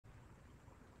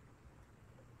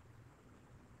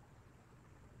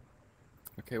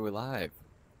Okay, we're live.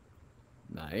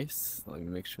 Nice. Let me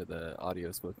make sure the audio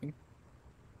is working.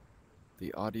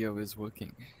 The audio is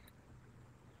working.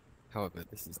 However,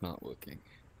 this is not working.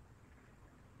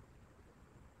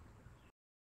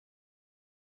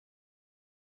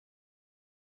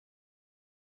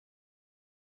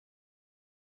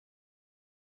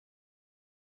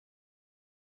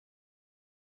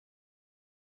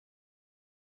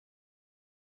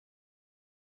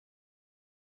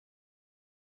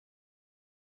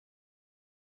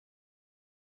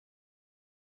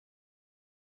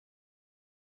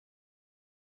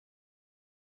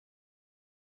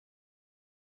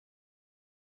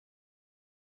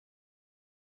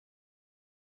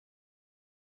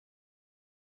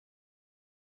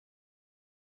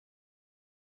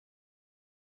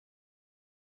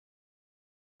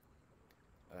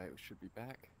 Alright, we should be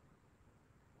back.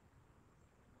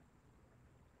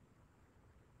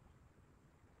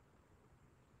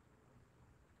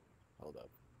 Hold up.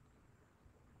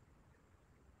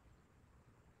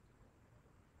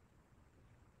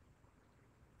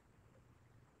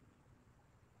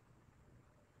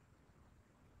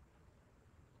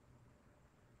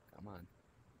 Come on.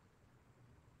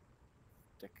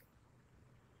 Dick.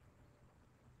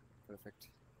 Perfect.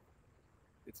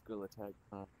 It's Gorilla Tag.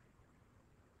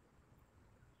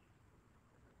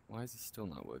 Why is it still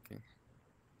not working?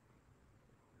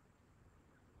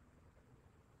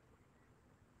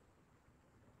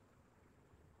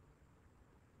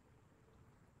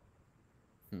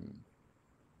 Hmm.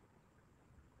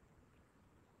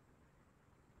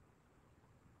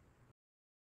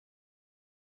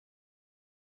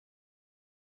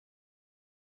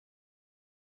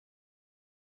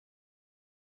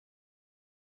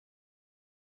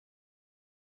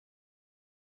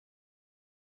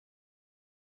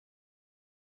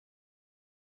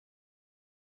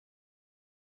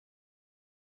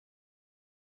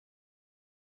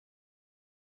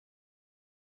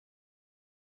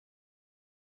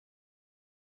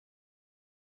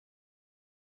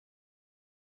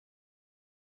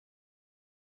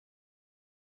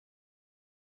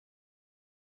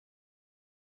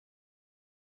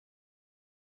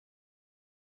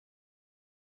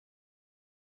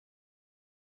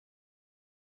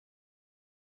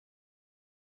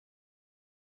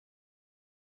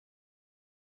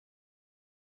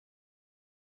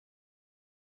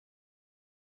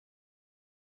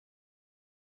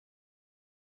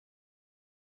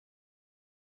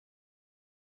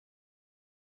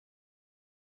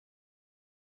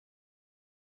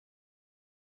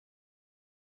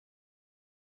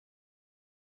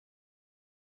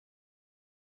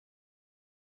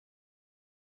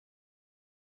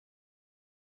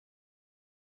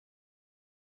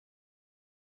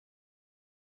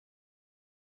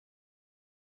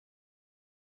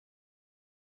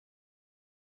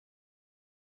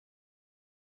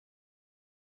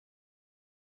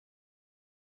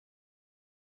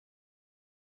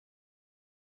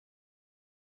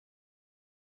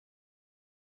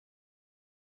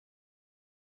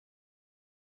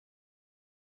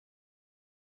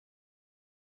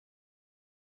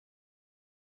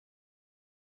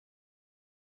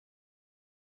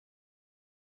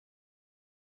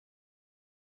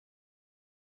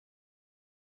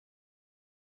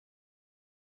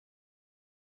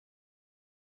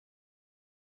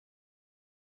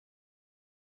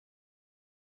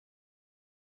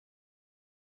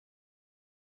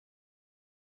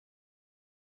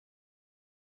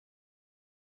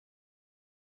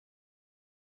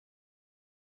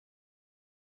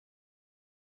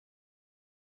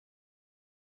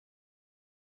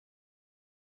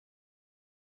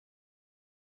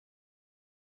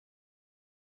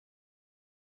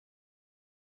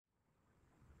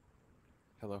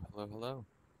 Hello, hello, hello.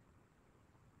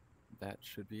 That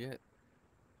should be it.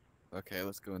 Okay,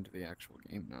 let's go into the actual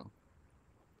game now.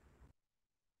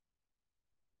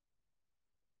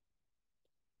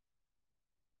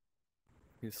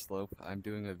 Here's Slope. I'm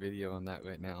doing a video on that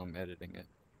right now. I'm editing it.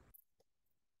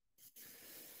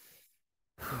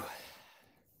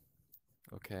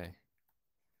 Okay.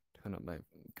 Turn up my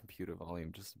computer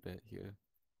volume just a bit here.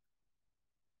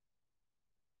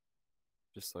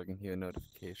 Just so I can hear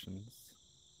notifications.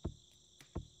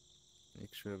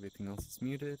 Make sure everything else is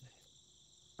muted.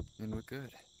 And we're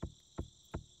good.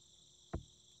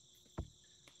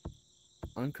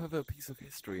 Uncover a piece of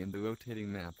history in the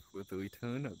rotating map with the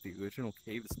return of the original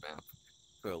Caves map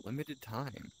for a limited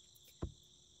time.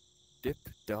 Dip,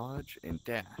 dodge, and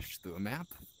dash through a map.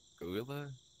 Gorilla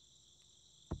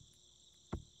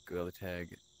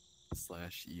Tag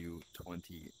 /U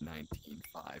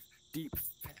 2019-5. Deep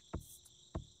Fast.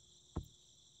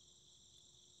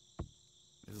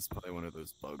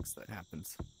 those bugs that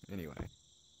happens. Anyway,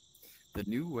 the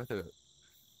new weather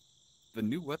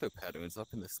patterns up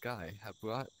in the sky have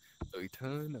brought the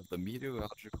return of the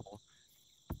meteorological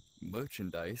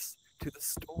merchandise to the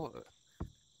store.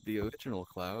 The original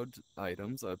cloud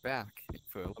items are back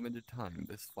for a limited time.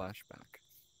 This flashback.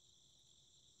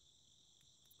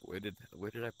 Where did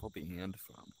I pull the and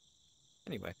from?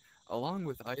 Anyway, along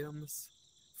with items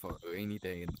for a rainy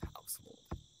day in the household.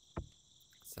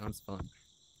 Sounds fun.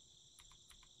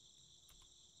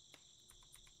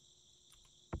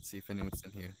 Let's see if anyone's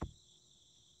in here.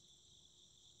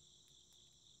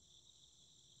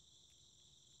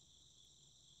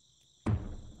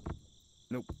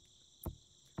 Nope.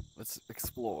 Let's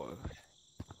explore.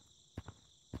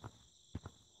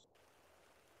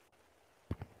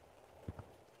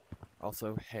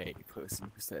 Also, hey,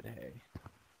 person who said hey.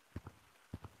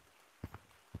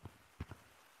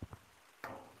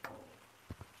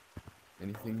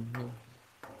 Anything in here?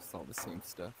 It's all the same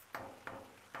stuff.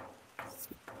 It's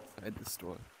inside the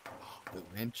store. Oh, the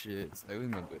wrenches. I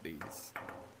remember these.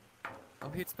 Oh,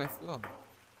 hey, it's my frog.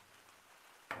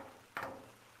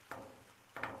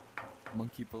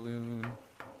 Monkey balloon.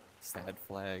 Sad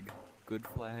flag. Good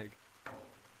flag.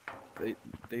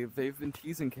 They've been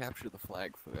teasing capture the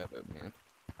flag forever, man.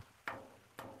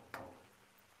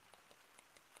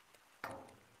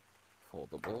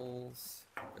 Foldables.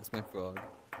 There's my frog.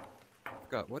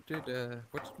 Forgot, what did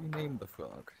we name the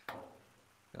frog?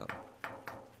 Oh,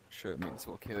 sure, it may as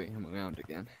well carry him around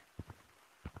again.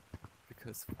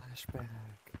 Because flashback.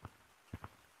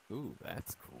 Ooh,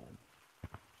 that's cool.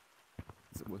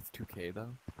 Is it worth 2K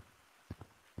though?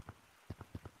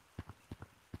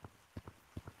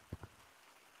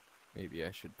 Maybe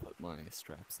I should put my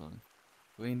straps on.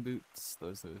 Rain boots,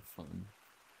 those are fun.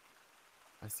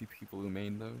 I see people who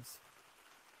main those.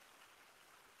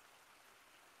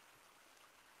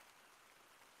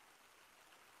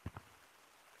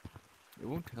 It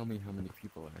won't tell me how many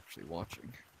people are actually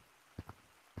watching.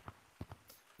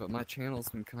 But my channel's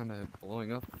been kind of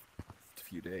blowing up a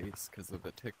few days because of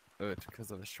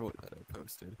a short that I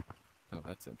posted. Oh,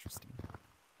 that's interesting.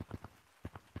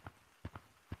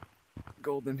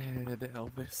 Golden Head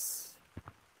Elvis.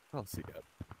 What else you got?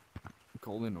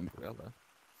 Golden Umbrella.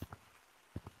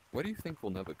 What do you think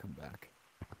will never come back?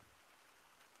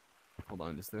 Hold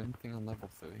on, is there anything on level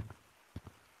 3?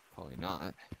 Probably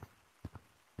not.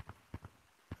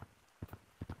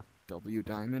 W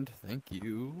Diamond, thank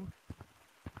you.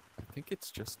 I think it's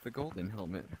just the golden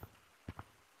helmet.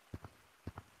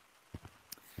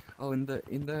 Oh, in the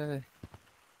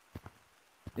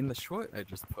short I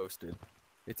just posted,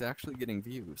 it's actually getting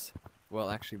views. Well,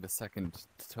 actually the second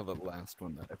to the last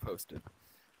one that I posted,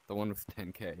 the one with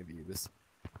 10K views,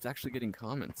 it's actually getting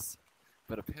comments.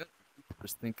 But apparently people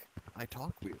just think I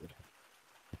talk weird.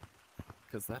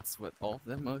 Because that's what all of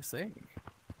them are saying.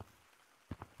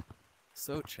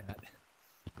 So chat,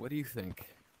 what do you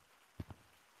think?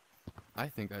 I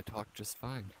think I talk just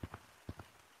fine.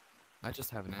 I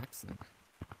just have an accent.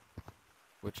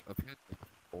 Which apparently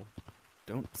people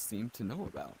don't seem to know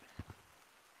about.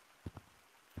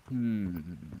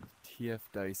 TF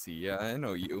Dicey, yeah, I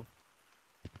know you.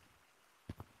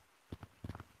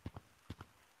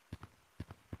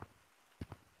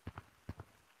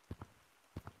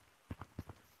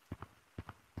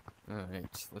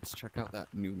 Alright, let's check out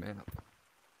that new map.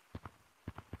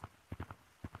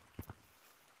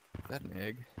 Is that an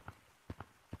egg?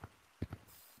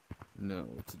 No,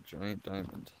 it's a giant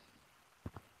diamond.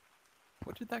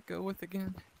 What did that go with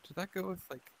again? Did that go with,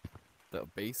 like, the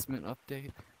basement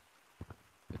update?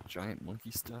 The giant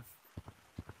monkey stuff?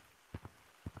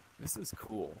 This is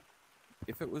cool.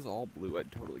 If it was all blue, I'd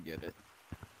totally get it.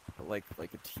 But like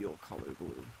a teal color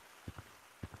blue.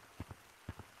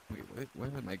 Wait, where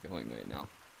am I going right now?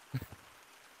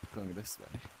 Going this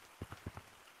way.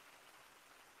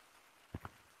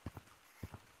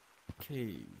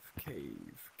 Cave,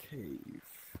 cave, cave.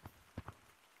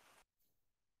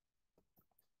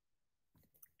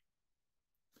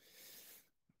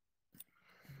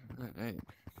 Alright.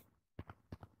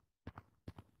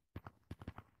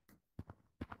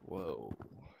 Whoa.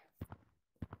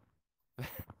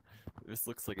 This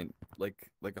looks like a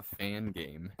fan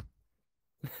game.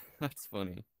 That's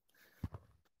funny.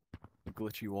 A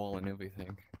glitchy wall and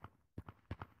everything.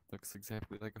 Looks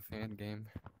exactly like a fan game.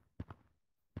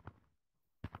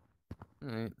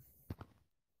 Alright.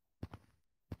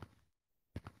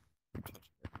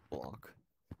 Block.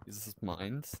 Is this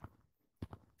mines?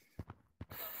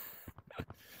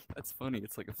 That's funny,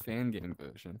 it's like a fan game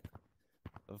version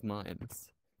of mines.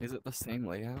 Is it the same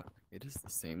layout? It is the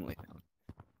same layout.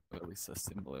 Or at least a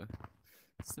similar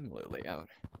layout.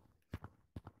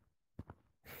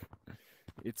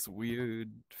 It's weird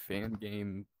fan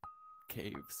game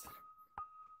caves.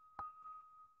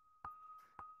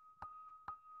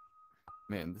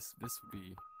 Man, this would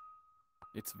be.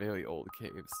 It's very old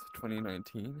caves.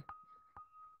 2019.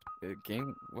 The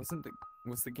game wasn't the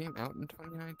was the game out in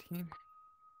 2019?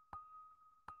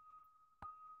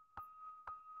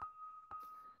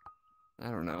 I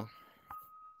don't know.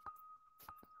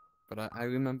 But I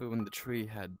remember when the tree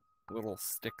had little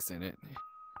sticks in it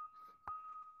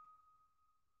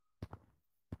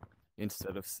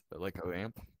instead of like a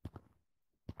ramp.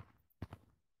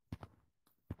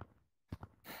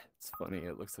 It's funny,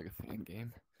 it looks like a fan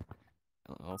game.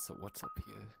 Also, what's up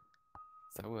here?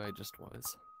 Is that where I just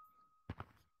was?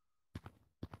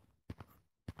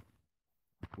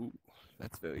 Ooh,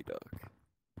 that's very dark.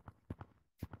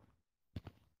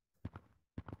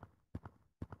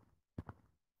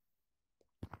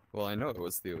 Well, I know it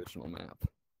was the original map.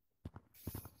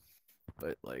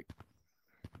 But, like,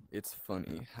 it's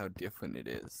funny how different it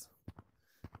is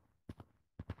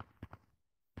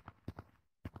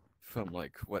from,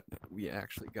 like, what we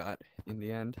actually got in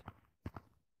the end.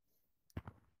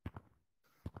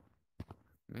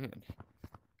 Man,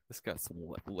 this got some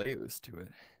layers to it.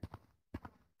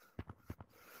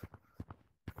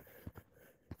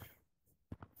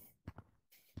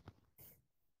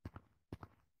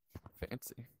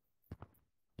 Fancy.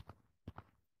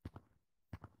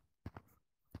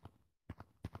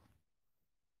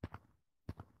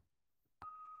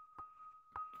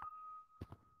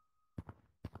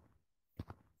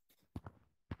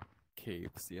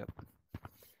 Caves, yep.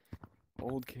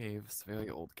 Old caves, very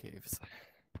old caves.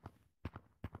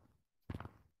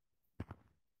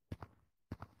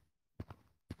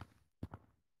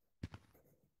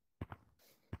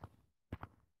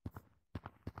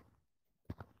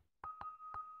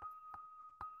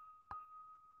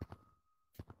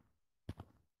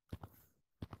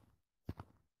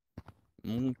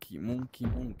 Monkey, monkey,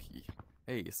 monkey.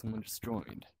 Hey, someone just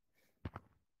joined.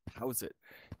 How's it?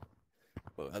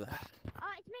 Brother.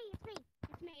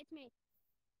 It's me.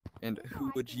 And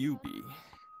who would you be?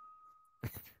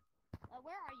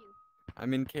 Where are you?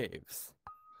 I'm in caves.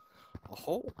 A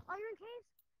hole. Oh, you're in caves?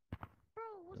 Bro,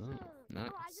 what's Oh, up? nice.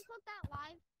 Bro, I just looked at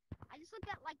live.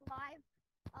 Live,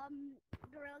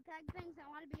 Gorilla Tag things. I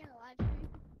want to be in a live stream.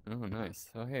 Oh, nice.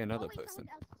 Oh, hey, another wait, person.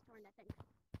 someone else just joined, I think.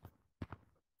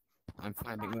 I'm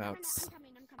finding routes. I'm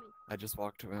coming. I just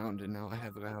walked around and now I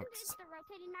have routes. The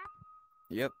rotating map?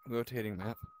 Yep, rotating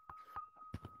map.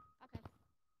 Okay.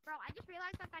 Bro, I just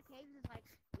realized that caves is, like,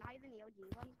 not even the OG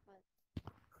ones, but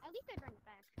at least they bring it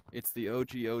back. It's the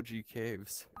OG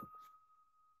caves.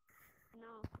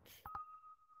 No.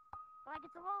 But, like,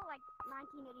 it's a little, like,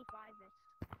 1985-ish.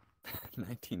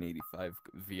 1985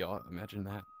 VR, imagine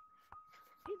that.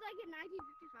 He's like in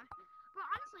 1955. Bro,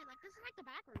 honestly, like, this is like the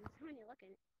back rooms when you look at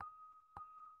it.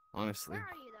 Honestly. Where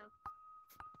are you, though?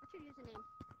 What's your username?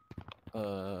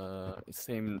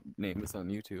 Same name as on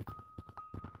YouTube.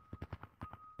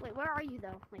 Wait, where are you,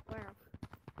 though? Like, where?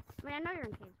 I mean, I know you're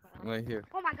in caves, but... Right here.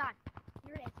 Oh my god.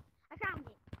 Here it is. I found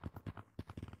it.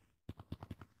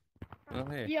 Oh,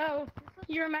 hey. Yo,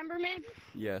 you remember me?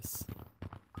 Yes.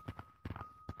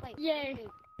 Wait. Yay. Wait.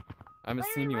 I haven't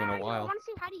seen you in a I while. want to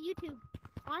see hi to YouTube.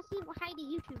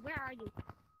 Where are you?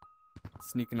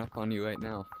 Sneaking up on you right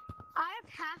now. I have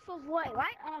half of what?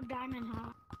 Diamond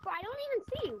Hat. Bro, I don't even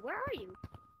see you. Where are you?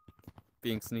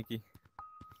 Being sneaky.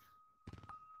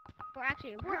 Bro,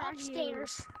 actually, We're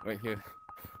upstairs. Right here.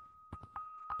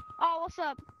 Oh, what's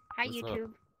up? Hi, What's up?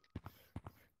 YouTube.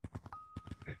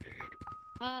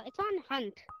 It's on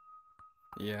Hunt.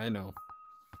 Yeah, I know.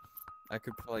 I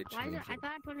could probably Why change is it? I it.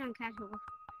 thought I put it on casual.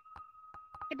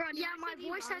 Hey, bro, Yeah, my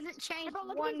voice hasn't changed bro,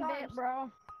 look at one these bit, arms.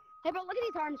 bro. Hey, bro, look at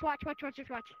these arms. Watch.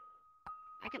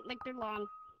 I can, like, they're long.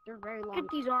 They're very long. Look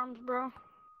at these arms, bro.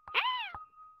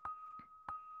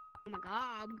 Oh my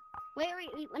god. Wait,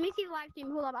 let me see the live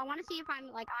stream. Hold up. I want to see if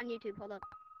I'm, like, on YouTube. Hold up.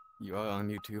 You are on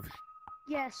YouTube.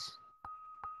 Yes.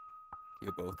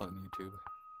 You're both on YouTube.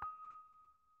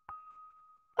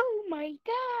 Oh my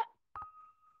god.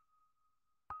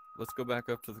 Let's go back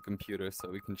up to the computer so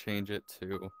we can change it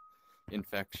to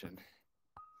infection.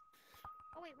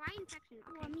 Oh, wait, why infection?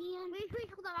 Okay. Wait,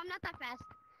 hold up. I'm not that fast.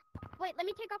 Wait, let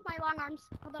me take off my long arms.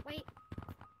 Hold up, wait.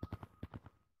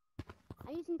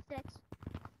 I'm using sticks.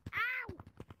 Ow!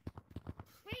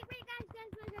 Wait, guys.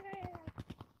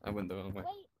 I went the wrong way.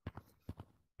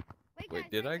 Wait,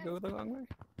 Wait, did I go the wrong way?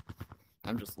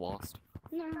 I'm just lost.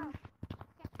 No, Okay,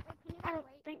 wait, can you I don't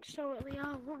wait? think so,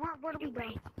 Leo. Where do we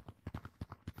wait?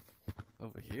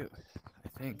 Over here, I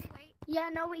Can you think. wait? Yeah,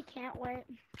 no, we can't wait.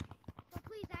 So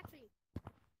please, actually,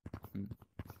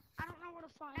 I don't know where to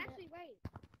find it. wait.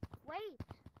 wait.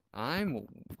 I'm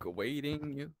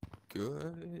waiting. You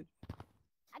good?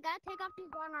 I gotta take off these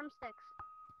long arm sticks.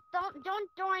 Don't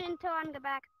join until I get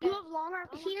back. You have long arm.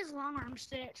 He has long arm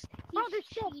sticks. Oh, He's they're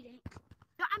sick. cheating.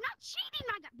 No, I'm not cheating,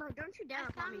 my god. Bro, don't you dare I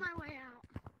upon found me. my way out.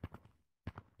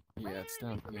 Yeah, Wait, it's wait,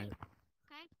 down wait for me. here.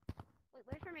 Okay?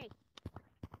 Wait for me.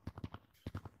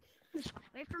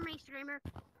 Wait for me, streamer.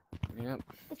 Yep.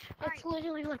 It's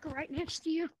literally like right next to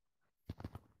you.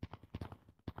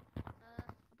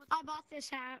 I bought this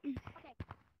hat. Okay.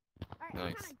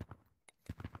 Alright, Nice.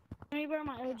 Let me wear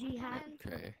my OG hat.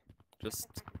 Okay. Just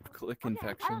click Okay, I don't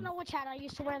infection. know which hat I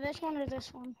used to wear. This one or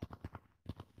this one.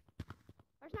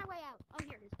 Where's my way out? Oh,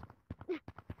 here it is.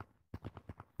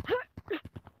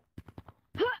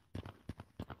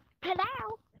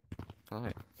 Hello.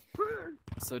 Hi.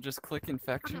 So just click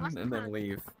infection what's the and then code?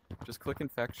 leave. Just click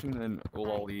infection and we'll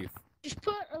all leave. Just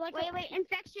put like Wait,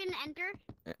 infection, enter.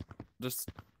 Just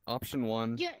option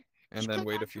 1 Yeah. and just then click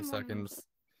wait a option few 1. seconds.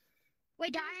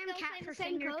 Wait, Diam still cat say for the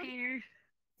same finger code? painter.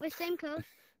 Wait, same code?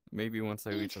 Maybe once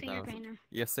I He reach needs 1,000. finger painter.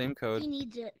 Yeah, same code, He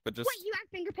needs it. but just Wait, you have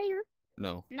finger painter?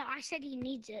 no. No, I said he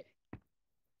needs it.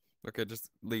 Okay, just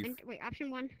leave. Wait, option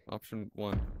 1. Option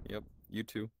 1. Yep, you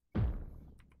too.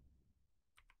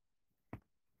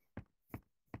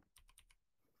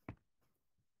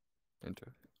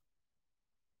 Enter.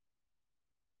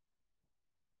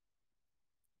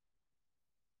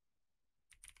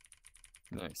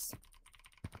 Nice.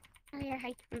 Oh, yeah,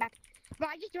 hi. I'm back. Bro,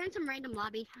 I just joined some random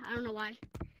lobby. I don't know why.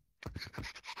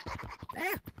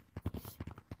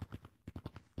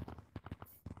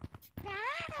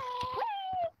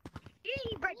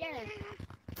 Right there.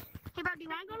 Hey, bro, do you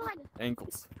want to go to, like,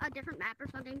 Ankles. a different map or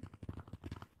something?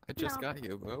 I just No. got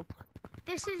you, bro.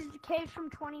 This is Cave from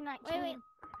 2019. Wait.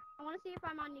 I want to see if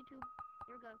I'm on YouTube.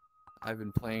 Here we go. I've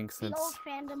been playing The since old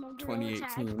fandom of Gorilla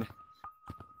Tag. 2018.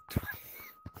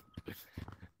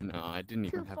 No, I didn't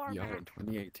even Too have far VR in back.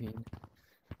 2018.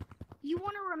 You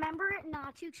want to remember it?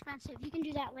 Nah, too expensive. You can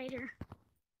do that later.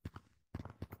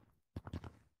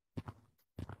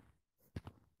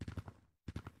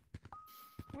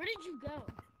 Where did you go?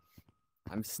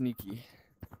 I'm sneaky.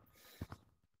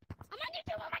 I'm on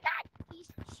YouTube. Oh my god. He's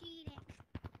cheating.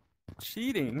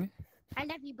 Cheating? I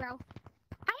love you, bro. How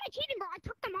am I cheating, bro? I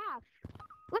took them off.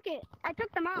 Look it. I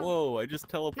took them off. Whoa, I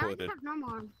just Now I teleported. just have normal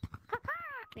on.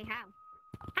 They have.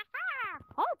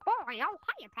 Oh boy. Oh,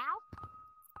 hiya, pal.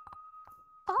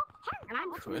 Oh, hi. And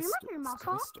I'm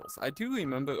Crystals. I do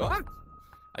remember. Ah!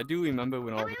 I do remember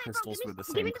when all the crystals were the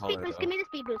same color. Give Though. me the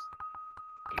speed boost.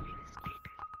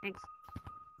 Thanks.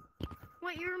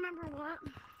 Wait, you remember what?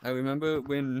 I remember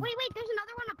when. Wait, there's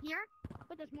another one up here.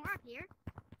 Wait, there's more up here.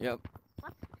 Yep.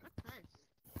 What's this?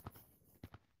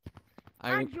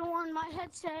 I joined. My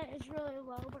headset is really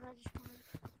low, but I just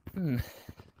wanted. Hmm.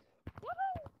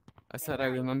 I said I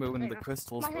remember when There the you go.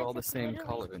 crystals My were all the headset's same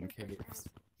literally color in 2%. caves.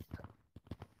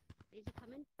 Is it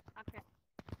coming? Oh, crap.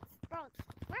 Bro,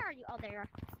 where are you? Oh, there you are.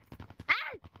 Ah!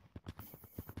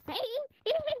 Hey!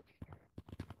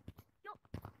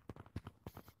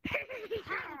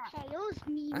 Hey, it was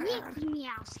me, Mickey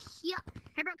Mouse here.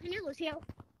 Hey, bro, can you Lucio?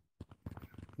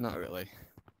 Not really.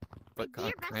 But Do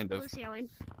your best kind of. Lucioing.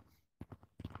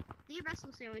 Do your best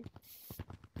Lucioing.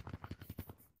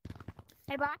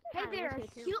 Hey, bro, I Hey can there,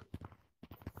 Lucio too.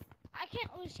 I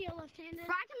can't Lucio left-handed.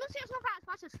 Bro, I can Lucio so fast.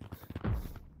 Watch this.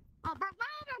 Oh, bro,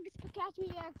 just catch me,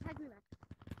 catch me back.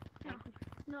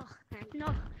 No, Okay. no,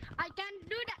 I can't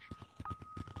do that.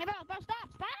 Hey, bro, stop.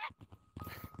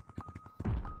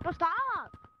 Bro,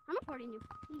 stop. I'm reporting you.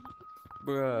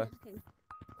 Bruh.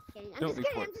 I'm Don't just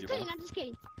kidding. report people. I'm just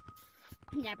kidding.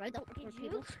 Yeah, bro, don't report Did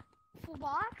people. you? Full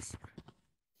box?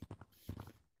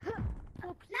 No!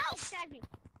 Tag me.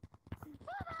 Full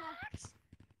box?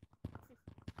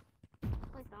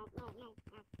 Please don't. No.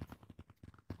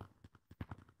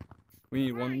 We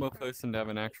need one more person to have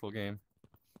an actual game.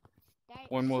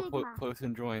 One more Sigma.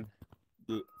 person join.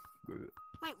 Ugh.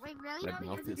 Wait, really? Red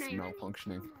mouth is Wait,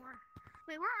 malfunctioning.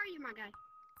 where are you, my guy?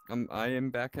 I am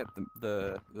back at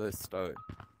the start.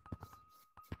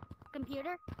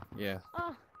 Computer? Yeah.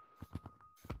 Oh,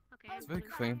 Okay. It's very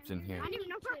cramped in here. I don't even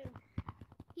know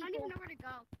where to go.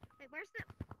 Wait, where's the...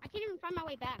 I can't even find my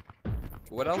way back.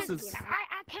 What else is?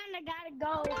 I kind of gotta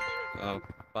go. Oh,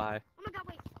 bye. Oh my god,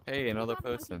 wait. Hey, another Hold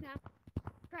on, person.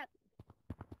 Crap.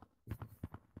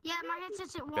 Yeah, my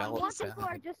headset's at Balance 1. Watch this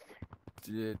floor, just...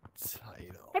 Did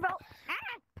title. Hey, bro. Ah!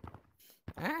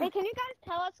 Ah. Wait, can you guys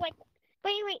tell us, like...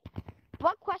 Wait.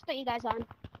 What quest are you guys on?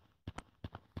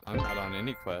 I'm not on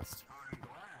any quest.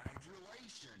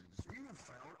 Congratulations! You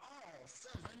found all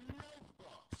 7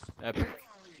 notebooks. Epic.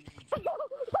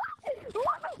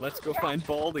 Let's go find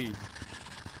Baldy.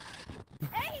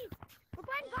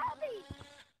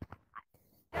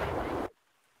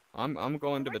 I'm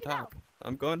going to the Where'd you go? top.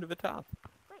 I'm going to the top.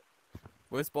 Wait.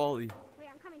 Where's Baldy? Wait,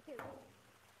 I'm coming too.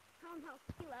 Oh no,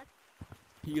 he left.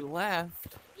 He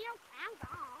left. You know,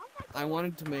 I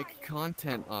wanted to make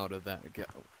content out of that.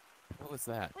 What was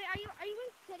that? Wait, are you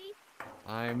in city?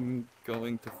 I'm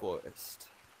going to forest.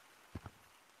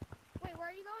 Wait, where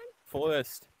are you going?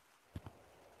 Forest.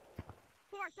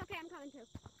 Forest. Okay, I'm coming too.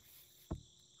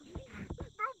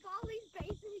 Bro, Baldi's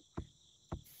basing.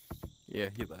 Yeah,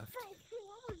 he left. Bro,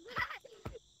 what was that?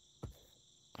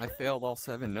 I failed all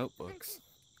 7 notebooks,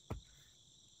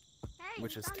 Hey,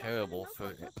 which we is found out terrible 7 for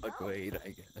notebooks. a Let's go. grade, I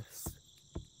guess.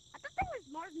 I thought there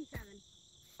was more than 7.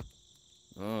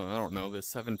 Oh, I don't know. There's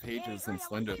 7 pages in I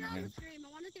want to see it on Slenderman. the stream.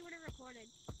 I want to see what it recorded.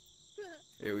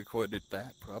 It recorded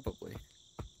that, probably.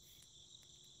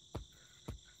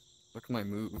 Look at my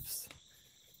moves.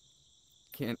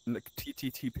 The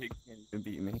TTT pig can't even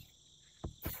beat me.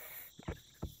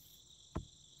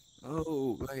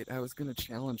 Oh, right, I was gonna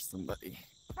challenge somebody.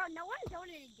 Bro, no one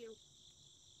donated you.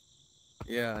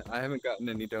 Yeah, I haven't gotten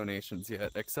any donations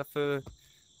yet, except for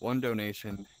 1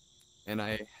 donation, and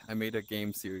I made a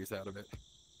game series out of it.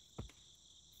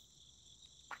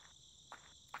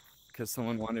 Because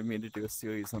someone wanted me to do a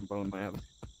series on Bone Lab,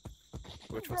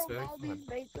 which was very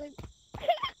fun.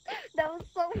 That was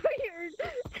so weird.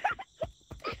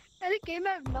 And it came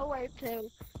out of nowhere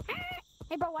too.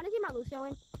 Hey bro, wanna see my Lucio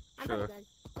in? I'm Sure. pretty good.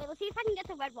 Wait, let's see if I can get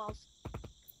to red walls.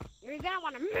 You're gonna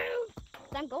wanna move!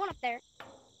 'Cause I'm going up there.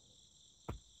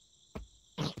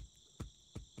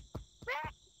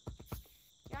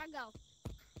 Here I go.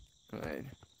 Right.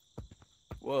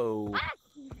 Whoa. Ah!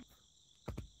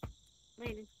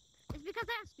 Landed. It's because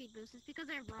I have speed boost. It's because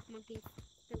I have rock monkey. I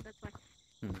think that's why.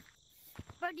 Hmm.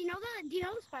 But do you know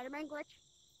the Spider-Man glitch?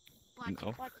 Watch,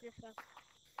 No. watch this stuff.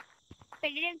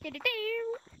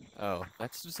 Oh,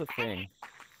 that's just a thing.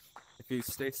 If you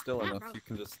stay still Yeah, enough, bro. you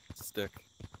can just stick.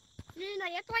 No,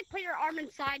 you have to like put your arm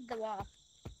inside the wall.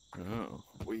 Oh,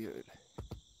 weird.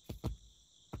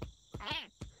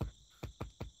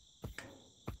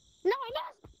 No, I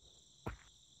missed!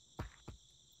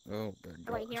 Oh, my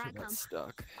God. Wait, here I got come.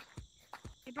 stuck.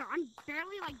 Hey, bro, I'm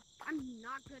barely like, I'm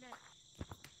not good at.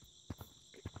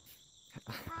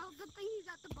 Bro, good thing you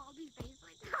got the Baldi's face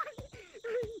like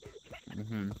that.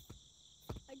 Mm-hmm.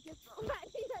 I just so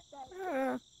happy that.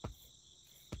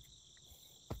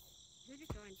 Who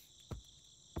just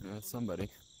joined? Somebody.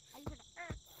 I just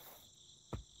heard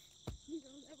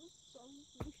that was so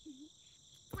funny.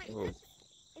 Wait, Whoa. is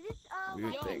this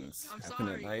Weird like, things I'm happen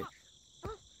sorry. at night.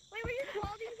 wait, were you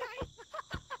Baldi's guys?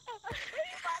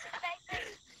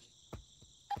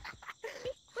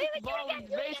 Wait, do it again,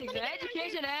 do it again, Basics, do it again.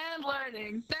 education and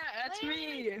learning. That's me.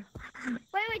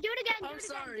 Wait, do it again, do I'm it again.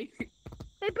 sorry.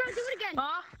 Wait, bro, do it again.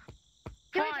 Huh?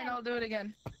 Do it Fine, again. I'll do it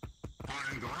again.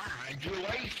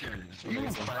 Congratulations! You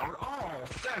found all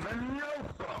 7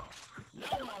 notebooks!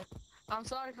 I'm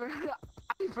sorry for just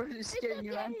It's kidding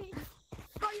you, man. okay.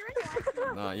 Bro, you're in a live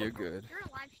stream. Nah, you're good. You're in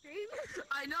a live stream.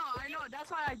 I know. That's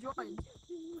why I joined.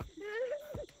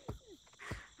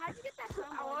 How'd you get that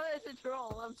sound? I wanted to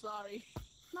troll. I'm sorry.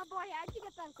 My boy, how'd you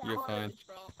get that sound? You're I wanted fine. to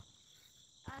troll.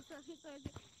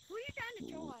 Who are you trying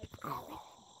to troll like? Oh,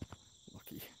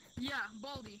 lucky. Yeah,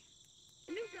 Baldy.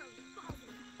 Nuko, Baldi.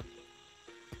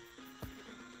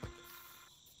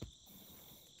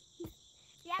 Do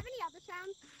you have any other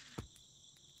sounds?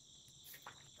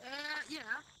 Yeah.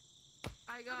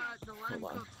 I got the lemon Hold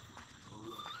on. cooked.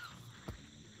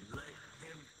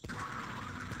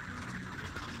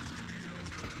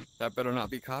 That better not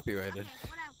be copyrighted. Okay,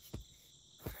 what else?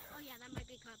 Oh yeah, that might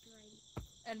be copyrighted.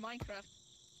 And Minecraft.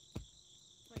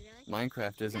 Wait, really?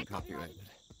 Minecraft isn't that copyrighted? copyrighted.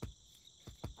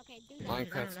 Okay, do that.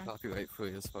 Minecraft's know. copyright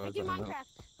free as far Hey, as do I know. Minecraft.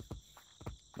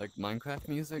 Like Minecraft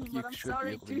music, you But I'm should be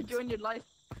sorry able to to use. join your live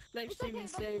It's stream okay,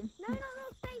 and but- save. No,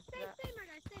 stay, Yeah. my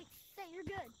guy, stay, you're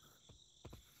good.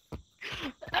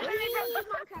 Wait,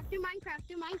 do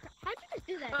Minecraft. How'd you just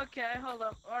do that? Okay, hold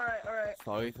up. Alright.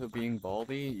 Sorry for being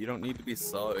baldy. You don't need to be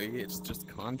sorry. It's just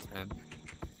content.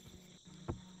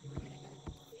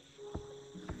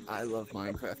 I love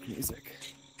Minecraft music.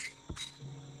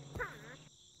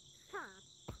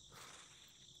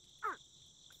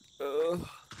 Ugh.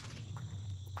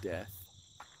 Death.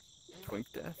 Twink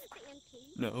death?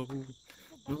 No.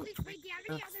 Baldi, wait, do you have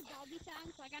any other Baldi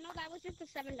sounds? Like, I know that was just the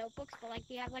 7 notebooks, but like,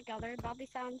 do you have like other Baldi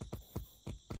sounds?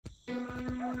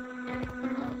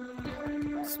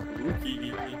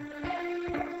 Spooky.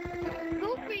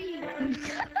 Goofy!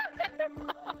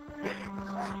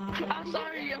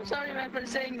 I'm sorry, man, for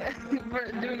saying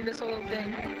for doing this whole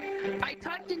thing. I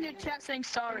typed in your chat saying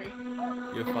sorry.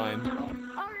 You're fine.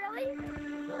 Oh, really?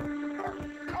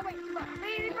 Oh, wait, bro.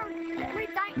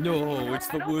 No, it's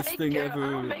the worst thing I don't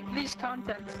ever. make these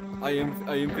content. I am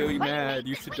very Wait, mad. wait,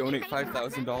 You should wait, you donate made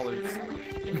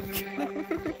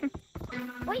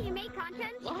 $5,000. Wait, you make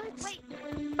content? What? Wait,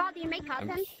 Bob, do you make I'm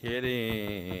content?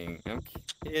 kidding. I'm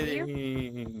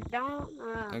kidding. Don't.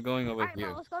 I'm going over Alright, here.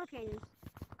 bro, let's go to Canyons.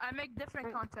 I make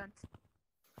different content.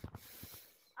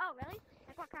 Oh, really?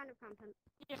 Like what kind of content?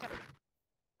 Yeah.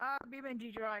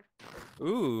 BeamNG Drive.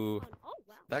 Ooh, Oh,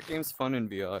 wow. that game's fun in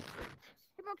VR.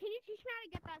 Hey, bro, can you teach me how to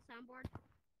get that soundboard?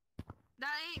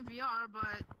 That ain't VR,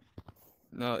 but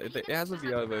No, it has a it's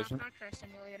like VR version. Car Crash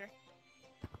Simulator.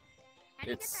 How do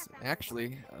you get It's that soundboard?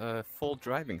 actually a full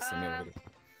driving simulator.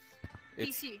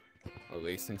 It's PC. a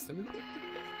racing simulator.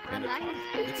 Oh, And nice.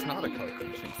 it's not a car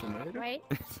crashing simulator. Wait.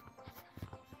 Wait,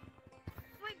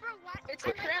 bro, what? It's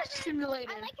a crash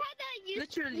simulator. I like how the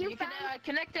Literally, you you can found.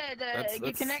 connect it. That's,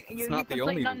 You connect. it's You not can the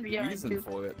play only non-VR reason too.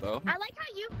 for it, though. I like how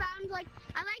you found like.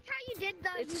 I like how you did the.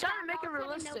 It's you trying to found make it all kinda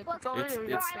realistic. notebooks. It's all It's really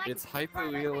Bro, it's I like- it's bro, I like how you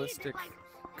did, hyper-realistic like,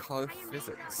 car how you made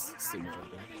physics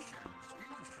simulator.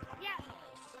 Yeah.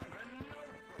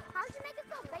 How'd you make it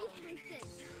so basic?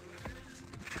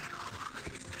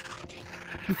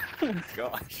 Oh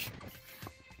gosh.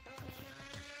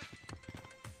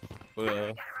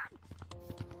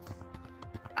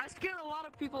 I scared a lot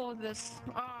of people with this.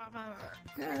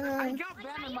 I got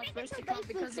banned on my first That's account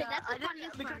because the I didn't,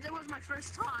 funniest because part. it was my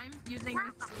first time using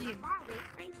Steam.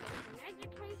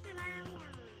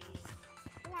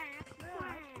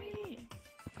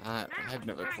 I've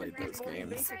never played those Baldi games.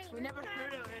 Basics. We never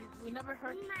heard of it. We never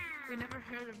heard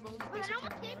of Baldi But it Basics.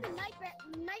 almost gave me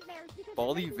nightmares because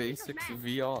Baldi it makes me Basics think of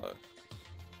VR. math.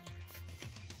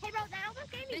 Hey bro, that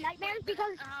almost gave me nightmares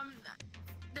because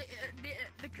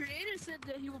The creator said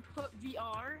that he will put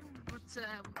VR, but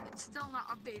it's still not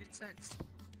updated since.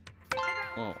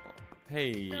 Oh,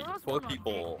 hey, There was poor one on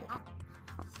people. game.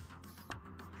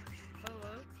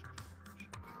 Hello?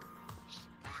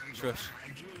 Shush.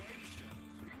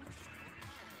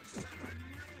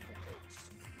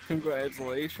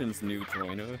 Congratulations, new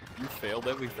joiner. You failed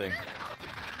everything.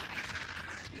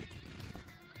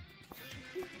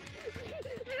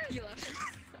 He left.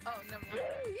 Oh, never mind.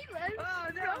 he left. Oh,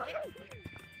 no. Bro,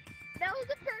 that was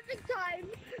the perfect time.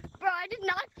 Bro, I did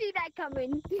not see that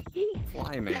coming.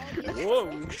 Fly man. That Whoa.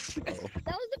 Oh. was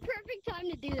the perfect time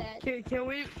to do that. Can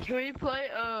we play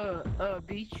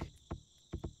beach?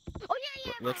 Oh yeah,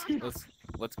 yeah. Let's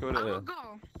go I will to.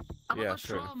 go. I will Yeah, go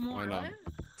sure. troll more, Why not? right?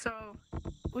 So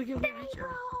we can play beach. Bro.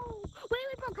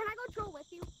 Wait, bro. Can I go troll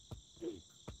with you? No,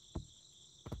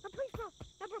 please, bro.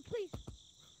 No, bro, please.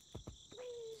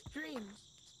 Please. Streams.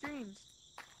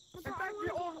 No, In bro, I fact,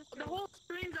 wanna the whole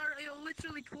streams are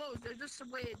literally closed. They're just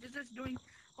doing.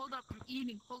 Hold up, I'm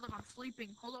eating. Hold up, I'm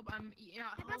sleeping. Hold up, yeah.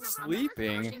 Hold up, I'm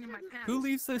Sleeping? washing in my pants. Who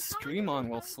leaves their stream on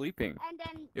while sleeping? And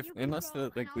then If you can unless troll,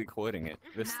 they're like you know? recording it,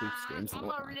 their sleep streams. I'm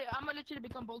gonna literally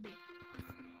become Baldi.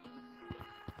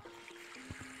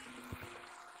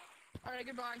 Alright,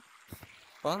 goodbye.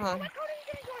 Bye. What code are you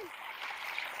gonna join?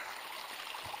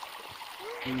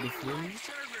 Beautiful.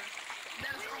 Server.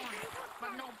 That's on.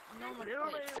 But no one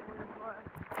plays.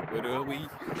 Where are we?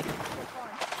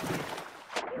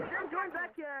 Join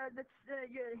back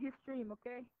his stream,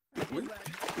 okay? Wait. Wait,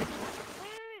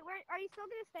 where are you still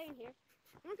gonna stay in here?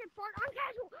 You can fart on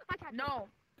casual. No.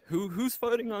 Who's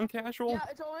fighting on casual? Yeah,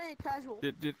 it's already casual.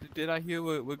 Did I hear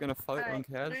we're gonna fight on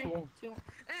Alright, casual? 3, 2.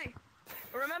 Hey,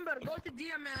 remember, go to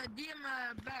DM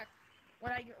back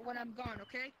when I'm gone,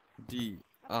 okay?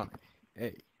 D-I-A-M.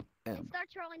 Start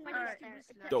trolling when Alright. you get there.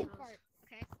 Except Dope. you fart,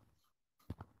 okay?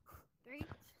 3.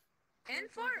 And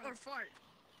fart or fart?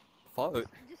 Fart?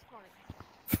 Just fart.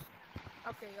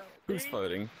 Okay, go. Who's 3,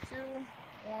 fighting? 2,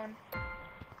 1.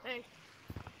 Hey,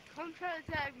 come try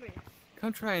to tag me.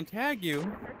 Come try and tag you.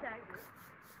 Tag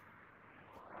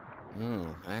me.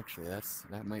 Oh, actually,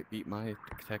 that might beat my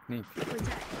technique.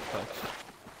 Touch.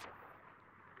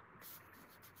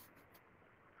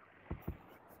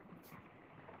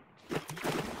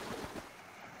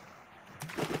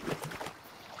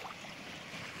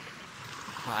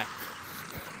 Hi.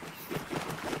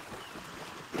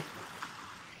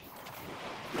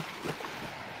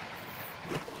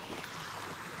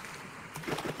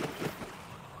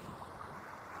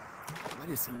 What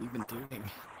is he even doing?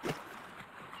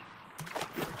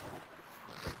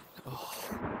 Oh,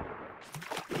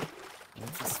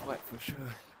 that's a sweat for sure.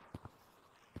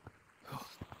 Oh.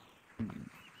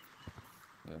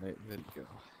 Alright, ready to go.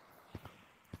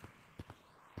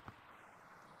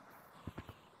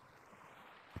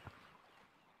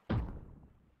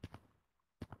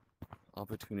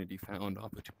 Opportunity found,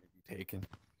 opportunity taken.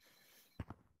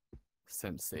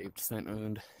 Cent saved, cent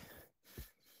earned.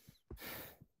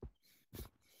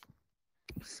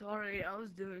 sorry, I was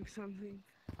doing something.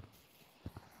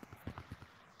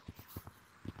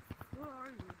 Where are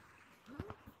you?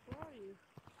 Huh? Where are you?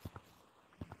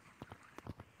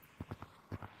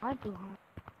 I do.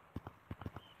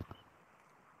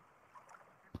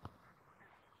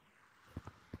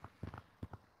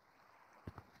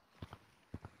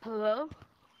 Hello?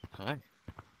 Hi.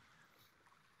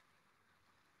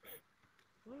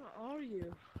 Where are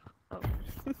you? Oh,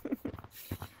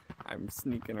 I'm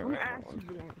sneaking I'm actually around.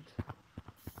 blind.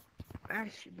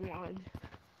 Actually blind.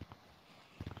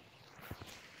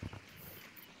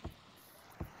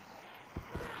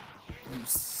 You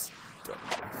stupid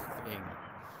thing.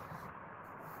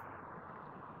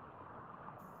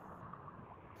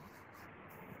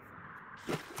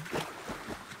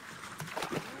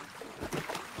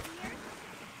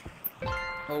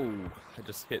 Oh, I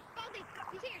just hit Baldy,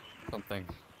 he's here. something.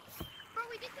 Bro,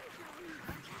 we did some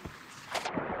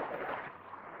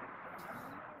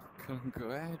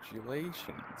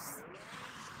Congratulations.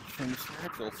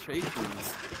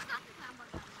 Congratulations.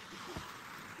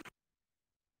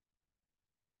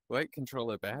 Flight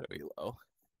controller battery low.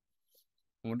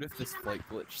 I wonder if this flight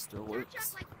glitch still Search up,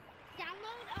 works. like,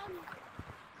 download,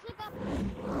 click up,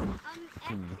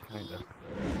 Kinda.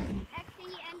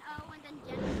 XENO and then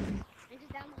Genesis, and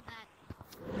just download that.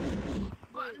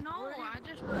 But no, I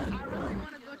really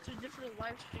want to go to different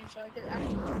live streams so I could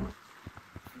actually.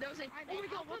 There was like, Oh my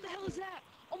god, what the hell is that?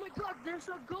 Oh my god, there's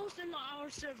a ghost in our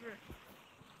server.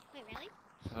 Wait, really?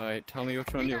 Alright, tell me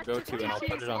which one you'll go to and I'll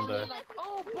put it on the...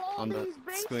 Oh, on the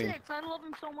Baldi's screen. Basics. I love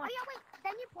him so Oh much. yeah, wait,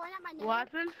 then you point at my name. What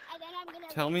happened? And then I'm gonna...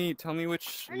 Tell me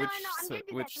which No, I'm gonna do that,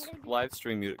 I'm which gonna do live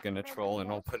stream you're gonna Wait, troll wait,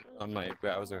 and I'll put it on my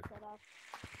browser. Look.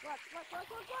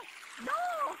 no,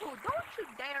 don't you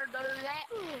dare do that.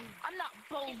 I'm not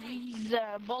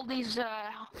Baldi's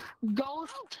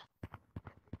ghost.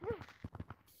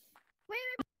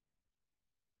 Wait.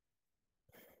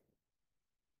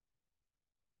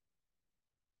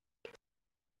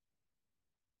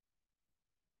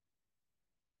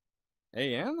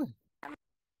 AM?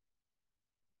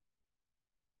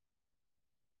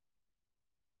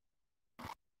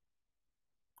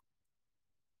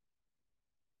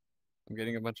 I'm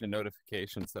getting a bunch of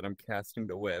notifications that I'm casting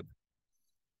the web.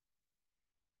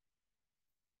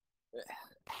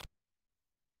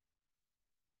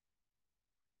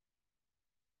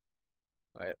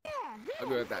 Alright, I'll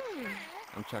be right back.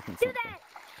 I'm checking Do something. that!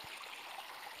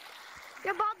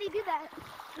 Yo, Baldi, do that.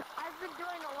 I've been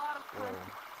doing a lot of Whoa.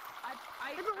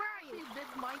 I But where are you? actually did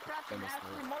Minecraft and Goodness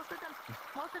actually most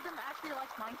of them actually like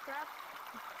Minecraft.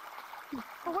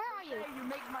 But where are you? Hey, you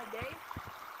make my day.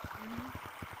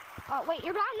 Oh, wait,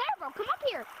 you're down there, bro. Come up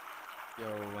here. Yo,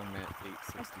 I'm at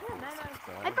 864.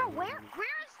 Hey, bro, where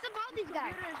is the Baldi's guy?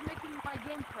 Computer is making my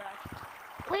game crash.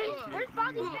 Where's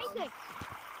Baldi's Oh. Basics?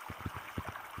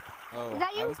 Oh, Is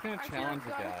that I you? was gonna challenge a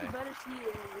You guy better see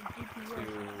GPU.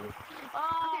 to...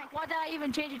 Oh, Okay. why did I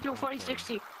even change it to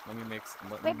 4060? Let me make...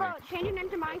 Let Wait, me bro, make... change it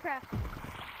into Minecraft.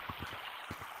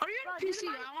 Are you Bro, on do the PC?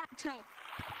 I want to tell.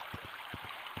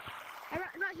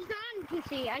 No, he's not on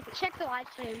PC. I checked the live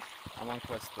stream. I'm on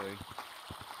Quest 3. Oh.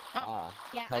 Ah,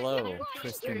 Yeah. hello,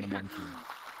 Tristan the monkey.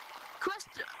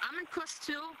 I'm in Quest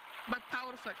 2, but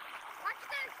power effect. Watch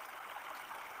this.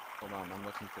 Hold on, I'm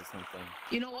looking for something.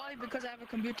 You know why? Because I have a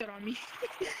computer on me.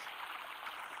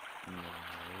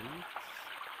 Right.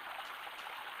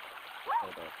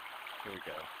 Hold up. Here we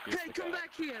go. Here's Hey, the come guy.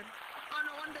 back here. Oh,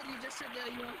 no wonder you just said that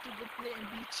you want to go play in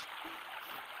beach.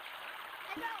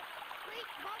 Hey, bro. Wait,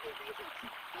 Baldi's Basics.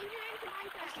 Change your name to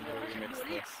Minecraft. I'm gonna remix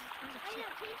this. Hey, no,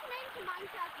 change your name to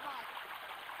Minecraft Bot.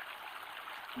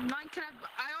 Minecraft,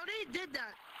 I already did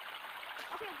that.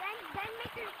 Okay, then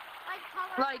make your, like,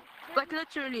 color. Like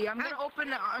literally, I'm gonna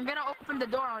open the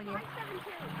door on you.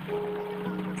 572.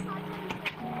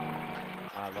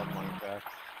 I love Minecraft.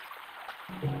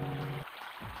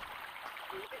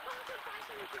 Make your color to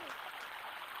 572.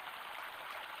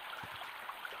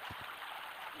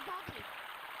 Baldi.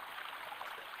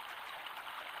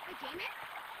 Wait, Jamie?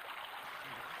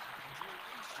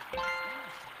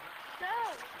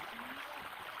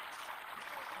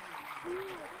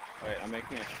 Alright, I'm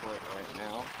making a short right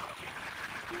now.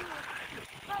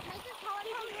 Bro, make your color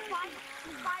to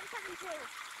 572.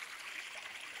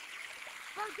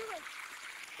 Bro, do it.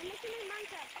 And make your name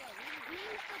Minecraft, bro.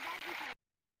 Name's the Baldi type.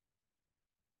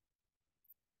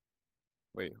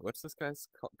 Wait, what's this guy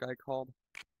called?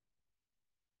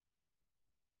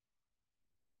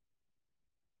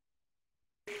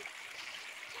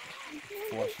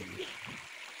 Flushy.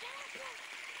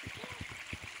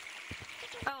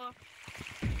 Hello.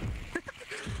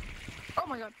 Oh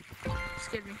my god.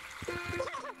 Scared me.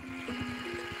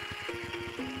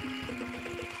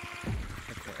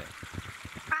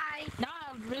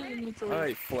 Literally.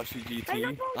 Alright, Flushy Hey, GT.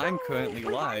 no, I'm no, currently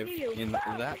what live are you? in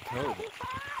that code.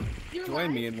 You're Join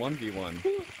live? me in 1v1.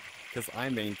 Because I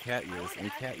main cat ears, and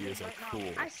cat ears are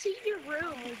cool. I see your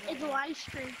room in the live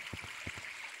stream.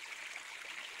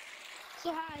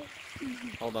 So hi.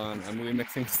 Hold on, I'm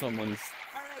remixing someone's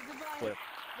Alright, goodbye. clip.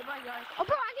 Goodbye, guys. Oh,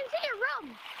 bro, I can see your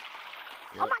room.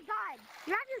 Yep. Oh my God,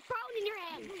 you have your phone in your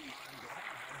hand.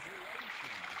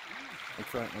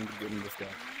 I'm getting this guy.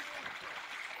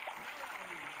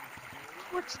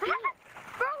 What's Bro,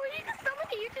 were you just filming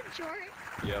a YouTube short?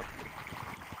 Yep.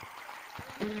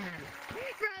 Bro,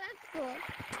 that's cool.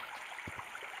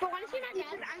 But why don't you not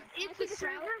dad? It's Watch a this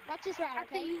route. server. Watch this route, at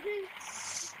the okay? evening.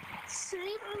 Same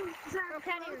exact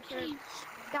Okay, here, location.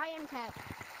 Diane cat.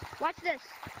 Watch this.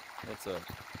 What's up?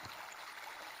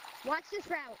 Watch this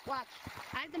route. Watch.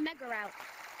 I have the mega route.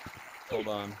 Hold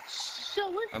on. So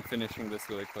what? I'm finishing this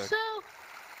really quick. So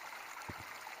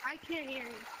I can't hear you.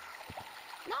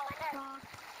 No, it is.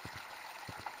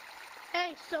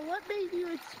 Hey, so what made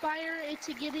you inspire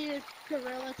into getting a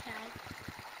gorilla tag?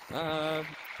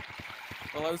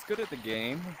 Well, I was good at the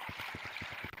game,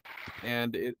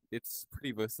 and it's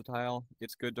pretty versatile.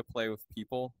 It's good to play with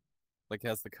people, like it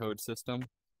has the code system,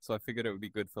 so I figured it would be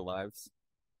good for lives.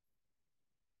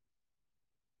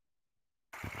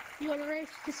 You want to race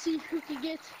to see who can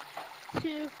get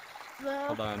to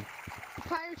Hold the on.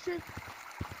 pirate ship?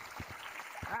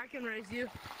 I can raise you.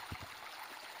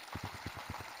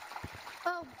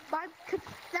 Oh,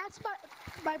 that's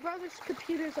my brother's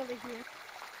computer's over here.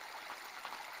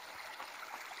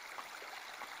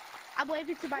 I'm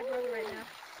waving to my brother right now.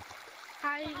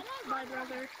 Hi, my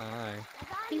brother. Hi.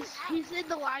 He's in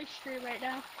the live stream right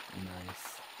now.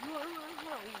 Nice.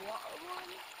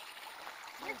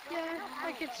 Yeah,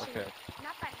 I can see. Okay.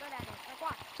 Not that good at it. Like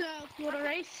what? So, you want to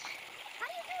race? How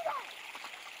do you do that?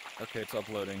 Okay, it's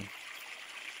uploading.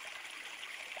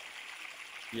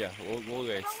 Yeah, we'll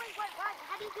race. Oh, wait, what?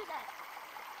 How do you do that?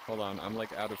 Hold on, I'm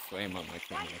like out of frame on my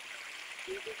camera.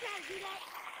 You just can't do that.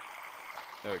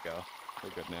 There we go. We're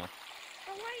good now.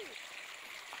 Oh,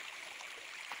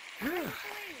 wait.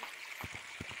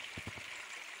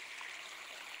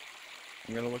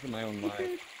 I'm gonna look at my own live.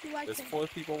 You like There's him? 4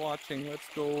 people watching. Let's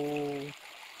go.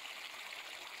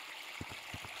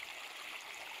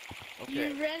 Okay.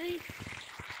 You ready?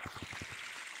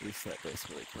 Reset this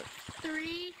really quick.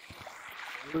 3,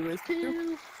 Where is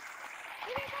 2,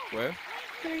 Where?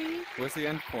 3, Where's the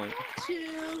end point?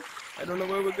 2, I don't know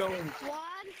where we're going. 1,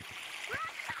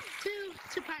 2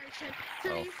 to pirate ship.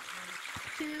 3,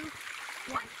 2,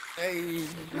 1. Hey,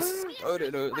 we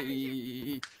started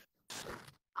early.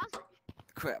 Awesome.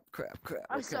 Crap. Okay.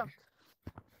 Awesome.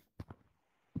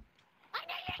 I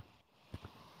did it.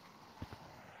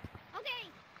 Okay.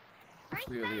 Race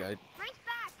Clearly, back. I Race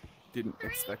back. didn't 3,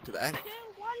 expect that. 2,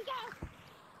 1, go.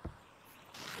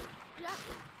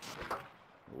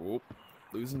 Oh,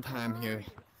 losing time here.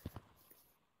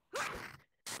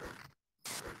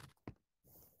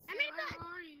 I made it back.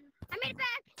 I made it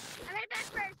back. I made it back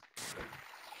first.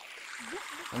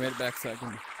 I made it back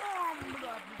second.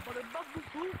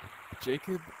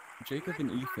 Jacob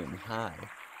and Ethan, hi.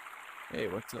 Hey,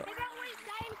 what's up? Hey, bro, wait,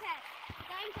 Diane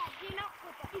cat, do you know?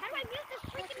 How do I mute this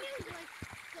freaking music?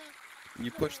 You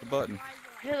push the button.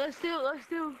 Yeah, let's do it. Let's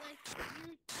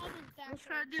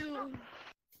try to do.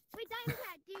 Wait, Diane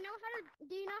cat, do you know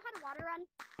how to water run?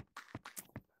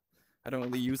 I don't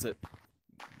really use it,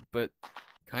 but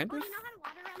kind Oh, of. you know how to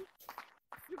water run?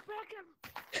 You're back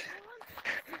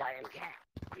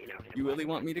You really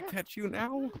want me to catch you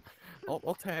now? I'll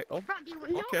Bro, do you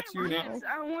know I'll catch how you to now.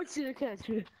 I want you to catch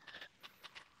me.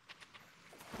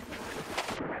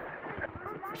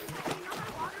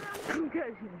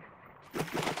 Catch me.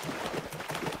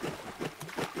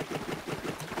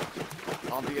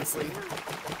 Obviously.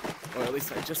 Or at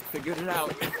least I just figured it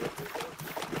out.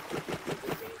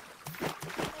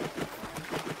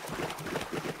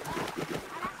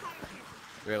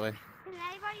 Really? Can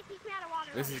anybody teach me how to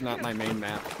water This run? is not my main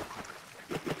map.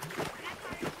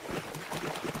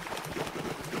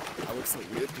 I looks like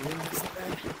you're doing this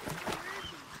bad.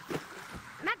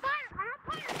 I'm at fire! I'm at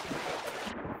fire!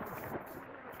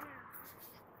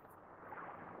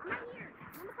 I'm right here.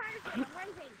 I'm on the fire station. I'm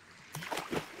raising.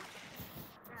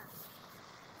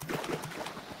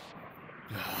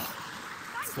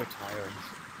 So tired.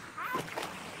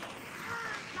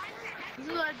 This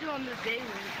is what I do on the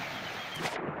daily.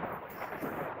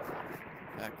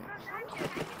 Back.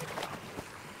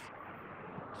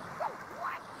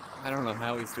 I don't know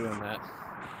how he's doing that.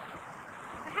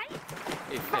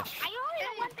 Hey, fish. I only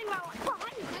know one thing about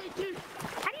Hey, dude,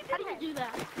 How do you do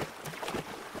that?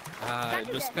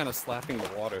 that? Just kind of slapping the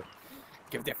water.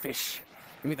 Give the fish.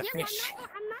 Give me the Yeah, fish. well,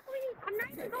 I'm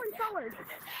not even going forward.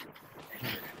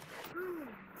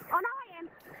 Oh, no, I am.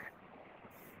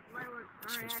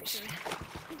 Fish, fish, fish.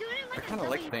 I'm doing it I like a kind of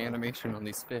silly. like the animation on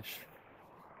these fish.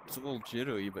 It's a little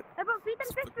jittery, but Hey, bro, feed them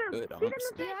it's fish look food. good, Feed them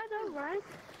honestly. the fish. Yeah, I know, right?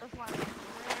 That's why.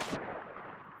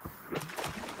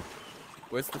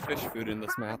 Where's the fish food in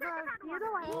this map? You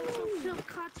know I also film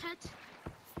content,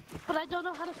 but I don't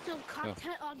know how to film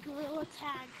content on Gorilla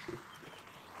Tag.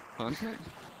 Content?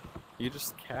 You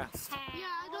just cast. Yeah,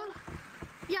 I don't.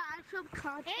 Yeah, I film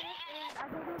content, and I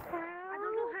don't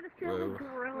know how to film Whoa. in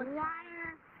Gorilla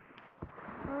Tag.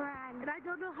 And I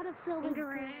don't know how to film in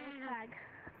Gorilla Tag.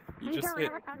 You just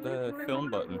hit the film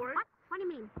button. What? What do you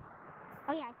mean?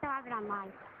 Oh, yeah, I still have it on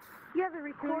live. You have a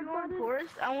record button?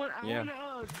 Forest, I want Yeah.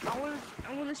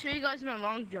 to show you guys my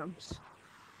long jumps.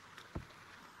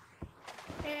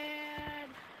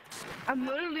 And I'm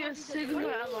literally a Sigma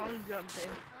at long jumping.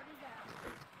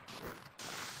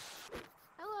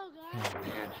 hello, Oh, guys.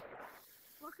 man.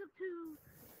 Welcome to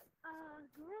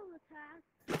Gorilla Tag.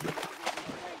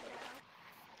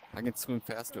 I can swim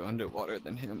faster underwater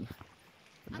than him.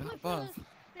 But I'm not with a above.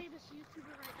 famous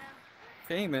YouTuber right now.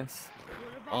 Famous.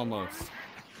 What about Almost.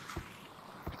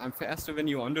 I'm faster than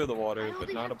you under the I water, only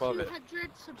but not have above it.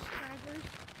 200 subscribers,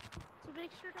 so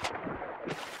make sure to.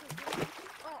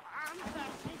 Oh, I'm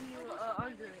faster than you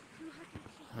under it.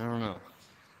 200 I don't know.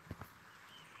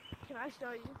 Can I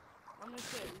show you? I'm gonna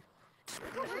show you.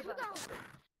 Where'd you go?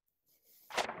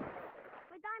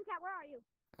 Wait, Dime Cat, where are you?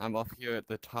 I'm up here at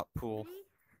the top pool. Me?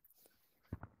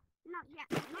 No, yeah,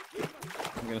 not you.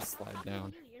 I'm gonna slide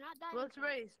down. You're not done. Let's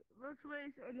race. Let's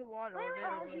race underwater. Wait, There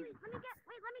let it me is. get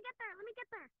there. Let me get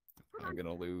there. Hold I'm on.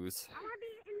 gonna lose. I want to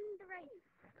be in the race.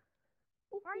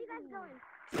 Where are you guys going?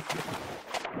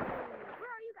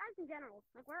 Where are you guys in general?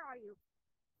 Like, where are you?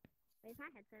 Wait, is my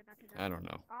headset about to die? I don't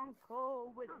know. I'm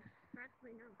cold with Oh,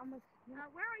 actually, no. I'm a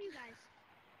Where are you guys?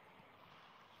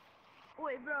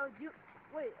 Wait, bro,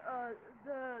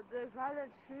 the guy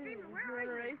that's shooting, Streamer, you where are wanna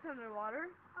you? race underwater?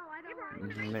 Oh, I don't know.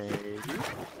 Maybe.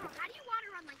 How do you water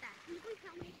run like that? Can you please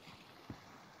tell me?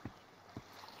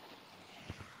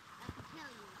 I can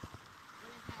tell you.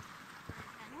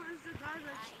 What is the guy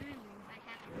that's streaming?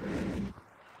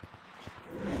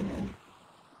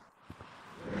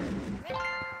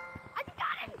 I just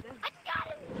got him! I just got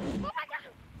him! Oh my god!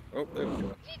 Oh, there we go.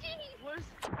 GG! Where's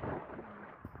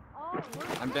Oh,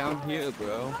 I'm down here,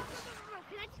 bro.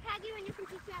 Can I just tag you and you can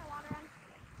teach me how to water run?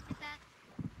 Like that?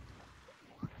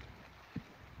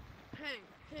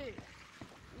 hey,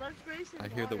 let's race in I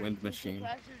hear the water. wind It's machine.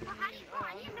 faster than Well, how do me, you know?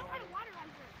 I didn't know how to water run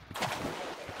first.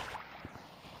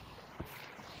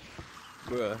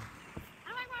 Bruh.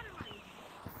 How do I water run?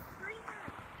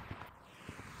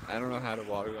 I don't know how to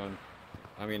water gun.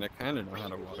 I mean, I kind of know how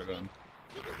to water gun.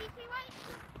 You can teach me, right?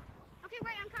 Okay,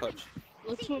 wait, I'm coming. Touch.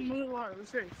 Let's swim in the water.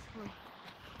 Let's race. Come on.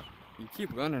 You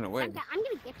keep running away. I'm gonna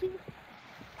get you.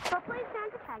 So please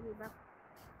don't just tag me, bro.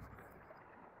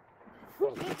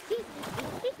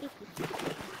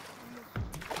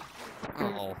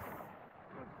 Oh.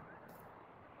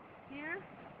 Here?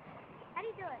 How do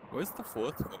you do it? Where's the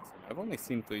fourth person? I've only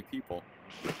seen 3 people.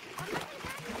 I'm not gonna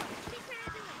tag you. Teach me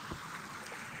how to do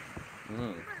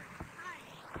it. Hmm.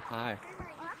 Hi. Right,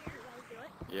 that's how you guys do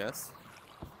it. Yes?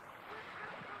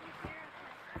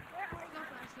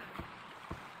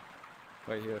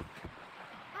 Right here.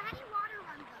 But how do you water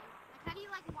run though? Like how do you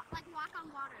like walk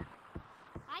on water?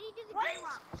 How do you do the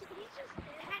jaywalk?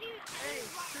 How do you Hey,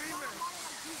 walk streamer. on water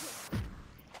like Jesus?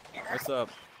 What's up?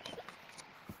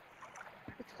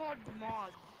 It's called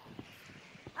mod.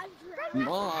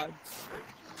 Mods!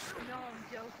 No, I'm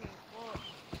joking. Well,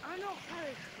 I don't know how to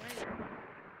explain it.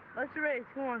 Let's race.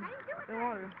 Come on. How do you do it The then?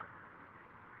 water.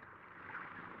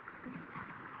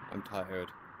 I'm tired.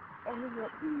 Oh, no.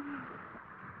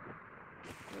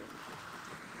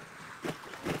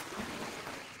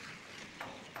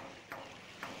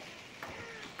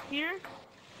 Here,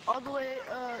 all the way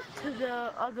to the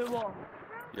other wall.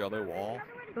 The other wall?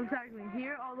 Don't tag me.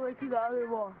 Here, all the way to the other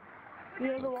wall. You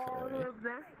know the wall all the way Okay. up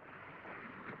there?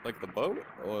 Like the boat?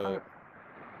 Or Let's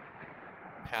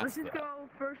past just that? go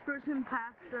first person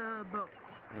past the boat.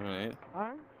 Alright.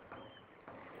 Alright?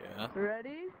 Yeah.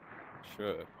 Ready?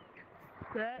 Sure.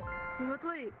 Set. Let's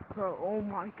wait. Bro, oh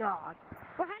my god.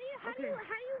 Well, how do you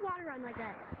water run like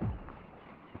that?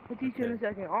 I'll teach you in a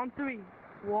second. On 3.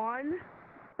 1,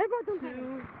 Hey, bro, don't tag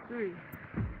me. 2, 3.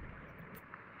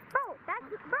 Bro,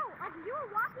 like you were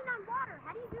walking on water.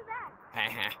 How do you do that?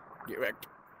 Haha. Get wrecked.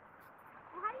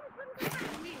 Well, how do you swim through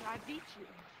that? Me, I beat you.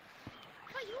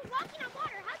 But you were walking on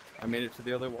water. How do you I made it to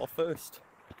the other wall first.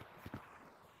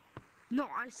 No,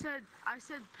 I said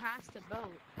past the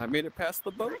boat. I made it past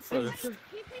the boat first. You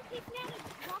think he's gonna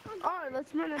walk on All right,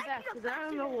 let's run it back because I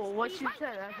don't know what you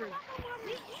said. I heard.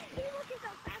 He looking so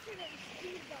faster than a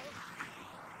speedboat.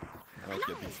 I don't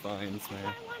get these fines, man. I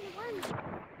want to run.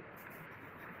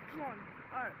 Come on.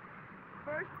 All right.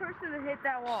 First person to hit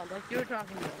that wall, like you were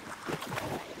talking about.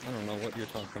 I don't know what you're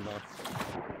talking about.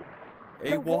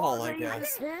 The A wall, I that you guess.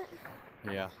 just hit?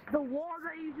 Yeah. The wall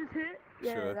that you just hit?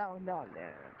 Yeah, Sure. that one down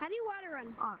there. How do you water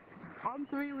run? On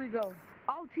 3 we go.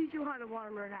 I'll teach you how to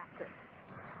water run after.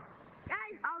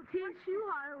 Guys, I'll teach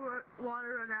you how to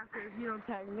water run after if you don't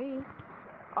tag me.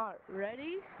 Alright,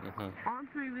 ready? On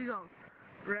 3 we go.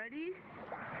 Ready,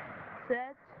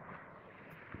 set,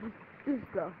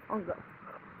 just go. I'll go.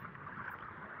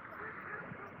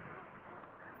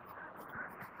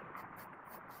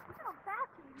 Look how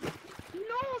fast he is.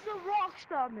 No, the rock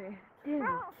stopped me. Damn Bro,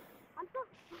 it. I'm not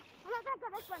that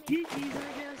good. That's funny. GG's, I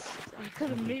guess. I could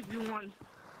have maybe won.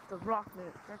 The rock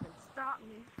didn't freaking stop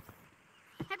me.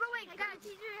 Hey, but wait, guys.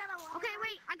 Okay,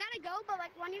 wait. I gotta go, but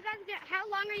like, when you guys get, how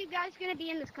long are you guys gonna be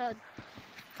in this code?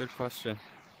 Good question.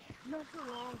 Not so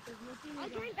long, there's nothing. I'll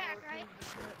join back, right?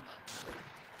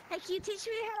 Hey, can you teach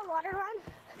me how to water run?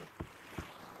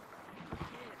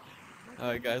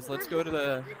 Alright, guys, let's go to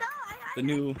the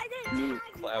new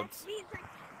clouds. You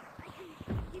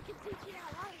can teach me how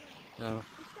to water run. No.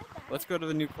 You said that. Let's go to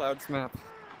the new clouds map.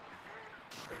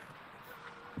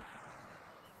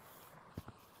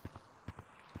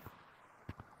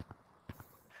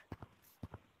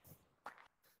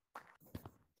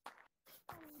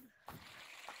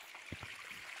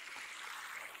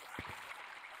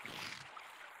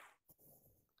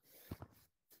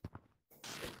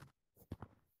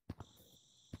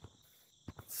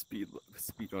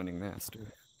 Speedrunning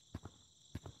master.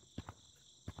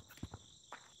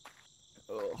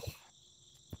 Oh.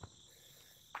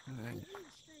 Alright.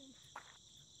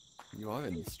 You are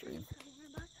in the stream.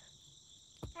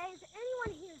 Hey, is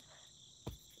anyone here?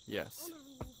 Yes. Oh no,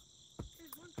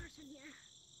 there's one person here.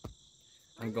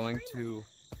 I'm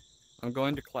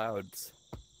going to clouds.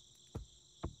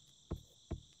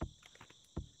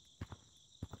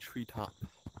 Treetop.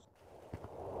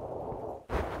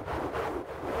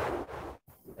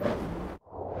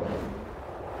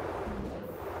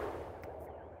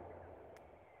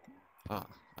 Ah,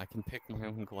 I can pick my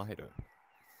own glider.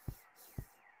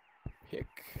 Pick.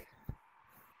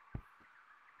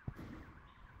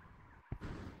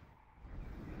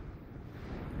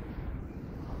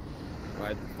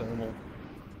 Ride the thermal.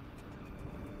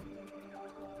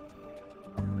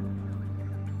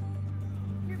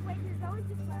 You're going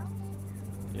to clouds?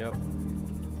 Yep.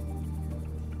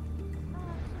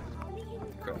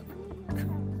 Crap.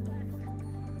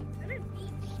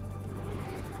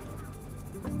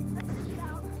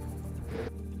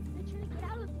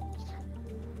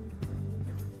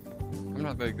 I'm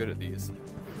not very good at these.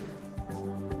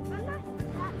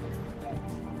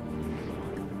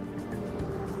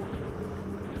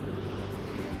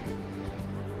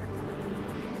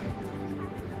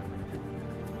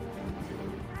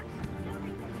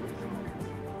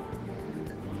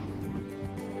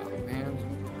 Oh man.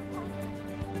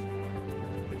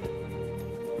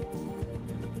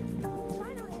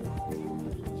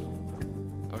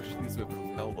 I wish these would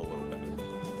propel a little better.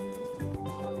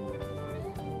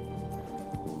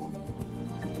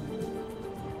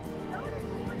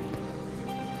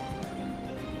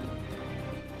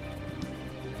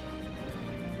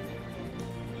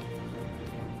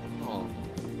 Oh.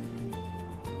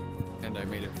 And I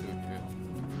made it through too.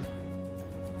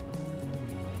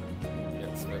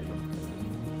 Yes, very good.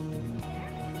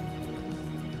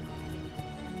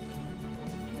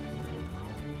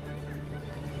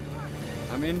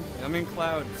 I'm in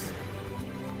clouds.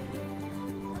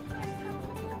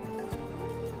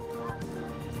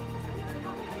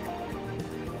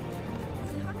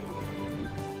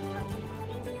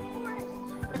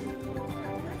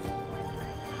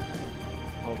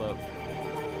 Hold up.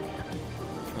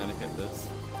 I'm trying to hit this.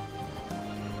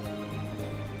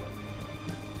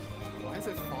 Why is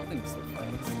it falling so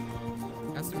fast?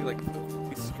 It has to be like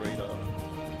perfectly straight up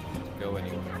to go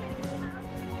anywhere.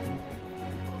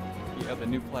 Yeah, the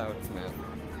new clouds, man.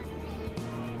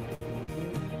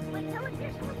 Wait, someone's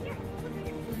here, someone's here.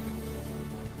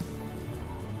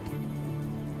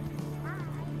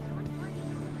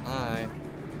 Hi.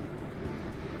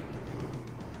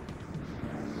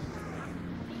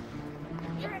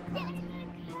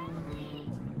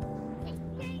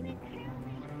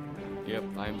 Yep,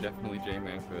 I'm definitely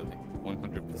J-Man Curly.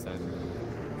 100%.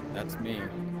 That's me.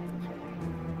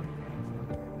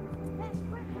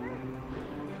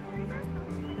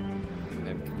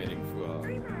 I'm committing fraud.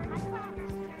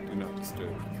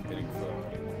 after committing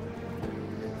fraud.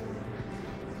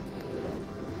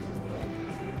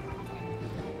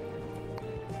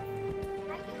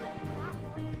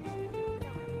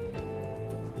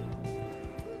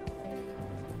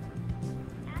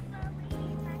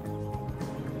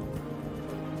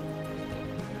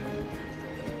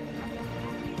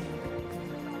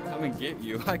 Come and get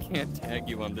you. I can't tag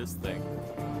you on this thing.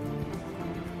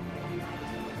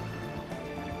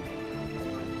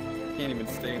 Can't even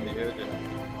stay in the air down.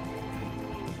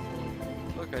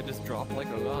 Look, I just dropped like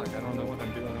a rock. I don't know what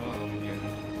I'm doing wrong here.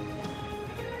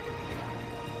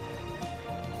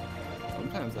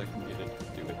 Sometimes I can get it to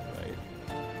do it right.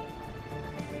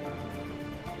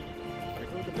 If I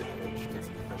go to the edge, does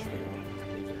it push me off?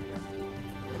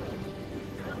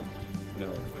 No,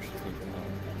 it pushes me down.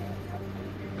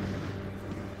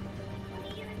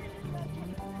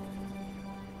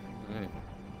 Alright.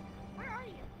 Where are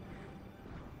you?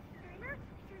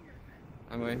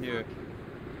 I'm right here.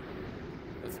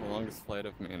 That's the longest flight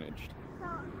I've managed. So,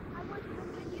 I was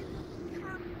wondering you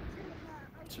come to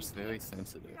the It's just very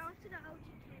sensitive. Go to the OG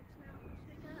camps now.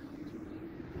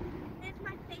 It's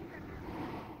my favorite.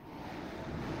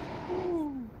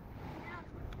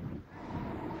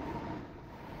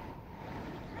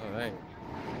 Alright.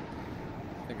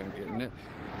 I think I'm getting it.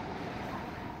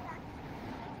 That's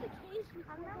the case.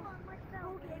 I remember what the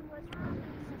whole game was from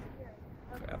this year.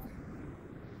 Crap.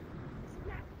 Isn't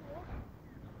that cool?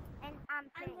 And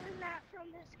I learned that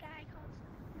from this guy called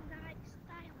Night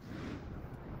Styles.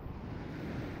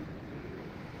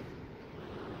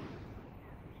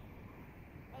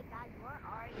 hey guys, where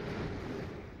are you?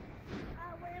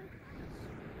 We're in class.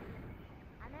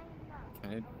 I don't even know. Can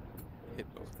I hit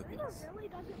both of It these? really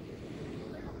doesn't.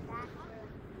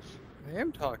 Backwards. I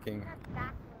am talking. That's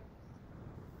backwards.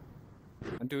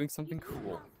 I'm doing something You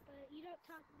cool. talk, but you don't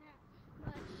talk that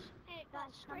much. Hey,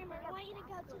 Screamer, I want you to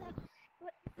go to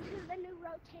the new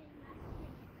rotating map.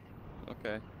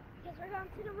 Okay. Because we're going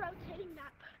to the rotating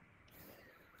map.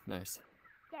 Nice.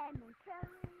 Demon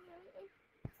Curry.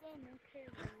 Demon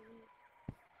Curry.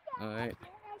 Alright.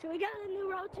 So we got a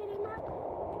new rotating map.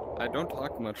 I don't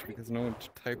talk much because no one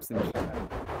types in chat.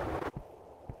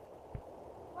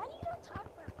 Why do you don't talk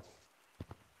much?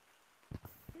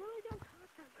 You really don't talk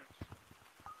that much.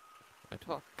 I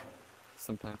talk.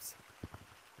 Sometimes.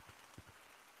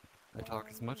 I talk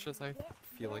as much as I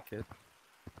feel like it.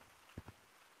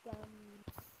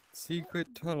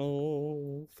 Secret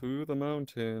tunnel through the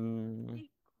mountain.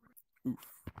 Oof.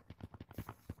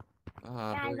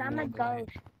 Ah, Guys, very I'm a long way.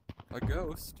 ghost. A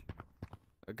ghost?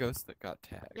 A ghost that got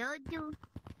tagged. You do.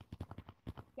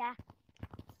 Yeah.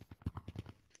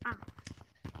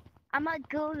 I'm a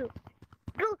guru.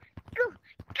 Goo, goo,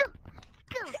 goo,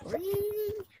 goo.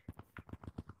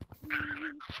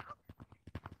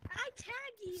 I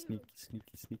tag you. Sneaky,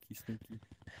 sneaky, sneaky, sneaky.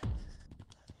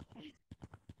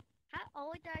 How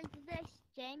old are you, this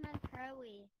Jamin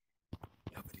Curly?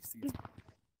 Nobody sees.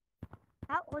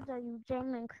 How old are you,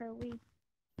 Jamin Curly?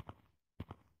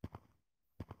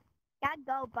 Gotta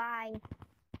go by.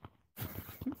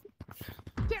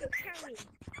 Jim Curly.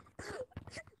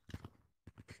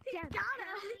 You got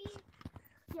it.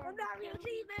 I'm not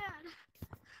really mad.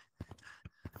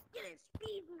 Get a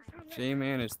speed boost from it.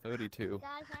 J-Man is 32.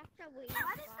 Guys, after we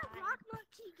Why does the rock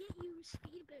monkey get you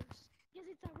speed boost? Because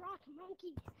it's a rock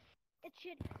monkey.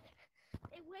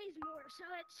 It weighs more, so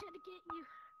it should get you.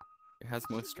 It has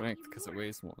more strength because it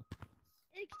weighs more.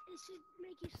 It should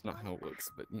make you. It's not how it works,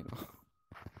 but you know.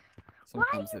 Why are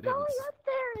Sometimes you it going is. up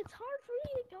there? It's hard for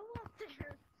me to go up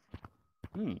there.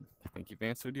 I think you've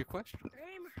answered your question.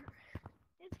 Kramer,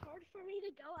 it's hard for me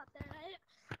to go up there.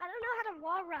 I don't know how to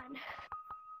wall run.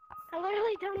 I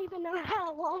literally don't even know how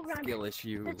to wall run. Skill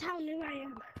issue. That's how new I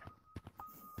am.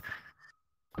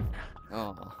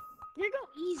 Oh, You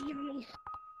go easy on me.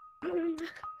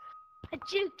 I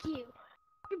juke you.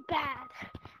 You're bad.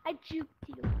 I juked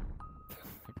you.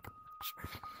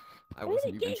 I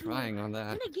wasn't get even you. trying on I'm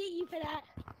that. gonna get you for that.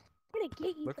 I'm gonna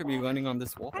get you Look for at me that. running on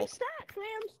this wall. I'm stuck, man.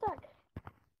 I'm stuck.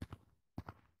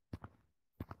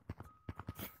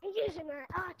 I'm using my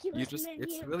Oculus You just, menu.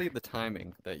 it's really the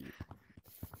timing that you,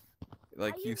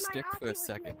 like I you use my stick for a Oculus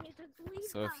second. menu to delete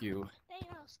So if the you thing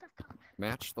I was stuck on.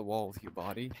 match the wall with your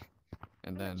body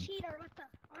and I'm a then cheater with the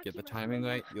get the Oculus timing menu.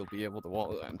 right, you'll be able to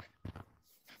wall run.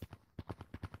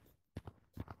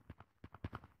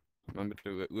 Remember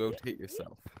to rotate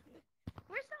yourself.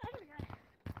 Where's the other guy?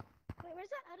 Wait, where's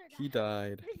that other guy? He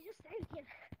died. He's just thinking.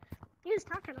 He was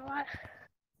talking a lot.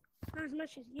 Not as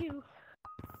much as you.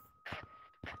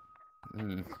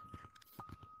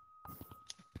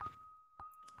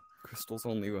 Crystals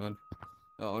only run.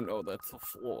 Oh no, that's the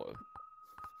floor.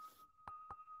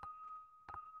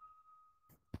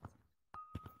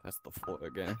 That's the floor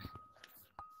again.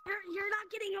 You're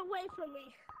not getting away from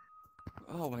me.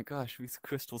 Oh my gosh, these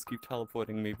crystals keep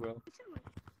teleporting me, bro.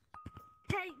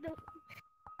 Hey, no.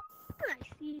 I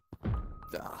see.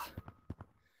 Ah,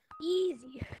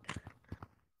 Easy.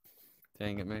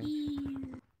 dang it, man.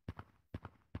 Easy.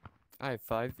 I have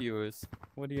 5 viewers.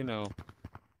 What do you know?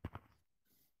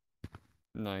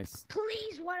 Nice.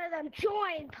 Please, one of them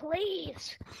join,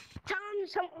 please. Tell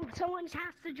them someone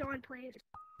has to join, please.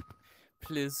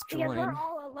 Please Because we're join.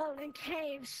 all alone in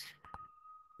caves.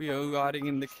 We are rotting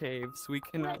in the caves. We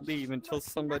cannot leave until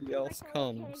somebody else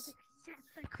comes.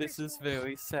 This is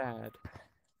very sad.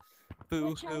 Boo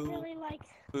Which I hoo. really like.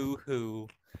 Boo hoo.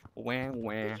 Wah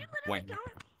wah Did you wah. literally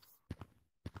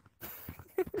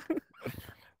go?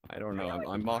 I don't know.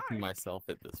 I'm mocking myself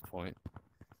at this point.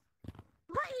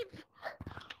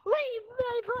 Leave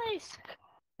my place.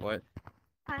 What?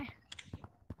 Hi.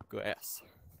 Grass.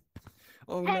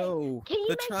 Oh Hey, no! Can you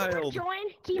The make someone child. join?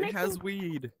 Can you It make has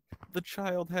weed. The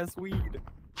child has weed.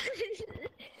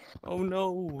 Oh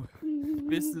no!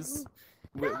 This is.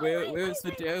 Where's the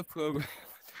wait. dev program?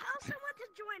 Tell someone to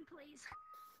join, please.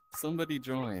 Somebody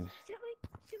join. Should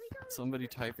we go? Somebody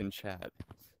type in chat.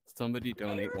 Somebody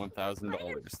donate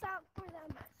 $1,000. Stop for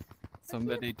them.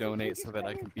 Somebody donate so that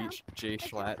I can Stop. beat Jay Let's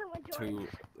Schlatt have someone join.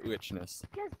 to richness.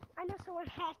 Because I know someone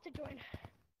has to join.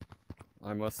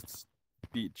 I must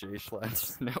beat Jay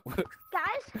Schlatt's network.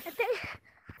 Guys, I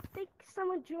think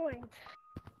someone joined.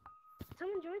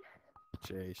 Someone joined?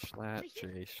 Jay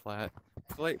Schlatt.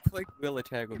 Play Gorilla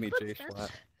Tag with me, Jay Footsteps. Schlatt.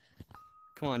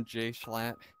 Come on, Jay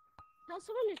Schlatt. Tell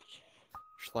someone to.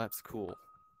 Schlatt's cool.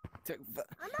 I'm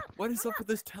not. What is I'm up with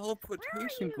this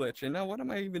teleportation you? glitch? And now what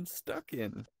am I even stuck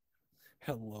in?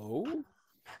 Hello?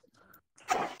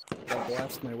 Gotta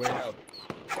blast my way out.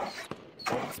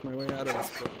 Blast my way out of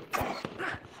this. I'm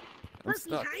Look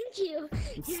stuck. behind you.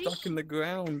 I'm stuck in the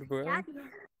ground, bro. God, no.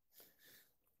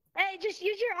 Hey, just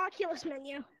use your Oculus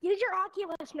menu. Use your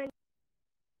Oculus menu.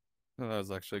 Oh, that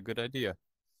was actually a good idea.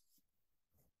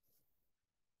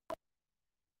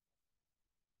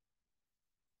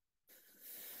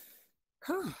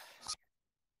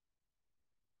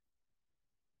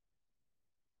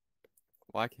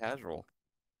 Why casual?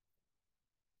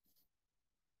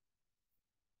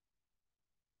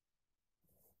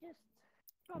 Just.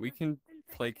 We can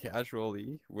play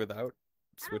casually without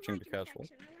switching to casual.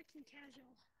 I like some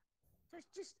casual. So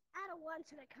it's just add a 1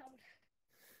 to the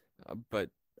code. But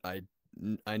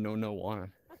I know no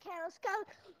one. Okay, let's go.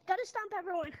 Go to Stump,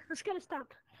 everyone. Let's go to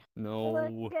Stump. No,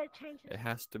 Let's go change it it.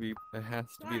 has to be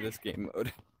this game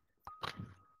mode.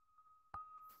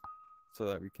 So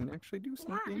that we can actually do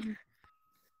Why? something.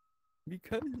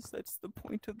 Because that's the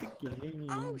point of the game.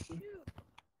 Oh shoot!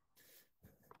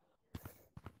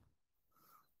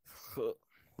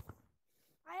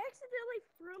 I accidentally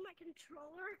threw my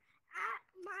controller at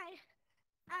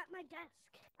my desk.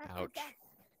 At the Ouch. desk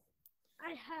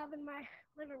I have in my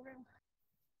living room.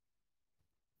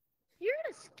 You're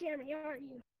gonna scare me, aren't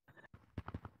you?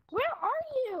 Where are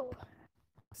you?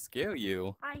 Scare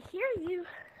you? I hear you.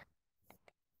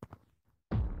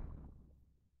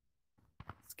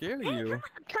 Scare Hey, you?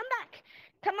 come back.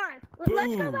 Come on.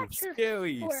 Let's go Boo! back to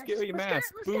Scary! forest. Scary Let's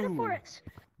mask! Let's go to Boo! forest.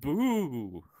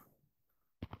 Boo!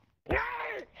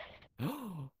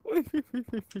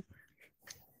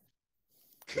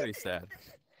 Very sad.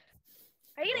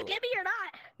 Are you gonna get me or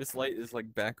not? This light is like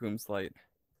Backrooms light.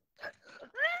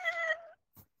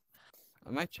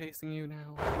 Am I chasing you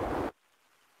now?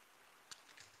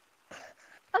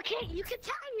 Okay, you can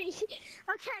tag me.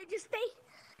 Okay, just stay.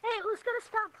 Hey, let's go to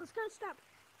Stump. Let's go to Stump.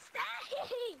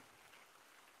 Stay!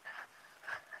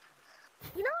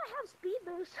 You know I have speed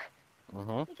boost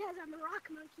Uh-huh. because I'm a rock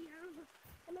monkey. I don't know.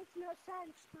 That makes no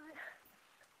sense, but...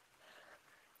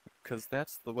 Because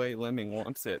that's the way Lemming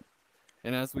wants it.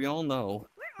 And as we all know,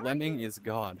 Where are Lemming you? is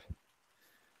God.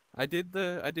 I did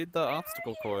the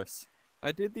obstacle course.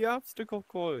 I did the obstacle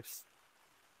course.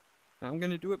 I'm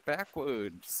gonna do it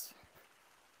backwards.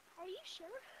 Are you sure?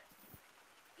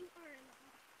 You are in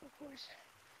the of course.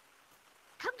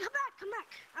 Come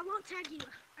back. I won't tag you.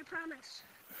 I promise.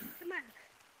 Come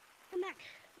back.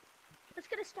 Let's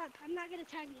get a Stump. I'm not gonna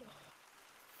tag you.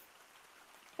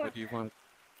 What do you want?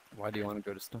 Why do you want to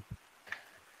go to Stump?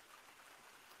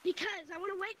 Because I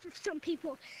want to wait for some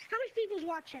people. How much people's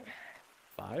watching?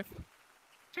 5?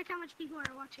 Check how much people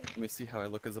are watching. Let me see how I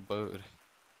look as a bird.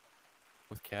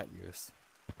 With cat ears.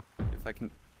 If I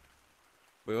can...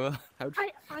 Boo, how'd you...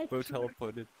 I'm Boo sorry.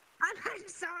 teleported. I'm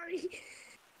sorry.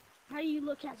 How you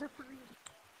look as a furry.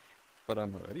 But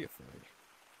I'm already afraid.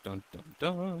 Dun dun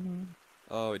dun.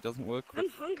 Oh, it doesn't work with... I'm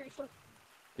hungry.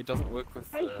 It doesn't work with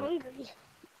I'm hungry.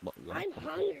 I'm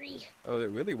hungry. Oh, it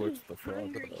really works the frog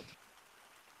Hungry. though.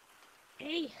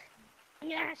 Hey, I'm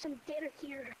gonna have some dinner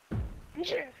here.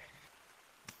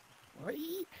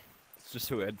 Whee! It's just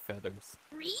red feathers.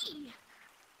 Ree,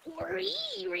 ree,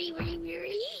 ree, ree,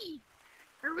 ree,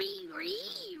 ree,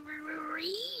 ree,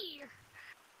 ree.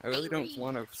 I really don't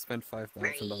want to spend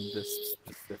 5,000 on this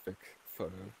specific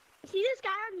photo. See this guy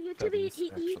on YouTube? That is, He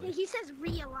actually. he says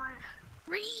 "ree" a lot.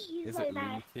 Ree, he's Is like it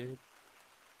that. Lee Kid?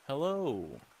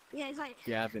 Hello, Yeah, he's like.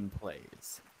 Gavin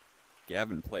Plays.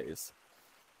 Gavin Plays.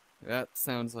 That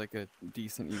sounds like a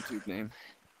decent YouTube name.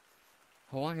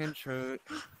 Hawaiian shirt.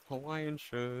 Hawaiian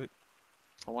shirt.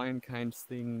 Hawaiian kind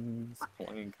things.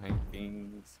 Hawaiian kind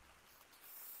things.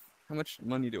 How much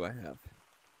money do I have?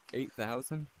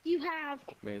 8,000? You have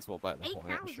May as well buy the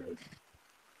Hawaiian 8,000. shirt.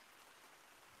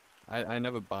 I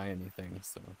never buy anything,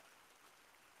 so.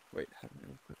 Wait, how do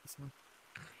I put this on?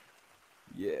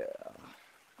 Yeah.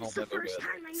 I'll It's the never first wear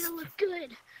time I'm this. gonna look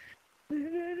good.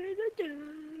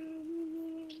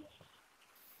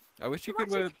 I wish you Watch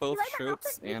could wear it. both You like my shirts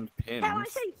outfit? and Hey, I want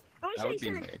pins. to show you. I want to That show you would be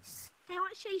something. nice. Hey, I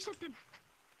want to show you something.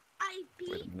 I Wait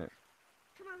a beat. minute.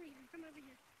 Come over here. Come over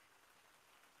here.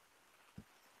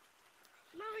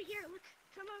 Come over here. Look.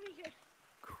 Come over here.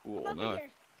 Cool. Come No, over here.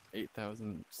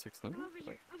 8,600? Come over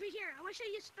here. Over here. I want to show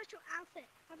you a special outfit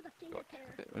of the Do finger I have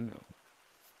painter. it? Oh, no.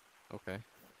 Okay.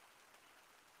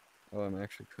 Oh, I'm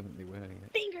actually currently wearing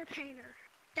it. Finger painter.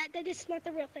 That is not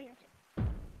the real finger painter.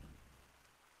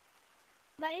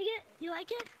 Like it? You like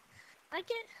it? Like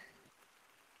it?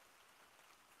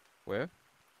 Where?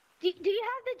 Do you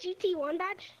have the GT1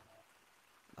 badge?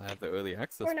 I have the early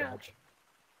access Or no? badge.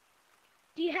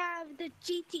 Do you have the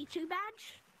GT2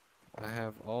 badge? I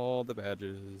have all the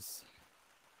badges.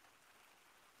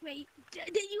 Wait, did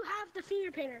you have the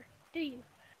finger painter? Do you?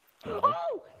 No.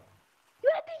 Oh! You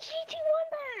have the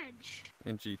GT1 badge!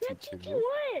 And You have GT2.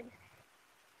 GT1!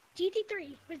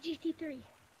 GT3. What's GT3?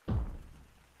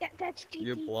 That's GT2.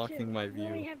 You're blocking my You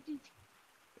only view. have GT.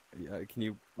 Yeah, can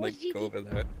you, What's like, go GT? over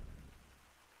there?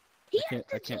 He I has can't-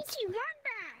 the I can't GT1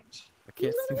 badge! I You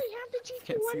can't see, literally have the can't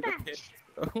see GT1 the badge! pins.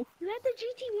 Oh, You have the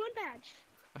GT1 badge!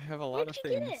 I have a Where'd lot of you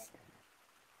get things.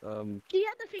 Do you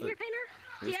have the finger painter?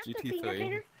 Do you Here's have the finger GT3.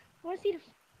 painter? I want to see the...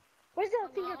 Where's the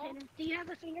finger Hello? painter? Do you have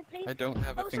the finger painter? I don't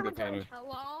have a Oh, finger someone joined. painter.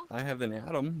 Hello? I have an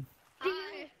Atom. Do you...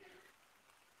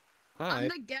 Hi. Hi. I'm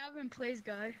the Gavin Plays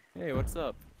guy. Hey, what's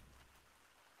up?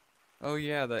 Oh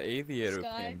yeah, the aviator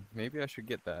Sky. pin. Maybe I should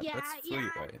get that. Yeah, That's free, yeah.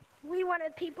 right? We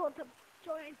wanted people to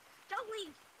join. Don't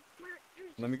leave. We're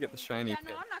Let me get the shiny Yeah, pin.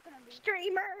 no, I'm not gonna be.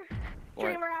 Streamer. What?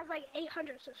 Streamer has like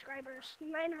 800 subscribers.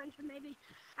 900 maybe.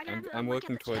 I gotta I'm look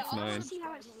working at the towards channel to 9. see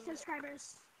how much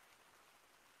subscribers.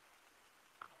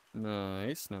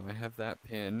 Nice. Now I have that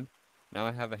pin. Now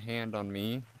I have a hand on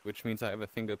me, which means I have a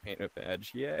finger painter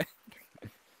badge. Yeah.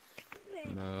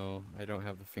 No, I don't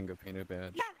have the finger painter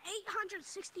badge. You have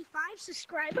 865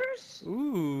 subscribers?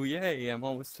 Ooh, yay! I'm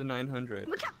almost to 900.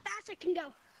 Look how fast I can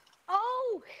go.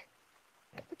 Oh!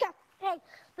 Look how. Hey,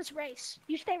 let's race.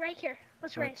 You stay right here.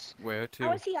 Let's race. Where I to?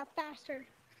 want to see how faster.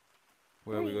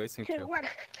 Where are we 3, racing 2, to? 1.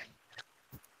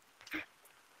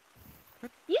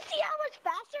 You see how much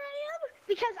faster I am?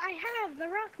 Because I have the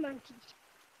rock monkey.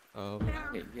 Oh, No.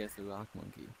 right. He has the rock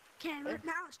monkey. Okay,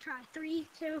 now let's try. 3,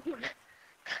 2, 1.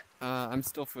 I'm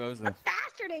still frozen. I'm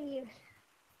faster than you.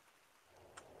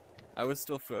 I was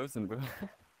still frozen, bro.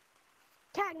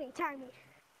 Tag me, tag me.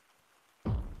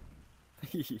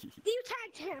 You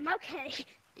tagged him, okay.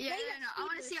 Yeah, Now you no, got I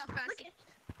want to speed see how boost. fast. Look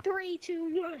at 3, 2,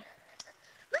 1.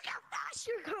 Look how fast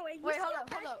you're going. You Wait, see hold how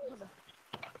up, hold fast up, you- hold up.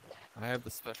 I have the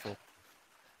special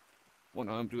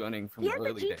one-armed running from He the has the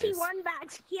early days. GT1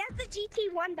 badge. He has the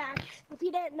GT1 badge. If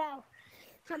you didn't know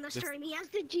from the This- stream, he has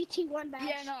the GT1 badge.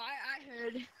 Yeah, no, I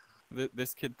heard.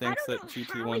 This kid thinks don't that know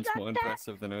how GT1's he more got that.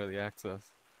 impressive than early access.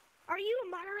 Are you a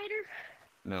moderator?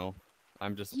 No,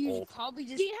 I'm just You old. probably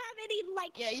just. Do you have any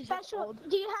like Yeah, he's just special? old.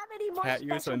 Do you have any more Cat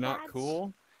special ears are not badges?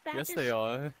 cool? Yes, they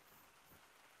are.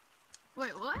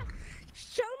 Wait, what?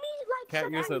 Show me like Cat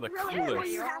some ears are the really cool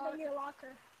coolest. you have in your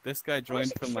locker. This guy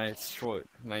joined from my short,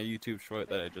 my YouTube short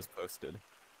that I just posted.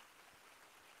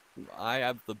 I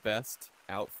have the best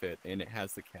outfit, and it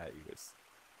has the cat ears.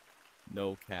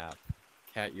 No cap.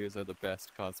 Cat ears are the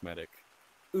best cosmetic.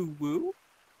 Ooh woo.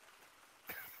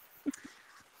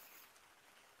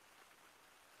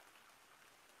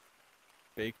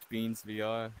 Baked Beans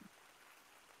VR.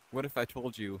 What if I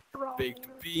told you Bro. baked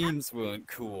beans weren't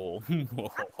cool?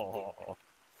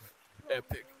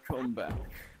 Epic comeback.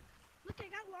 Look, I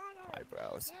got long arms.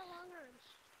 Eyebrows. I got long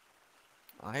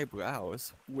arms.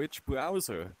 Eyebrows? Which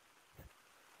browser?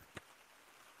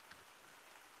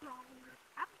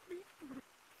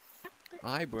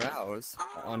 Eyebrows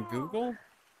on Google?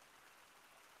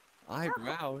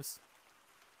 Eyebrows?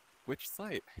 Which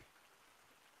site?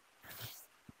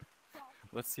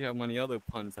 Let's see how many other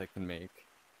puns I can make.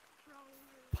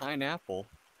 Pineapple?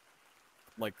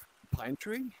 Like pine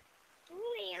tree?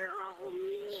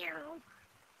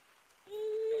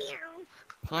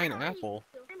 Pineapple?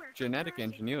 Genetic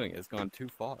engineering has gone too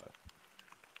far.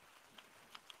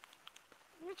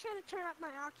 I'm trying to turn up my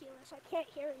Oculus. I can't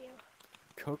hear you.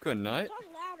 Coconut? Talk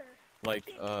louder.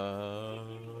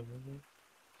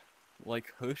 Like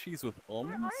Hershey's with Where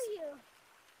almonds? are you?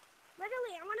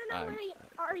 Literally, I want to know where you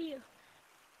are. You?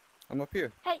 I'm up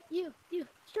here. Hey, you,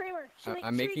 streamer. Should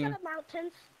we making- go to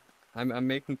mountains? I'm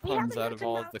making We haven't puns out got of to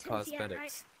all of the mountains yet, cosmetics.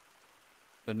 right?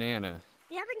 Banana.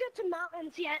 We haven't got to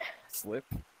mountains yet. Slip.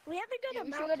 We haven't Yeah, got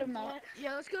we to should go to mountains yet.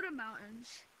 Yeah, let's go to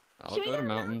mountains. I'll Should we go to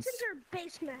mountains. or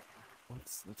basement?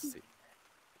 Let's see.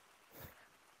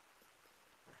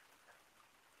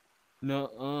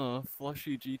 Nuh-uh,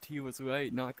 Flushy GT was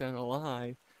right, not gonna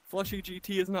lie. Flushy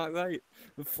GT is not right.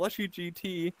 The Flushy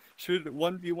GT should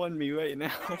 1v1 me right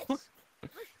now. Let's do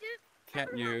Cat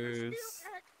everyone, ears.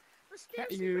 let's do Cat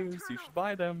secret ears, you tunnel. should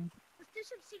buy them. Let's do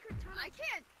some secret tunnel. I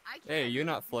can't. Hey, you're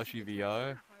not Flushy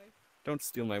VR. Don't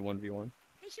steal my 1v1.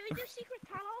 Hey, should we do secret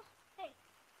tunnel? Hey,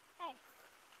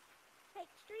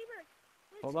 streamer.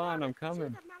 let's Hold on, go I'm to coming. the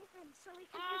mountains so we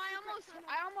can do Oh, secret tunnel.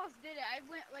 I almost did it. I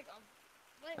went like a.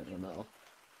 I don't know.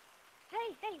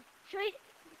 Hey, should we?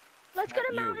 Let's go to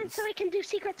Cat mountains ears. so we can do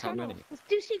secret How tunnel. many? Let's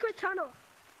do secret tunnel.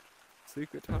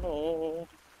 Secret tunnel.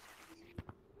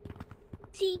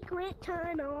 Secret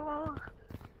tunnel.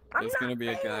 I'm There's not gonna be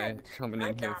a guy banned. coming I'm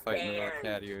in here not fighting about banned.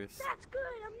 cat ears. That's good.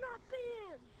 I'm not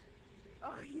banned.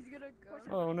 Oh, he's gonna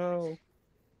go. Oh no.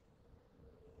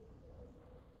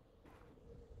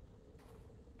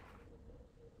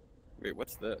 Wait,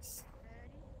 what's this?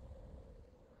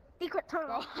 Secret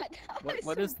tunnel. God.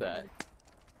 What is that?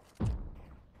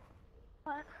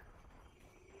 What?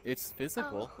 It's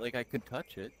physical, like I could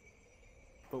touch it.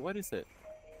 But what is it?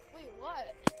 Wait,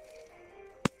 what?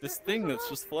 This thing that's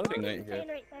just floating right here. Thing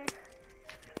right there.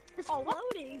 It's Oh, what?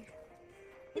 floating.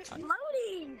 It's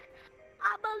floating.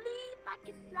 I believe I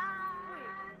can fly.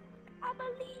 I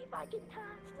believe I can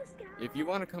touch the sky. If you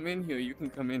want to come in here, you can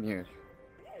come in here.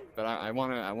 But I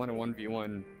want a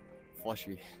 1v1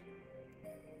 Flushy.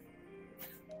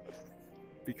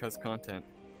 Because content.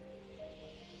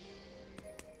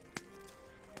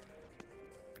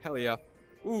 Hell yeah.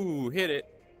 Ooh, hit it.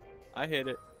 I hit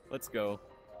it. Let's go.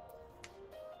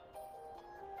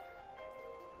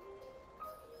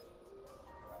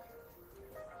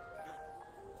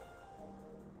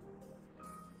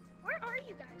 Where are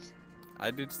you guys?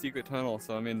 I did secret tunnel,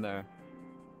 so I'm in there.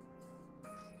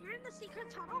 You're in the secret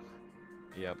tunnel?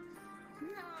 Yep. No.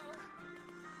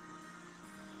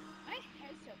 My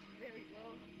headset's very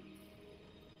low.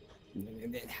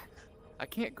 I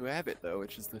can't grab it though,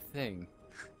 which is the thing.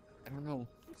 I don't know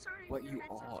I'm sorry. what your you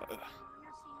headset's are. wrong. I wanna see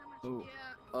how much- Ooh. Yeah,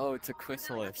 Oh, it's a Okay,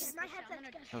 chrysalis. my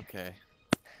headset's good. Okay.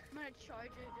 I'm gonna charge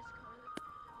it just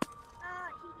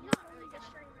He's Not not really really the gonna-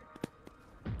 streamer.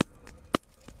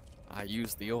 I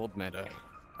used the old meta.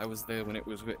 I was there when it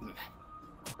was written.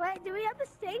 Wait, do we have the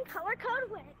same color code?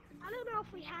 Wait, I don't know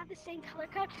if we have the same color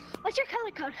code. What's your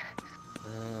color code?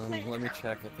 Wait. Let me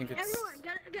check. I think it's Everyone,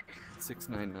 get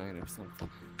 699 or something.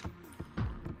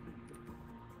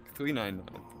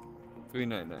 399.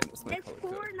 399 is my it's color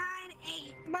code.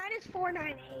 498. Mine is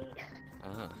 498.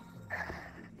 Ah.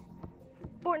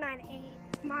 498.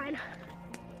 Mine.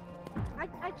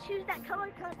 I choose that color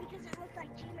code because it looks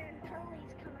like G-Man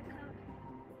Curly's color code.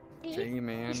 See?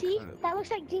 J-Man See? Curly. That looks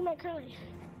like G-Man Curly.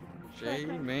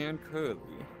 J-Man Curly.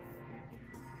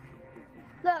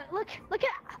 Look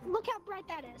how bright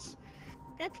that is.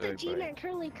 That's the Very G-Man bright.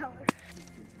 Curly color.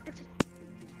 It's,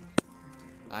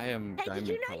 I am hey, did diamond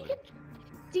you know colored.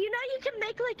 do you know you can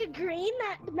make like a green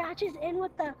that matches in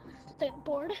with the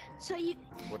board? So you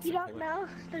What's you the don't color? know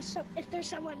if there's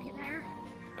someone there.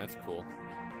 That's cool.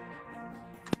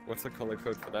 What's the color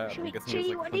code for that? Should I'm guessing do it's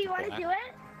you like do you want punch to black. do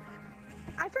it?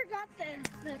 I forgot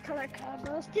the color code.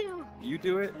 But let's do. You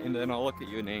do it, and then I'll look at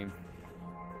your name.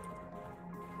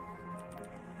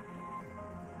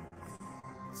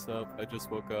 Sup? I just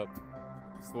woke up.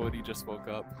 Swarty just woke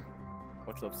up.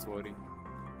 What's up, Swarty?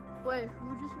 Wait,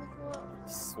 who just woke up?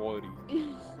 Swarty.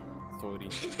 Swarty.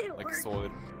 It Like worked.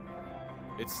 sword.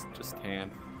 It's just tan.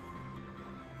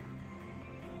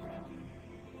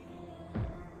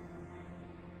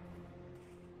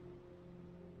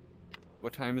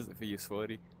 What time is it for you,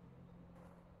 Swarty?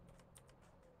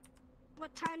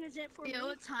 What time is it for me? Yeah,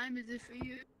 what time is it for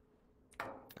you?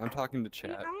 I'm talking to I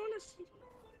chat. want to see.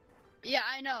 Yeah,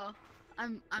 I know.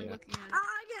 I'm Yeah. looking at it.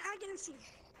 I can see.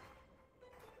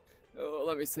 Oh,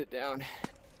 let me sit down.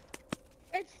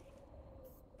 It's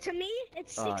to me.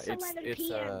 It's 6:11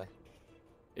 p.m.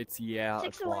 It's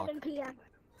o'clock. 6:11 p.m.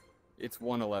 It's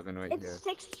 1:11 right It's here.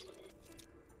 6.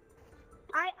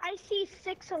 I see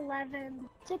 6:11.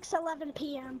 6:11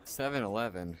 p.m.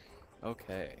 7-Eleven.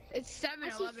 Okay. It's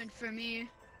 7-Eleven for me.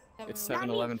 It's 7-Eleven.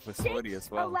 7-Eleven for Sorty as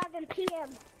well. 11 p.m.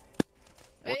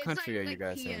 What It's country are you like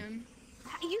guys in? PM.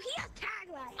 You hear tag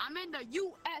lag. I'm in the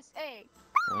USA.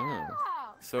 Oh. I'm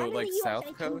So in like the USA South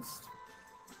too. Coast,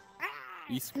 Ah,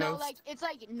 East No, Coast. like it's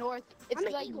like north. It's I'm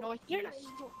an like eagle. northeast. You're not an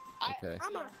eagle. Okay,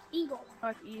 I'm an eagle.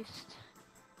 Northeast.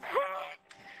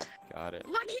 got it.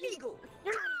 Like an eagle.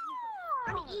 You're not an eagle.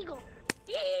 I'm an eagle.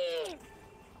 Yeah.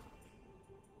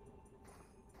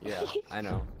 Yeah, I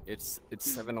know. It's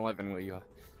 7-Eleven where you are.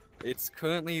 It's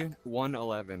currently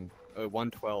 1:11 or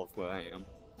 1:12 where I am.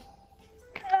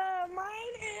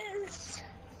 Mine is.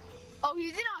 Oh,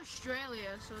 he's in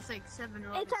Australia, so it's like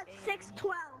 7-Eleven. It's at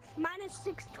 6:12. Mine is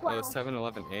 6:12. Oh,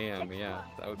 7:11 a.m. Yeah,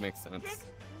 that would make sense.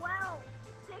 6:12.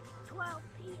 6:12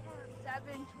 p.m.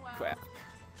 7-12. Crap.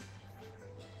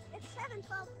 It's 7:12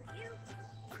 for you.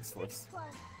 Christmas.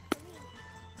 6:12 for me.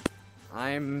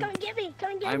 I'm Come and get me.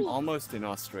 Come and get me. almost in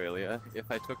Australia.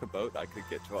 If I took a boat, I could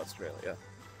get to Australia.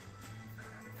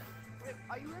 Wait,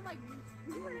 are you in like?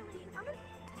 Literally, I'm in.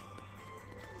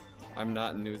 I'm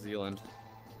not in New Zealand.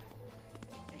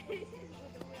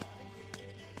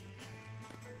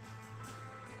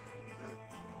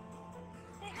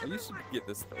 I used to get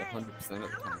this though 100% of the I time.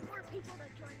 want more people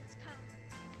to join this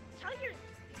code.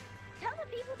 Tell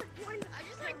the people to join. I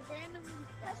just like randomly.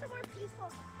 Tell some more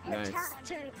people Nice.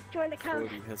 to join the code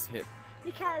Sorty has hit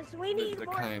because we need the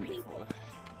more time people. before.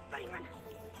 Funny one.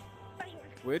 Funny one.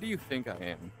 Where do you think I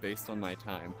am based on my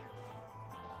time?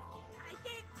 I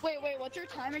think Wait, what's your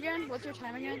time again? What's your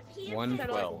time again?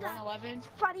 1:12. 1:11.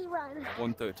 Funny run.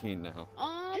 1:13 now.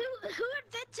 Who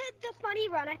invented the funny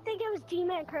run? I think it was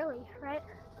G-Man Curly, right?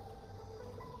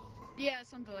 Yeah,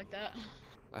 something like that.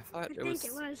 I thought I it think was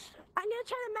it was. I'm gonna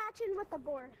try to match in with the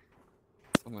board.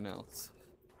 someone else.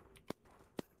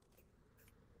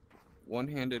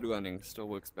 One-handed running still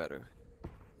works better.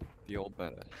 The old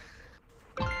meta.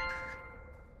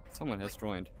 Someone has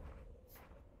joined.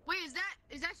 Wait,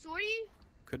 is that Sorty?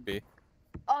 Could be.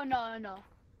 Oh no,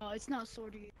 it's not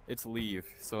Sorty. It's Leave,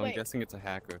 so I'm Wait. guessing it's a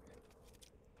hacker.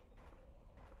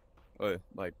 Or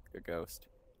like a ghost.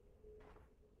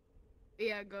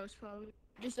 Yeah, Ghost probably.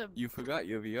 Just a. You forgot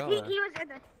your He VR. was in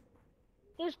the.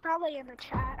 He was probably in the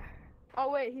chat. Oh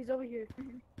wait, he's over here.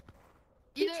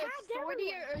 Either tagged it's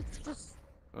Sorty everyone. or it's just.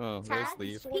 Oh, there's Tagged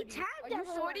Leave. Sorty. tagged Are you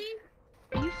everyone. Sorty?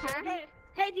 Are you Sorty?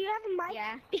 Hey, do you have a mic?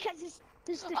 Yeah. Because this.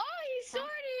 Oh, he's Sorty.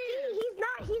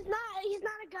 He's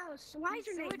not a ghost. Why is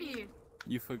He's your name? Sorty.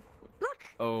 You for. Look.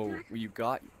 Oh, you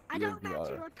got I your don't match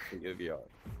VR. it with. for Your VR.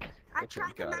 I Okay, tried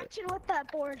to got match it with the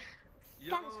board. Yo,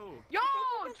 two I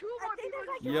more think people. there's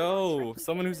like Yo,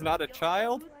 someone who's not a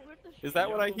child? Is that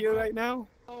what I hear right now?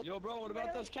 Yo, bro, what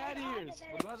about those cat ears?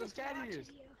 What about those cat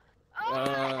ears? Oh,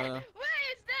 Uh, wait,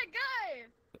 it's that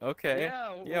guy. Okay.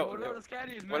 Yeah, Yeah, what about those cat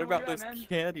ears, man? What about those you at, man?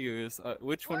 cat ears?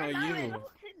 Which one are you?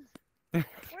 We're Oh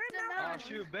not.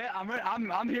 shoot, bet I'm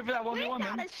here for that We 1v1,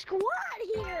 got man. a squad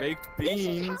here. Baked This is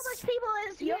how beans. much people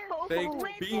is here. Baked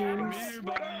With beans. Come here,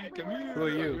 buddy. Come here. Who are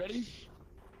you? Ready?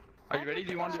 Are you ready?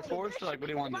 Do you want to do Forest or like what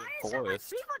do you want to Why do? is so much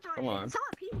Forest? people joining? Come on. So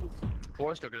much people.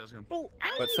 Forest? Okay, let's go.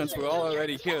 But since we're all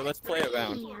already here, let's play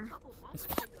around.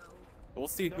 We'll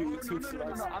see No, who's no, who's. no,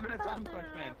 no, no, I'm in a time crunch,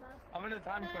 man. I'm in a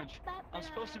time crunch. I'm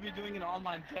supposed to be doing an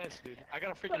online test, dude. I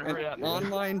gotta freaking hurry up. An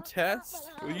online test?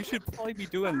 Well, you should probably be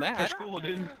doing For that. school,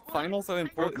 dude. Finals are For a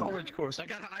important. college course. I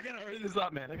gotta hurry this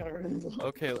up, man. I gotta hurry this up.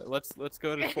 Okay, let's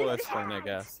go to Forest then, I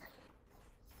guess.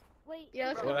 Wait. Yeah,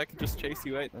 let's Well, I could just chase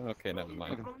you right. Okay, never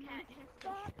mind.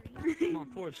 Come on,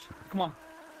 Forest. Come on.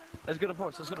 Let's go to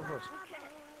Forest. Let's go to Forest.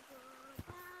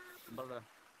 I'm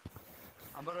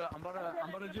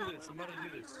about to do this. I'm about to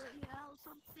do this.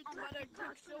 I'm gonna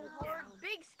cook so hard.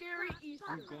 Big scary Easter.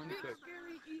 I'm going to Big cook.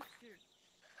 scary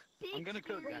Easter. I'm gonna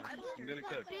cook, man. I'm gonna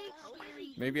cook.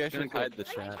 Maybe I should hide the Are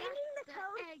you chat. changing the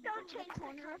code? Don't change the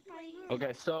code, please.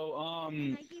 Okay, so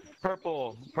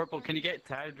purple, can you get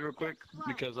tagged real quick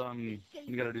because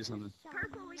you gotta do something.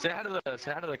 Purple. Say hi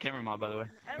to the camera mod, by the way.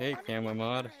 Hey, camera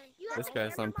mod. You have This a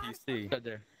guy's on camera mod? PC. Right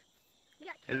there.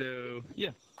 Yeah. Hello. Yeah.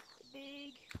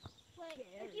 Wait,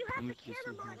 if you have the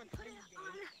camera mod, put it on.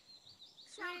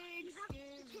 So, you have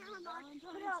the camera mod,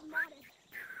 put it on modded.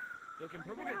 Yo, can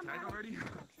purple get tagged already?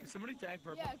 Can somebody tag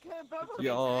purple? Yeah, can purple.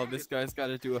 Yo, this guy's got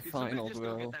to do a Can somebody final, just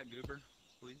go bro. get that goober,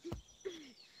 please?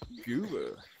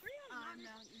 Goober. I'm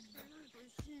not in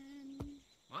person.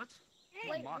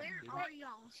 Wait, mod, where dude. are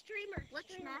y'all? Streamer.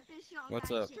 Which map is y'all? What's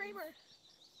guys up? in? Streamer.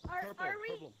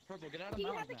 Purple, get out of Do you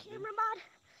my have the map, dude. camera mod?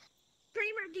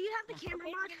 Streamer, do you have the camera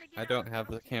mod? I don't have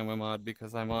the camera mod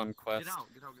because I'm on Quest. Get out.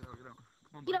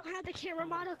 Come on, You bud. don't have the camera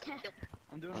mod? Okay.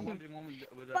 I'm doing a 1v1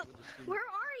 with the stream. Where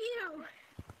are you?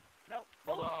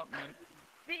 Hold up, man.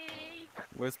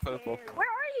 Where's Purple? Where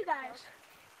are you guys?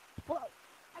 Whoa.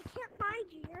 I can't find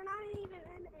you. You're not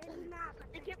even in the map.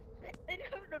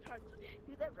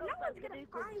 No one's gonna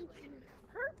find you.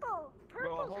 Purple. Bro,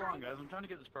 Purple's hold on, hiding. guys. I'm trying to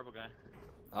get this purple guy.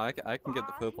 I can get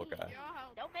the purple guy.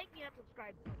 Don't make me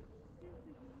unsubscribe.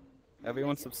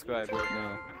 Everyone subscribe right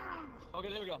now. Okay,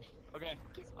 there we go. Okay,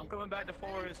 I'm coming back to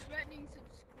Forest. Threatening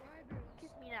subscribers.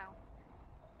 Kiss me now.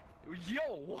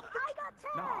 Yo! I got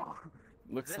tagged. No!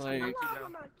 Looks That's like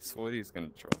what Sweaty's gonna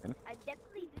join. I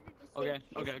definitely didn't just Okay,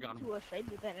 say okay, I kiss got me him. to a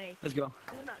stranger that I Let's go.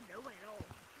 do not know at all.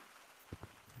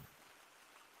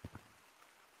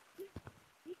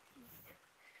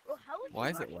 Well, how would Why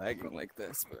you is it lagging like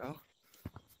this, bro?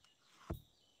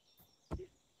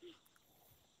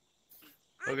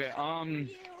 Okay,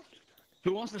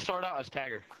 who wants to start out as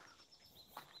tagger?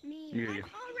 Me. Me or I'm you?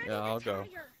 already Yeah, I'll the go.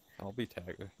 tiger. I'll be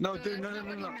Tagger. No, dude, no.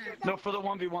 No, for the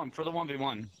 1v1,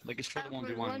 Like, it's for the For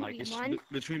 1v1. Like, it's 1v1?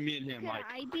 between me and him. Could Like,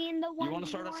 I be in the one? you want to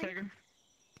start as tagger?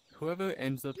 Whoever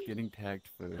ends up getting tagged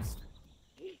first.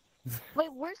 Wait,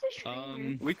 where's the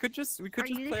stranger? We could just Are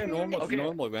you play a the normal Okay.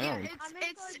 normal Yeah, round.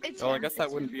 it's. Oh, I guess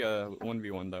that wouldn't be a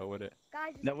 1v1 though, would it?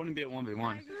 Guys, That wouldn't be a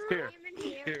 1v1.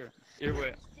 Here,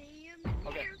 wait.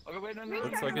 Okay, wait, no.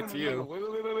 Looks like it's no, you.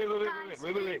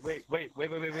 Wait.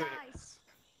 guys.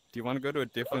 Do you want to go to a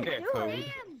different Okay. code?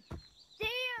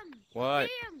 Damn! What?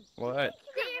 Damn! What?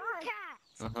 Damn cat!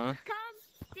 Uh-huh. Come!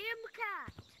 Damn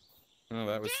cat! Oh,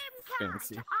 that was Damn cat!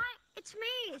 fancy. It's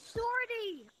me,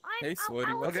 Swordy. Hey,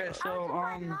 Swordy, what's Okay, up? so,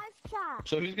 Live chat.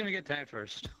 so who's gonna get tagged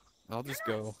first? I'll just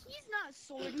go. He's not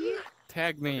sorty.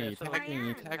 Tag me, Okay, so- tag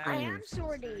me, tag I me. am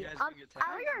Swordy. You guys I'm can get tagged,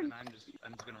 iron. and I'm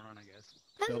just gonna run, I guess.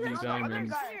 W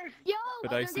Diamonds. Yo,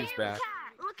 But Icy's damn back.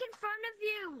 cat, look in front of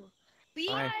you.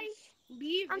 Hi.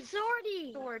 I'm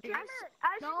Swordy. Swordy.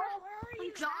 No,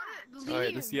 You gotta believe.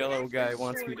 Alright, this yellow guy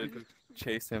wants me to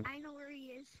chase him. I know where he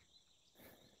is.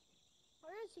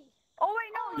 Where is he? Oh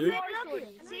wait, no, You- you are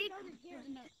sorty. See?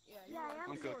 Yeah, I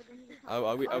am Okay.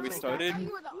 Swordy. Are we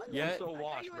started yet? I'm so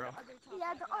washed, bro.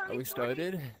 Yeah, the Are we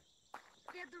started?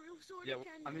 Yeah, the real Swordy Yeah,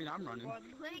 can. I mean, I'm running.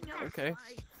 Okay.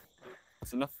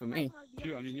 It's enough for me.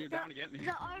 Dude, I mean, you're down to get me.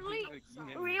 The only You can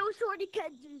get me. real Swordy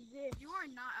can do this. You are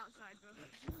not outside, bro.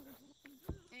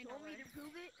 Ain't no way to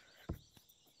prove it.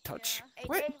 Touch. Hey,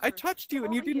 What? David, I touched you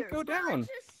and you over didn't here. go down.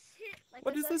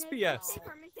 What is this BS? I just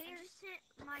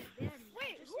hit my bin.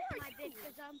 Wait, I just who hit are my bin you?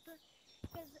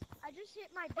 because I just hit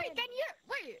my bin. Wait, then you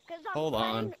wait. Because I'm Hold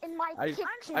playing on. in my I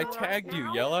kitchen tagged you,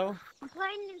 now. Yellow. I'm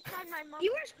playing inside my mom's.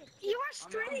 You were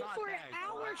streaming not for an tagged.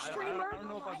 hour, I streamer. don't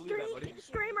know if I believe that, buddy.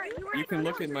 Streamer, You can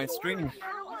look at my stream.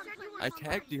 I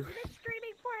tagged you. You've been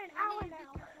streaming for an hour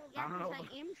now. I don't know.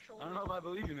 I don't know if I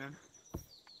believe you, man.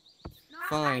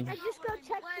 Fine. I just go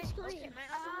check the screen.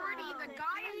 Swordy, the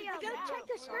guy in I the go check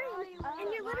the screen,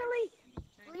 and you literally.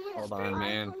 Hold on,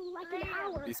 man. For like an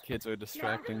hour. These kids are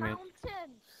distracting me.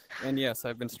 And yes,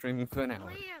 I've been streaming for an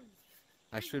hour.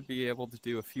 I should be able to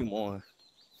do a few more.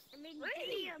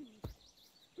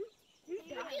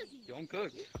 Yo, I'm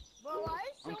cooked. Well,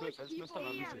 I'm cooked. That's messed up. I'm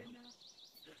missing.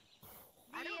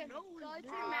 I don't know. It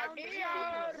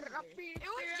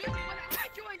was just when I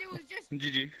joined. It was just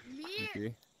GG. me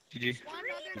GG. GG. one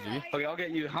other GG. guy. Okay, I'll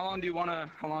get you. How long do you want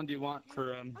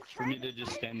for me to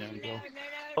just stand there and go?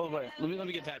 Oh wait, let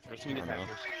me get tagged first. Let me get tagged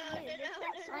first.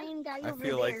 I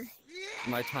feel like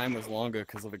my time was longer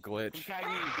because of the glitch. Tag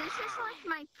me. This is like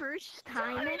my first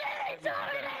time.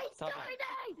 Stop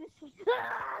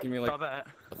Give me it. like Stop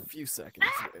it. a few seconds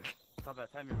here. Stop it.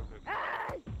 Tag me real quick.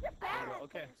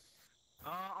 Okay.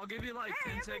 I'll give you like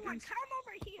 10 seconds. Come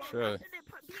over here. Sure. Okay,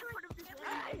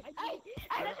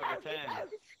 10,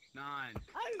 9,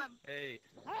 8,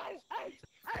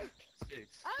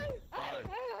 6, 5,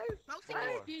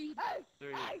 4,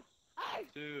 3,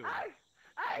 2, 1.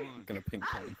 I'm gonna ping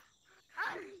pong.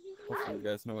 Hopefully you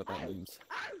guys know what that means.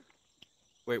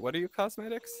 Wait, what are your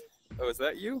cosmetics? Oh, is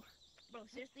that you? Bro,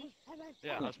 seriously?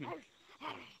 Yeah, that's me.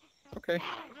 Okay. I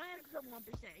have some 1%.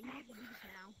 You need to do this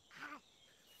now.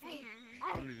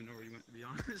 I don't even know where you went, to be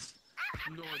honest.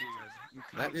 No idea, guys.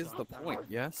 That is the point,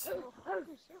 yes?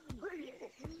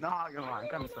 Nah, come on,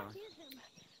 come on.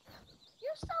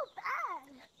 You're so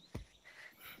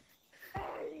bad.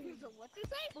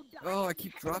 Oh, I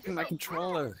keep dropping my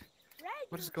controller.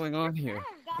 What is going on here?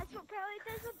 Guys, apparently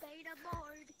there's a beta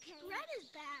board. red is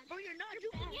bad. Bro, you're not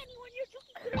juking anyone. You're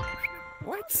juking.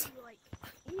 What?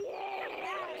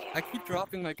 Yeah. I keep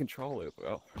dropping my controller,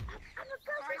 bro.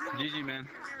 GG, man.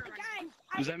 Guys,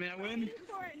 Does that mean I win?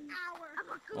 for an hour.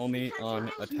 Only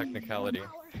on a technicality.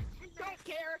 Don't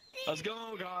care. Let's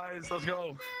go, guys. Let's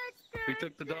go. We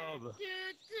took the dub.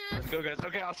 Let's go, guys.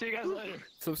 Okay, I'll see you guys later.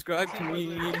 Subscribe to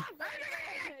me.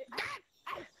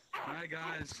 Alright,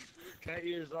 guys. Cat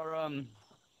ears are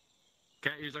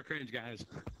cringe, guys.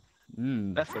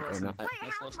 That's what what they're not.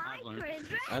 That's what's I've learned.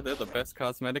 They're the best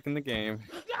cosmetic in the game.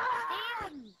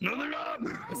 No, they're not.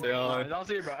 Yes, they are. I'll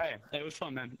see you, bro. Hey, it was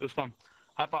fun, man. It was fun.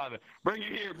 High five it. Bring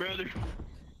it here, brother.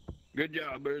 Good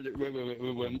job, brother. Wait.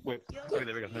 Okay,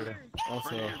 there we go. Bring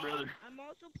Also, it here, brother. I'm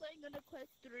also playing on the Quest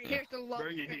 3. Here's the love.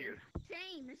 Bring it here.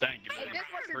 Same. Thank you, Hey, man. this is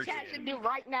what your chat Appreciate should it. do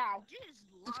right now.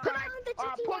 Put on the Pull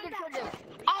GT1 the badge. trigger.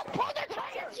 I'll pull the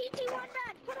trigger. GT1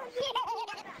 badge. Put on the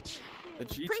GT1 badge. the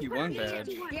GT1 badge.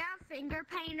 Yeah, finger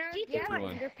painter. GT1. Yeah,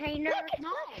 finger painter.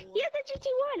 No. Yeah, the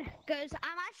GT1. Because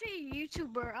I'm actually a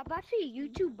YouTuber. I'm actually a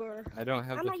YouTuber. I don't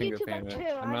have I'm the a finger YouTuber painter.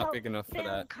 too. I'm I not don't big enough for film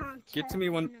that. content.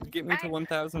 Get me to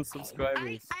 1,000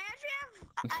 subscribers. I actually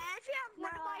have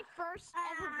one of my first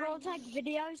ever World Tech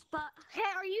videos, but Hey,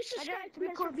 are you subscribed to don't Mr.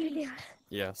 record Beast? videos.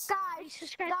 Yes. Guys,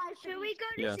 Subscribe should we go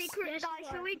to Yes. secret?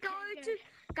 Should we go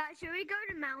should we go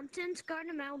to mountains? Go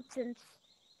to mountains.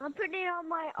 I'm putting on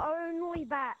my only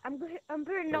badge. I'm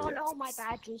putting on all my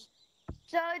badges.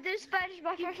 So this badge is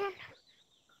my first one.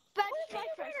 Badge is my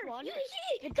first one.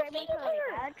 The Dragon Curry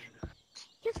badge.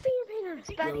 Just finger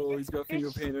painter. Yo, he's got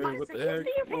finger painter. What the heck?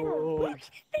 Finger painter. Whoa. Look,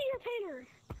 finger painter.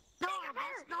 No,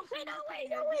 that's not finger Wait,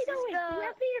 painter. no, wait. This You is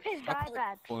have finger painter. the I sky could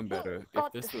badge. perform better if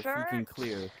Got this the were freaking shirt.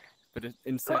 clear. But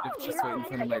instead it's just right in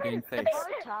front of my dang face. Bow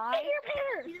tie. Finger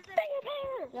painter. Finger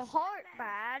painter. The heart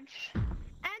badge.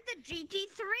 And the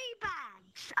GT3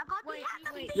 badge. I got the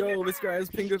Yo, this guy has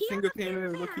finger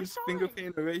painter. Look, he's finger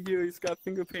painter right here. He's got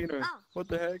finger painter. Oh. What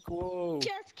the heck? Whoa.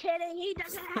 Just kidding. He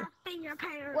doesn't have finger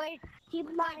painter. Wait, He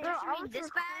might. girl, I want this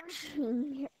badge.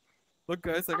 Look,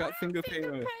 guys, I got finger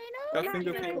painter. Got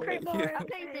finger painter right here.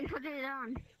 Okay, then put it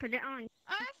on. Put it on.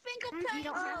 I think You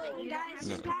don't have it. Oh, You guys,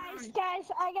 don't have it. guys,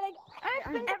 I gotta.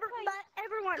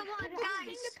 Everyone. Come on, put it guys.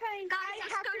 Finger paint. Guys,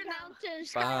 let's have go to to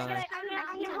mountains. Bye. Guys, let's go to I'm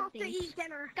gonna have to mountains. eat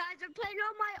dinner. Guys, I'm playing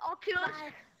on my Oculus.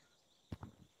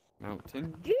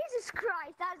 Mountain. Jesus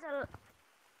Christ, that's a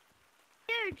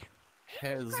huge.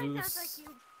 That's a Jesus. huge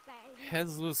bang.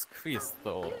 Jesus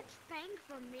Cristo. Huge bang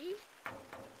for me.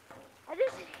 I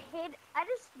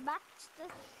just smacked the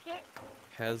shit.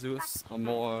 Jesus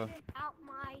Amor. Out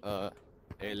my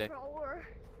Ele. controller.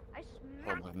 I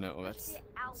smacked Hold on, no, the that's shit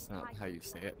out not my how you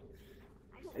say it.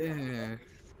 I Eh. smacked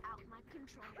out my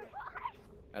controller.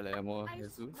 Ele Amor I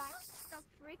Jesus. smacked the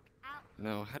frick out.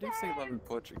 No, how do you say love in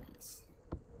Portuguese?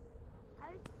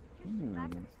 I just Hmm.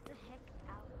 smacked the heck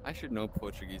out. I should know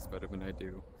Portuguese better than I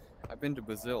do. I've been to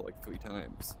Brazil like 3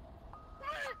 times.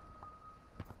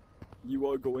 You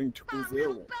are going to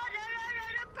Brazil.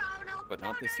 But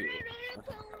not this year.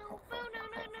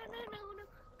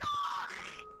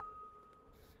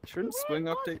 Shouldn't spring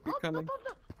update be coming?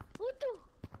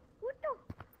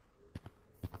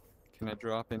 Can I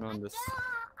drop in on this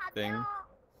thing?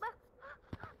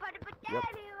 Yep.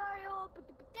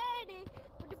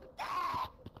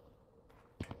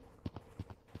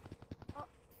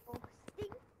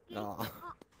 Aw.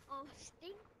 Oh,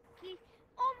 stinky.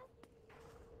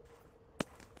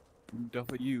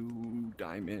 W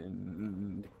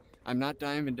Diamond. I'm not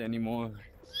Diamond anymore.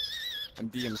 I'm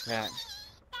DM Cat.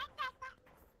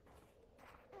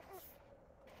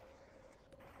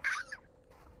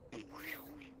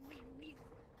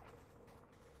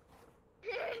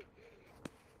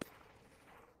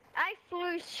 I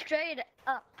flew straight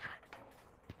up.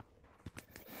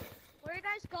 Where are you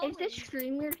guys going? Is this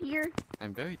streamer here?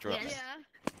 I'm very drunk. Yes.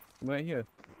 I'm right here.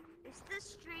 Is the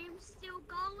stream still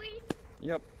going?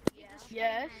 Yep.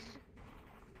 Yes.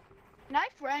 Can I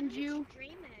friend you?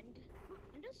 Stream end.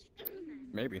 When does stream end?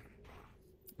 Maybe.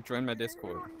 Join my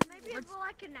Discord. Maybe for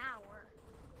like an hour.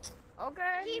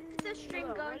 Okay. Keep the stream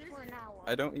going for an hour.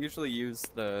 I don't usually use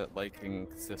the liking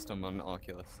system on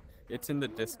Oculus. It's in the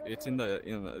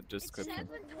in the description.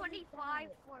 It's 7:25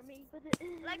 for me.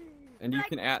 Like And you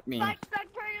can at me. like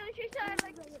practically she said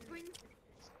like sprinkle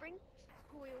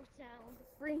sound.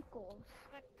 Sprinkles.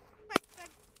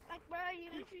 Like bro, you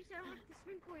literally sound like the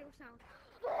sprinkle sound.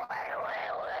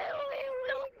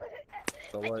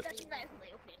 So what?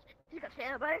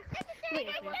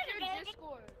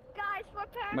 Guys, what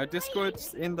My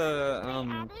Discord's in the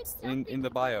in the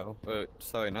bio.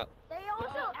 Sorry, not. They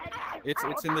also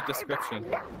It's in the description.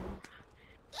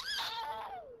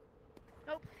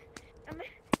 Nope.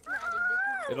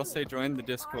 It'll say join the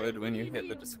Discord when you hit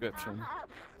the description.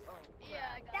 Yeah,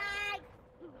 I got it.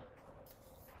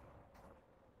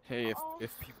 Hey,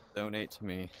 if people donate to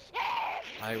me,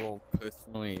 I will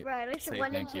personally Right, let's say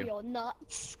run thank into you. your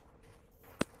nuts.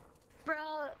 Bro,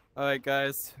 Alright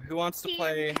guys, who wants to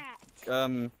play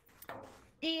DM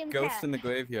Ghost Cat. in the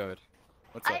Graveyard?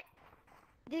 What's up?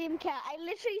 DM Cat, I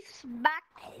literally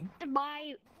smacked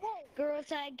my girl's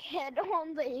egg head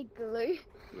on the igloo.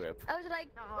 Rip. I was like,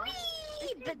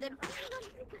 wee! But then,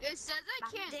 It says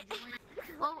I can't.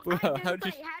 well, Bro, how do how'd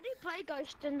you- you play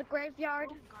Ghost in the Graveyard?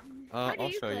 How do I'll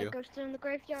you show play you. Ghost in the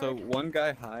Graveyard? So one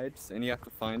guy hides, and you have to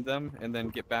find them, and then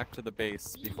get back to the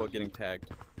base before getting tagged.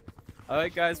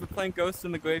 Alright guys, we're playing Ghost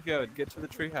in the Graveyard. Get to the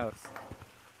treehouse.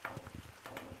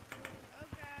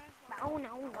 Oh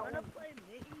no, no.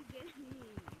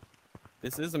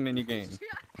 This is a mini game.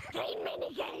 Play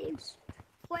mini games.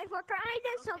 Wait, we're trying to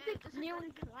do something new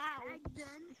in clouds.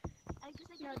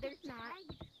 No, there's not.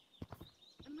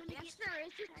 Yes, there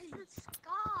is. It's the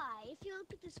sky. If you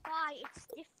look at the sky, it's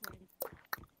different.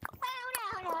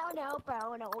 No,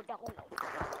 bro, no.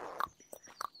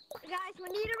 Guys, we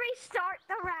need to restart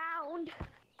the round.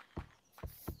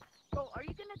 Bro, are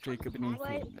you gonna Jacob and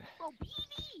Ethan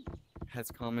has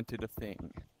commented a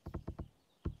thing.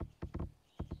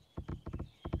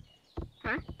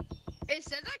 It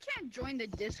says I can't join the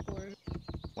Discord.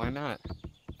 Why not?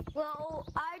 Well,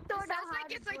 I It don't says know how like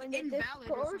to it's like join the invalid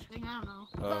or Discord. something. I don't know.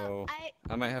 Oh,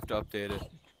 But I might have to update it.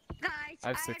 guys, I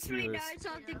have I 6 actually viewers.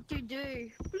 know something to do.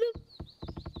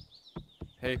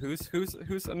 Hey,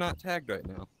 who's not tagged right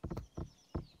now?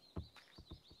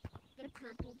 The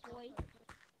purple boy.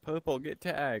 Purple, get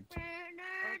tagged.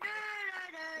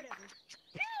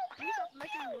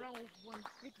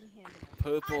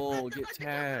 Purple, get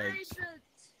tagged.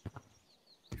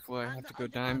 Before I have to go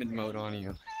diamond mode on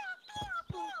you.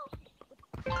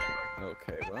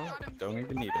 Okay, well, don't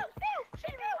even need it.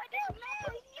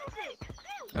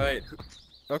 Alright,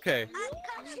 okay. I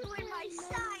got you in my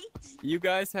sight. You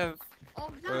guys have... Oh, Uh,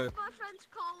 no, my friend's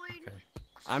calling. okay.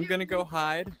 I'm gonna go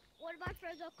hide. One of my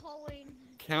friends are calling.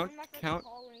 Count, One of my friends count. are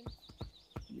calling.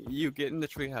 You get in the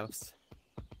treehouse.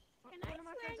 One of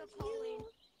my friends are calling.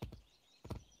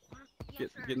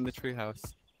 Get in the treehouse.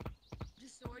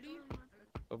 Just sortie?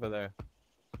 Over there.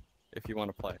 If you want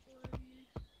to play.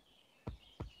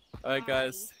 Alright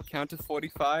guys, count to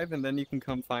 45 and then you can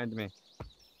come find me.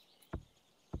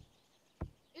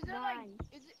 Is it like?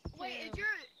 Is it? Wait, is your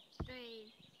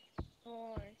 3,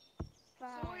 4,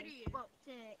 5, sortie?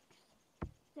 6,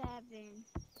 7,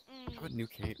 8, How about new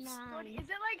capes? 9, Is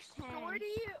it like sortie?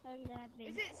 11,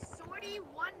 Is it sortie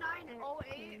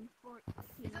 1908? Or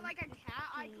is it like a cat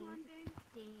icon thing?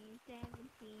 16,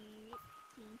 17,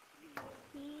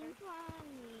 18, 20,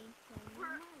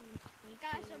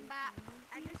 Guys, I'm back.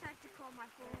 I just have to call my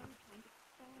phone.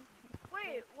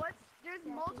 Wait, what's? There's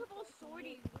multiple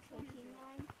sorties. 29,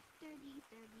 30,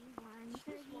 31,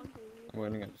 32, We're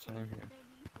running out of time here.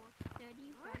 34,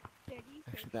 35, 36,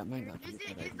 Actually, that might not be a Is it?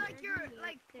 good Is idea. like your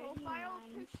like profile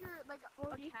picture like a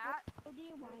cat?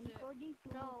 41,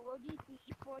 42, No, 43,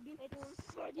 44,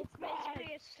 it's basically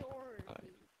a sword.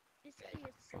 Alright, Basically a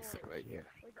I'll sit sword right here.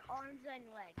 with arms and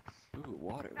legs. Ooh,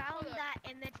 water. Found that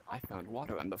image I found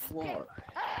water on the floor.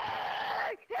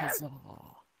 Ah! Huzzah!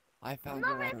 I found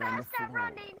Move water it on the faster, floor.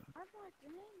 running.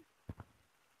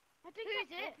 I think who's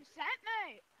it? Sent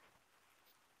me.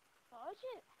 Oh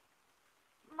shit.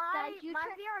 My my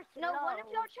VR No, one of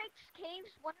y'all checks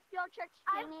caves, one of y'all checks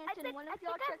canyons, and one of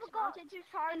y'all checks mountains, to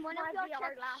charge and one my of y'all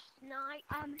VR checks last night.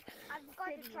 I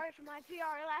forgot to charge my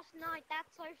VR last night.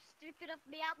 That's so stupid of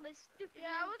me. I'm a stupid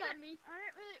Yeah, I was. I dummy. didn't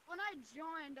really. When I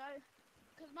joined,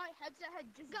 because my headset had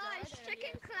just Guys, died, I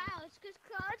chicken guess. clouds, cause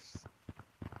clouds.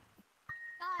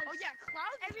 Guys, Oh yeah,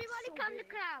 clouds. is everybody so come to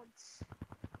big. clouds.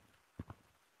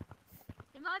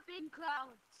 In my big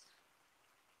clouds.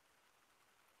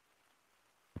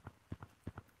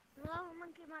 Hello,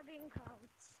 monkey, my being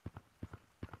clouds.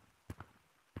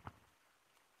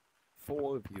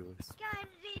 4 viewers. Guys,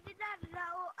 did not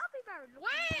know. I'll be very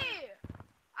Wait!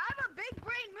 I have a big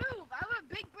brain move. I have a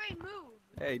big brain move.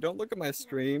 Hey, don't look at my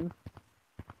stream.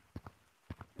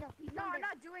 No, No, I'm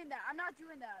not doing that. I'm not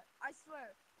doing that. I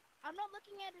swear. I'm not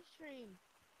looking at his stream.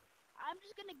 I'm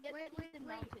just gonna get to the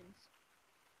mountains.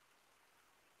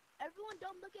 Everyone,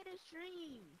 don't look at his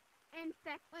stream.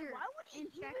 Infector. Wait, why would he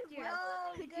Infector.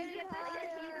 Could you get back in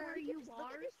here where you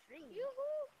are?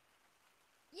 Yoo-hoo.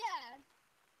 Yeah.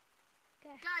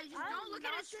 Guys, just I'm don't look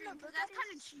at not his stream. gonna 'Cause look that's at kind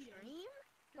of his cheating. stream,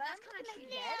 but That's I'm kind of gonna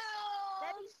cheating. guess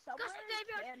that he's somewhere in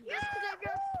Canada. Yes,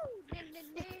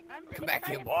 Come back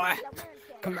here, boy.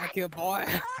 Come back here, boy.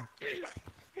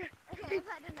 Okay, I've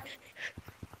had enough.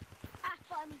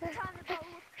 trying to go look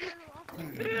for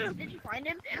the lava. Did you find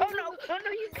him? Oh no,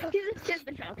 he's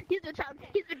been found. He's been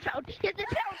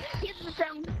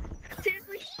found.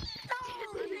 Seriously?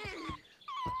 Oh, man.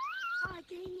 Oh,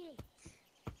 dang it.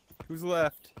 Who's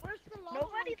left? Where's the lava?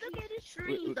 Nobody's looking at his stream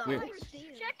Wait, though. wait.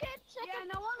 Check it. Yeah,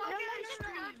 no one look at his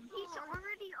stream. He's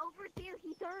already over there.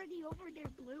 He's already over there,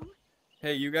 Blue.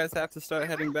 Hey, you guys have to start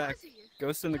heading Where back. was he?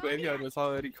 Ghost in the Graveyard was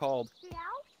already called.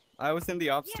 Treehouse? I was in the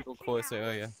obstacle course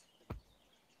area.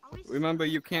 Remember,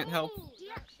 you can't help.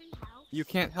 Yeah, treehouse. You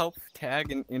can't help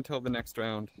tag until the next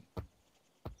round.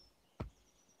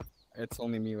 It's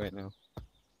only me right now.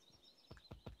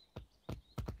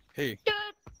 Hey,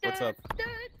 what's up?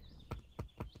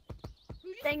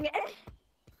 Dang it.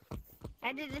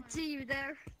 I didn't see you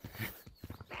there.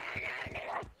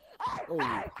 Oh,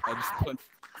 I just punched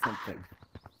something.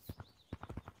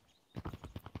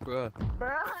 Bruh, Bro,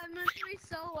 I'm literally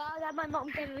so loud that my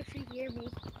mom can literally hear me.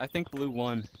 I think Blue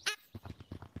won.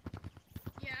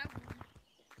 Yeah.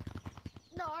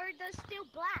 No, there's still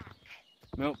black.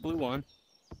 No, Blue won.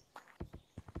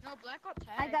 No, Black got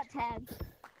tagged. I got tagged.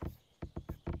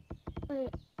 Wait,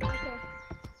 okay.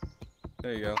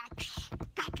 There you go.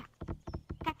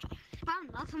 Found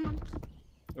lava monkey.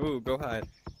 Ooh, go hide.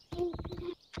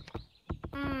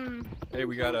 Hey,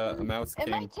 we got a mouse It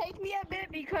king. might take me a bit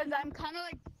because I'm kind of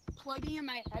like plugging in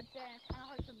my headset and it's kind of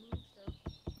hard to move so.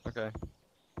 Okay.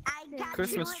 I got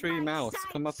Christmas you in tree my mouse,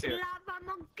 come up sights, here. Lava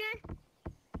monkey.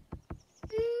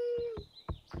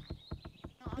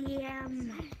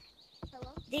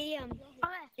 Hello? Damn.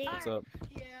 What's up?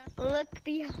 Yeah. Look,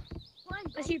 the.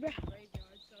 I see, bro.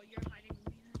 Graveyard, so you're hiding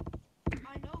from me. I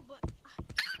know, but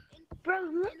Bro,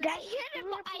 look. I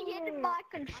hit it by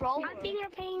controller. I'm finger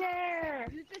painter.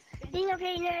 use this spin. Finger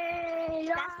painter.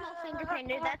 That's no finger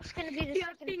painter. That's gonna be the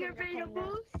second finger painter.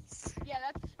 Yeah,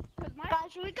 that's because my.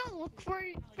 Guys, should we go look for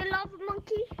the lava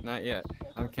monkey? Not yet.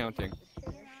 I'm counting.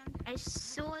 I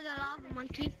saw the lava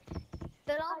monkey.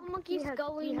 The lava monkey's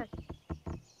going. Let's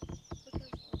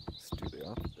do the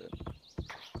opposite.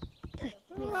 I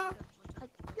don't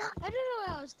know what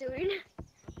I was doing.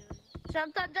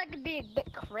 Sometimes I can be a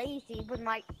bit crazy with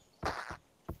my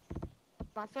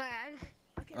flag.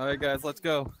 Alright, guys, let's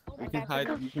go. We can hide.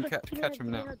 You can catch him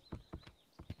now.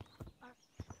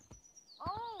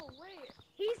 Oh wait,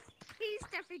 he's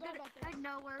definitely gonna. I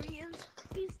know where he is.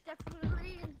 He's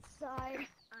definitely inside.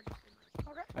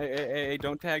 Hey,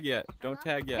 don't tag yet. Don't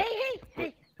tag yet.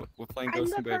 Hey. We're playing I'm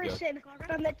Ghost the in Graveyard. person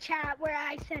from the chat where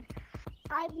I said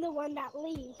I'm the one that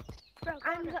leaves.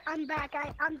 I'm back.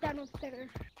 I'm done with dinner.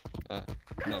 Nice.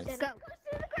 Go to the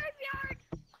graveyard.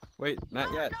 Wait,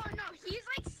 not yet. No, he's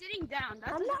like sitting down.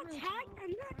 That's I'm not what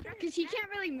tagged. Because he can't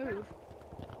really move.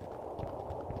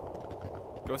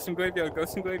 Ghost in Graveyard.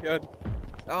 Ghost in Graveyard.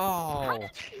 Oh,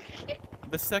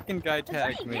 the second guy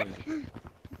tagged me.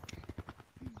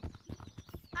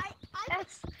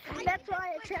 That's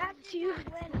why I trapped you.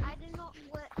 When I did not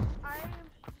win.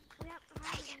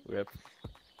 Rip.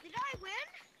 Did I win?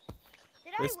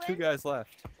 Did There's I two win? guys left.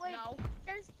 Wait, No.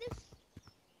 there's this.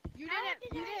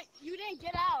 You didn't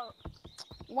get out.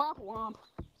 Womp womp.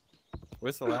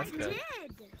 Where's the last guy? You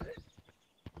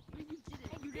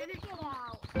didn't get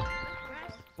out.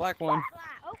 Black one.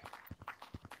 Oh.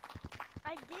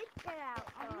 I did get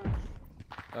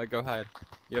out. Go hide.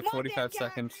 You have 45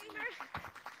 seconds.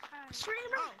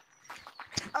 Streamer.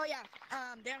 Oh yeah.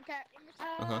 Damn cat.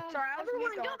 Uh-huh. Sorry, I was Everyone,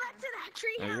 muted. go back to that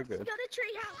tree No, house. you're good. Go to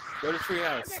tree house. Go to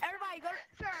treehouse. Everybody go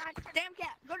to damn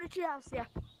cat. Go to tree house. Yeah.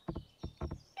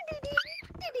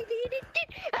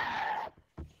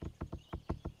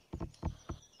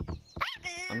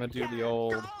 I'm gonna do the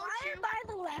old. I buy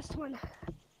the last one.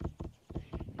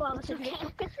 Well, it's okay.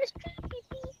 A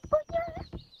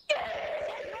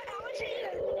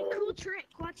cool trick.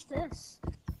 Watch this.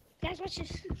 Guys, watch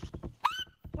this.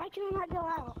 Why can I not go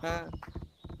out? I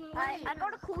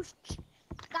got a cool.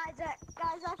 Guys,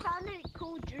 I found a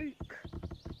cool juke.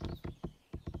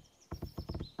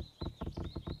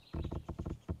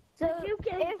 So if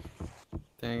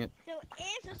Dang it. so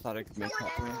if I thought I could make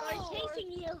someone that one. else is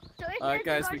chasing you, so if Alright,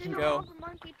 there's guys, a we can garden go. of a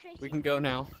monkey chasing We can go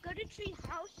now. go to tree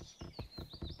house,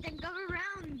 then go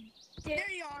around.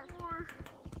 There you are. Or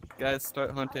Guys,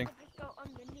 start hunting. I'll just go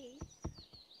underneath.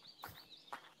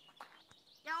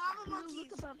 Yeah, I'm a monkey.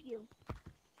 Look above you.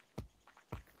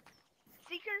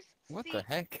 Seekers. What seek. the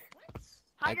heck?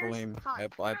 I Hiders, blame.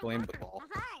 hide. I blame the ball.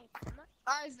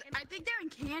 Guys, I think they're in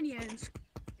canyons.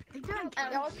 I think they're in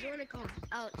Alex, canyons. join a call.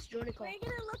 Alex, join a call. We're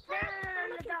gonna look for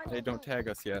Hey, don't tag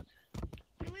us yet.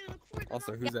 Can we look for the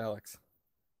Also, who's Alex?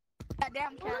 That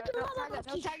damn cat. Look at Don't all the tag us.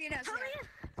 Don't monkeys. tag us. Hurry up.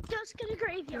 Just get a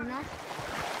graveyard.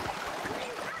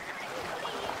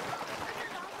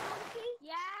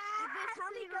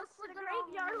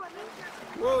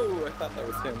 Whoa, I thought that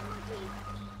was him.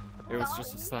 It was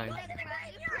just a sign.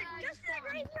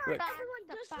 Look.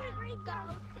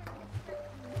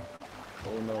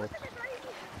 Oh no.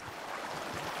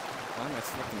 Why am I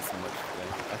slipping so much today?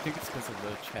 I think it's because of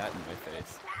the chat in my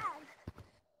face.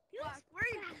 Where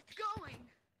are you going?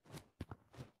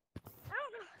 I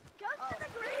don't know. Go to the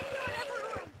graveyard,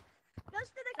 everyone. Go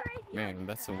to the graveyard. Man,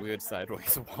 that's some weird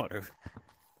sideways water.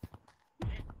 I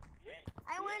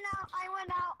went out. I went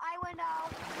out. I went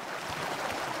out.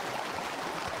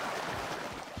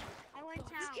 I went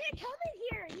You out. can't come in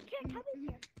here. You can't come in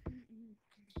here.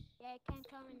 Yeah, I can't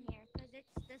come in here because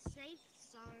it's the safe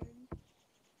zone.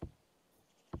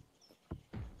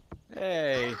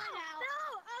 Hey, No,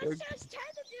 They're- it's just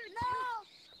time to do it. No.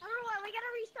 Everyone, we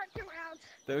gotta restart the round.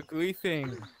 they're griefing.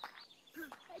 Hey,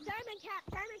 Diamond Cat,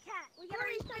 we gotta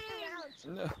restart the round.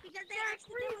 No. Because they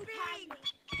accidentally tagged me.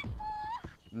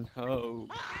 No. Guys, we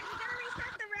gotta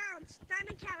restart the rounds.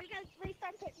 Diamond Cat, we gotta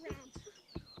restart the rounds.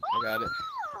 I got it.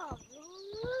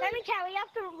 Diamond Cat, we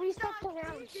have to restart the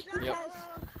rounds. Yep.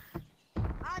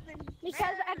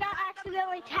 Because I got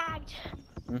accidentally tagged.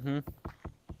 Mm-hmm.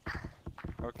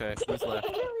 Okay, who's left?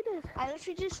 I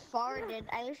literally just farted.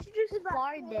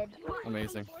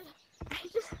 Amazing.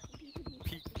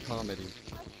 Peak comedy.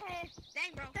 Okay.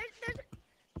 Dang, bro. There's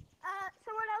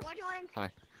someone else joined. Hi.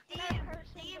 Damn cat.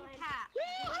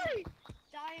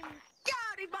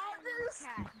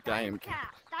 Dime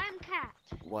cat. Dime cat.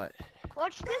 What?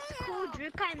 Watch this cool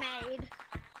trick I made.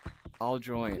 I'll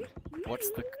join. What's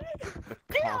the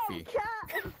coffee?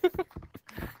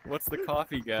 What's the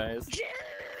coffee, guys?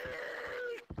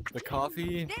 The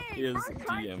coffee is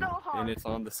DM, and it's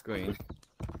on the screen.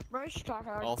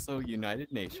 Also,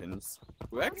 United Nations.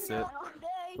 Brexit.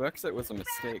 Brexit was a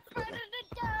mistake.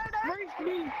 Race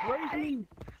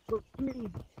me!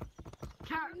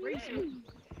 Cat, race me!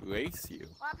 Race you.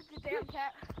 What happened to damn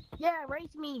cat? Yeah,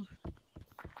 race me!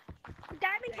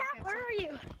 Diamond Cat, where are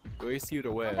you? Race you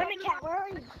to where? Diamond Cat, where are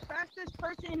you? Fastest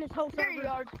person in this whole server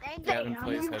yard. Gavin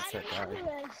plays headset guy. I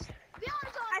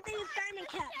think it's Diamond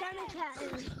Cat. Diamond Cat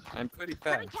is. I'm pretty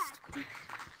fast.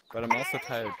 But I'm also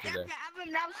tired today. I have an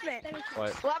announcement.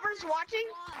 What? Whoever's watching,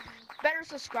 better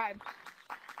subscribe.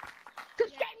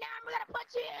 Subscribe now, I'm gonna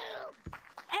punch you!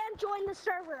 And join the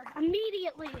server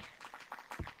immediately.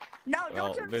 No, Well,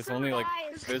 don't join there's the only like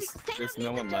server, guys. there's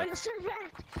no one Join the left. server.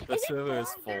 The server is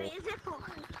full. Is it full?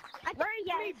 Race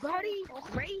me, buddy!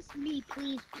 Race me,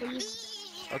 please,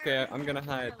 please. Okay, I'm gonna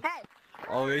hide. Hey.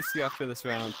 I'll race you after this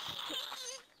round.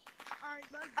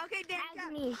 Okay, damn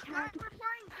cat. me. Guys, we're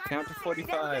playing Count to Damn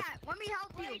 45. Cat, let me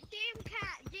help you. Damn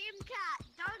cat.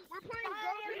 We're playing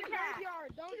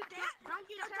Graveyard, don't Don't get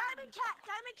Diamond Cat,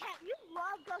 you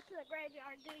love Go to the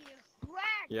Graveyard, do you?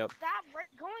 Black, Yep. stop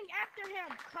going after him.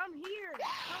 Come here.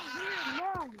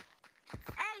 No.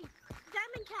 Hey,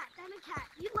 Diamond Cat,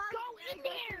 you love Go Go in to the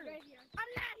there. Graveyard.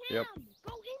 I'm not him. Yep.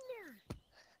 Go in there.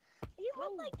 You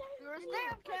look like Diamond You're a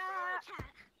Cat. Diamond Cat.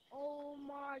 Oh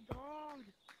my god.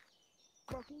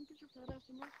 Bro, can you get your fat ass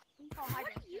in there? Oh, What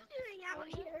are you doing out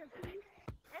here?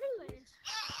 Anyways.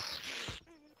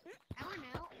 I don't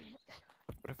know.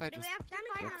 What if I Do just we have to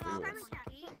Diamond fight Cat, on Diamond this? Cat.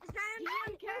 Is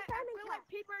Diamond Cat, I Diamond feel Cat. like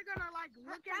people are gonna like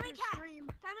look at Diamond your Cat. stream.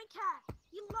 Diamond Cat,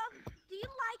 do you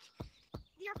like,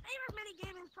 your favorite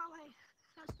minigame is probably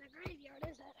Go to the Graveyard,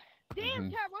 is it? Damn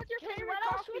Mhm. Cat, what's your Okay, favorite what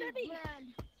else coffee would it be? brand?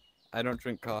 I don't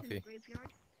drink coffee.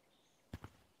 Graveyard.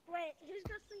 Wait, who's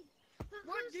going to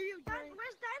What do you drink?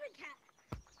 Where's Diamond Cat?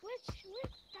 Which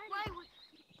Diamond Wait,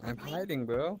 I'm hiding,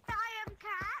 bro. Diamond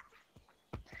cat.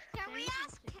 Can we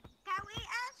ask questions?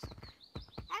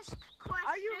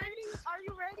 Are you ready? Are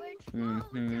you ready?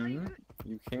 Mm-hmm.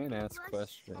 You can ask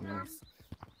questions. Hey,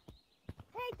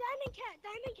 Diamond Cat,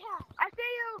 I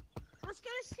see you. let's go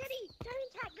to city.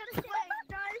 Diamond Cat, go to city.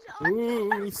 Guys,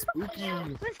 Ooh, spooky.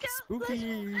 let's go.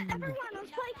 Spooky. Everyone,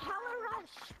 let's play Color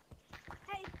Rush.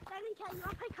 Hey, Diamond Cat, you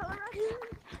want to play Color Rush?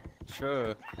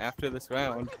 Sure, after this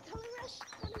round. Play Color Rush?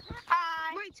 Diamond Cat? Hi.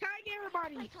 Wait, tag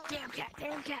everybody. Damn cat,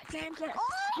 damn cat, damn cat.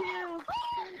 Hi.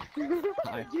 Damn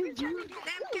cat.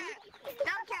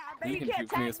 You can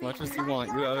juke me as much as you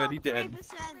want. You're already dead. Diamond Cat. I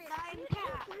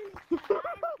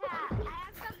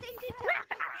have something to tell you.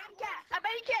 Damn cat. I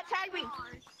bet you can't tag me.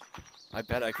 I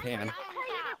bet I can.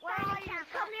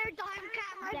 Come here, Diamond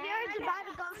Cat. My beard's about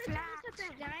to go flat.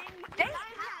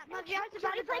 My beard's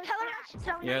about to play Color Rush.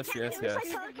 Yes, yes, yes.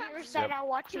 Viewers that are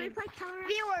watching.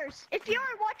 Viewers, if you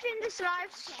are watching this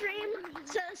live stream,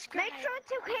 make sure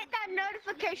to hit that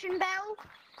notification bell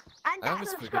and I that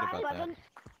always forget subscribe about that. button.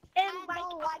 And like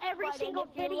every single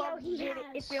video he did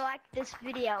if you like this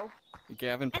video.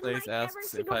 Gavin And Plays like every asks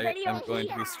if single video I'm going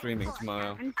to be he streaming has.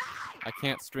 tomorrow. I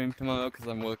can't stream tomorrow because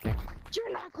I'm working.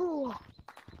 You're not cool.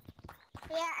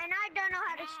 Yeah, and I don't know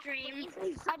how to stream.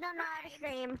 I don't know how to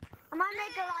stream. I might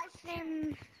make a live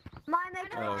stream. Might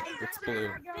make a Oh, live it's blue.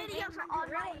 videos on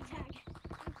my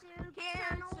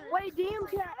channel. Wait, DM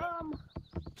cat.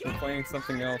 I'm playing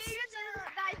something else.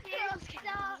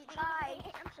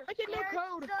 I get no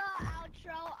code.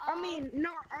 I mean,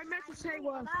 no, I meant to say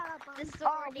was.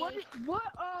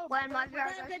 When my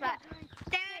girls are back.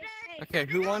 Okay,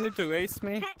 who wanted to race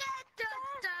me?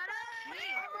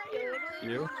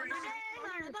 You?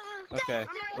 Okay,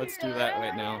 let's do that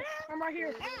right now. I'm right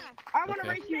here. I want to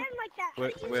Okay.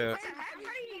 race you. Where?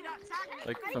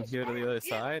 Like from here to the other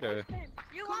side, or?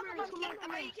 You want a monkey? I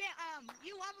bet you can't.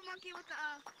 You want a monkey with the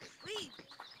leave?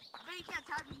 I bet you can't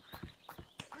tag me.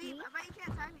 Leave. I bet you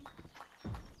can't tag me.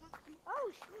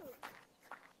 Oh shoot.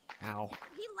 Ow.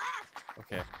 He left.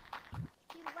 Okay.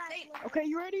 Okay,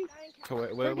 you ready? So where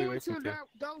are We're we going racing to to?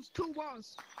 those two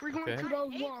walls. We're going Okay. to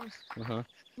those walls. Uh-huh.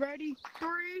 Ready?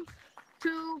 3,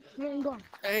 2, 1, go.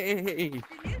 Hey! Did you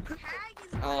tag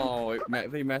his Oh,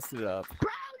 they messed it up.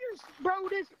 Bro,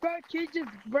 this bad kid just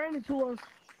ran into us.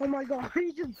 Oh my god,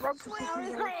 he just broke the Are we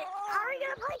system. gonna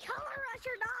play Color Rush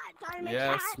or not? Diamond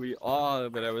Yes, Cat? we are,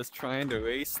 but I was trying to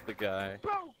race the guy.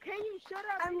 Bro, can you shut up?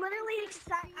 I'm literally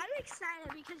excited. I'm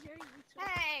excited because you're a YouTuber.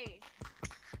 Hey.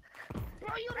 Bro,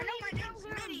 you I know don't my even name's know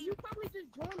him. Smitty. You probably just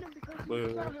joined him because Boo.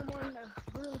 you saw him on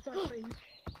the real time thing.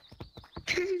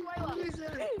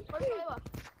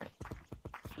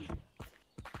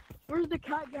 Where's the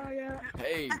cat guy at?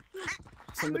 Hey!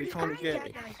 Somebody call me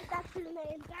gay. That's his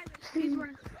name. He's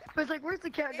right. It's like, where's the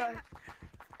cat guy?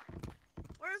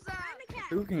 Where's the cat?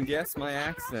 Who can guess my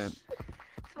accent?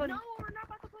 No, we're not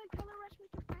about to play Color Rush with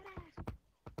your fat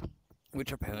ass.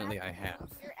 Which apparently I have.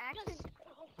 Your accent.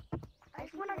 I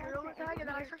just want to real tag and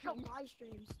I search up live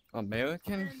streams.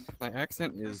 American? My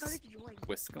accent is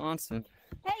Wisconsin.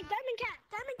 Hey, Diamond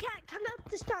Cat, come up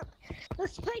to stop.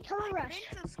 Let's play Color I Rush.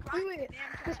 didn't subscribe Wait, to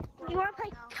damn cat. You wanna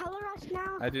play Color Rush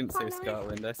now? I didn't say Finally?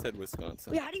 Scotland, I said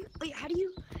Wisconsin. Wait, how do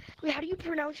you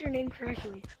pronounce your name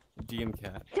correctly? Diem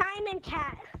Cat. Diamond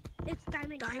Cat. It's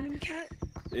Diamond Cat.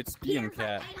 It's Diem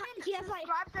Cat. He has like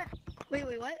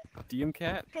Wait, what? Diem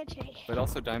Cat? pitching. But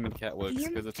also Diamond Cat works Diem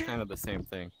because it's Cat? kind of the same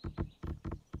thing.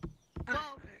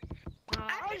 Well,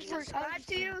 I've been subscribed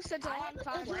to you since a long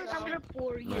time ago. I'm gonna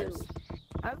bore you. Nice.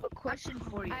 I have a question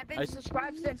for you. I've been I-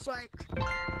 subscribed since like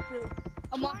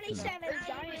a month. 27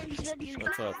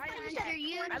 What's up? I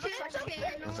have a question.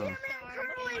 Uh-huh.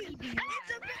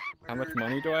 How much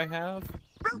money do I have?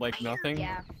 Like nothing?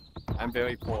 Yeah. I'm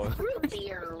very poor.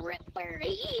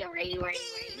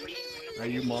 Are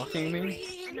you mocking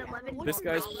me? This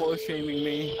guy's poor shaming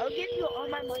me. I'll give you all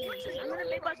my money. I'm gonna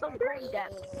make myself go in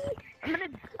debt. I'm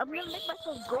gonna make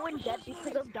myself go in debt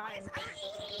because of dying.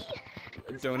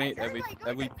 Donate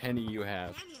every penny you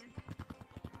have.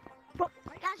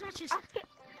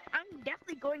 I'm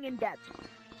definitely going in debt.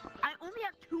 I only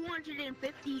have $211.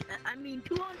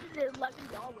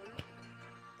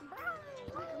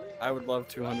 I would love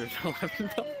 $211. And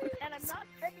I'm not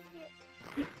spending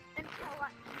it until I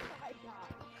die.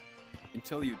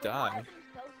 Until you die.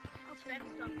 I'll spend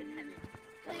some in heaven.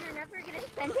 So you're never gonna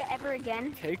spend it ever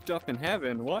again? Caked up in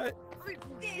heaven, what?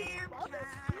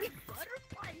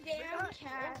 Damn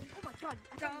cat. Oh my god.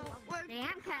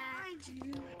 Damn Cat.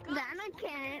 Diamond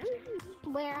Cat.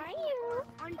 Where are you?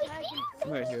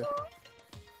 Right here.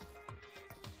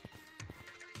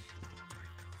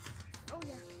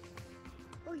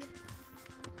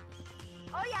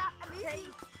 Oh yeah, amazing.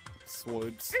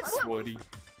 Swords, swordy.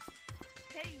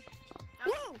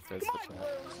 Says the chat.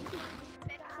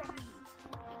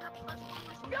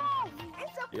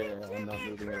 Yeah, I'm not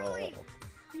moving at all. It's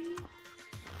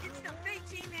the fake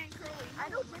J-Man Curly. I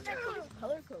don't think that is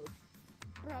color code.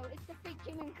 Bro, it's the fake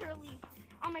Jim and Curly.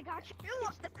 Oh my gosh,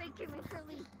 it's the fake Jim and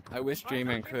Curly. I wish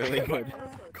J-Man Curly would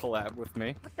collab with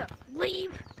me.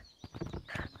 Leave.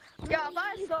 Yeah,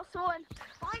 guys, got someone.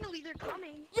 Finally, they're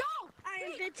coming. I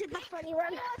invented the funny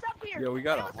one. Yo, we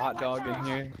got a hot dog in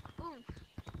here.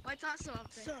 What's also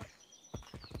up there? Yo,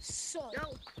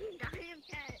 Diamond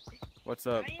Cat. What's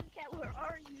up? Diamond Cat, where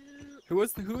are you? Who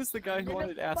was the guy who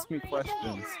wanted to ask me questions?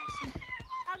 I'll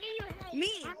give you a hint.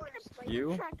 Me. I'm gonna play You?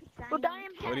 the track with Well,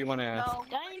 Diamond. Diamond What do you want to ask? No,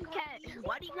 Diamond Cat,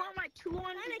 why do you want my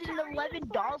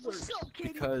 $211?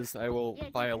 Because I will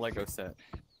buy a Lego set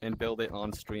and build it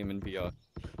on stream in VR.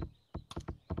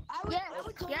 I Yes.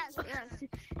 Guys,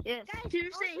 You're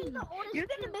saying you're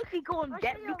gonna make me go in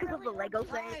debt because of the Lego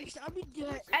thing? I'll be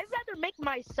dead. I'd rather make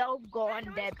myself go on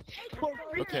debt for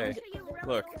Okay, freaking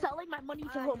look. selling my money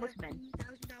to homeless men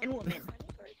and women.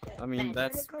 I mean,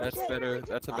 that's better.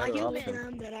 That's a better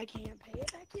option. That I can't pay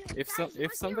it back yet.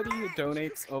 If somebody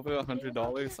donates over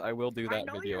 $100, I will do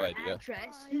that video your idea.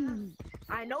 address.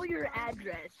 I know your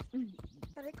address.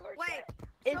 Wait,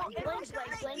 It's so if blank.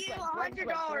 I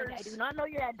do not know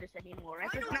your address anymore. I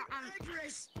know your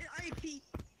address. IP.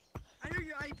 I know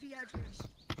your IP address.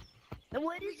 And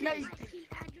what is No, your IP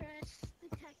address.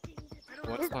 Detecting.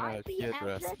 What's my IP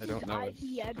address? I don't know it.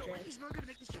 IP address. He's not gonna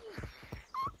make this joke.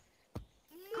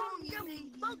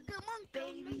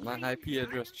 Baby. My IP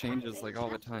address changes like all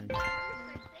the time.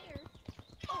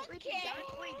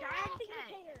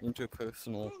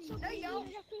 Interpersonal.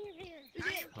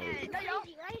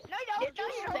 Did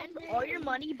you spend all your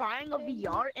money buying a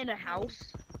VR in a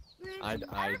house? I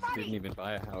didn't even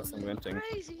buy a house. I'm renting.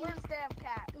 where's Damn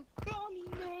Cat?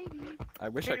 I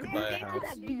wish I could buy a Pay for house.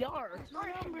 that VR.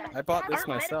 I bought this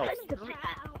myself.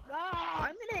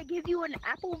 I'm gonna give you an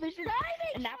Apple Vision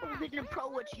Pro,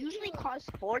 which usually costs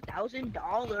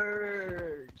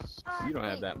 $4,000. You don't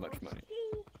have that much money.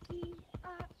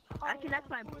 I can ask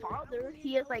my father.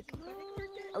 He has like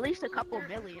at least a couple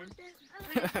million.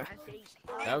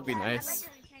 That would be nice.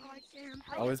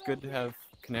 Always good to have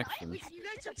connections.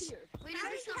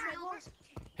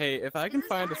 Hey, if I can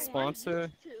find a sponsor,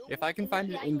 if I can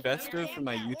find an investor for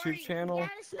my YouTube channel,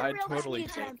 I'd totally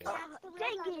take it.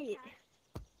 Take it.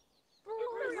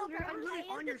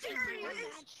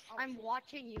 I'm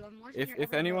watching you. I'm watching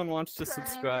If anyone wants to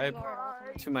subscribe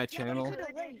to my channel,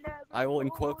 I will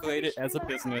incorporate it as a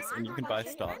business and you can buy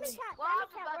stocks.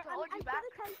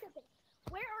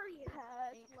 Where are you?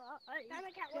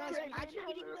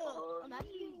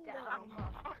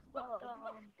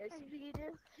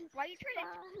 Why are you trying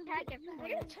to tag him?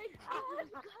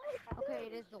 Okay,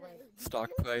 it is the way. Stock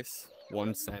price,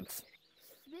 1 cent.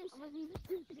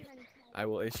 I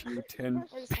will issue 10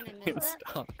 billion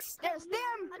stocks Yes,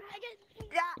 damn!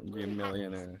 and be a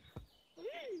millionaire.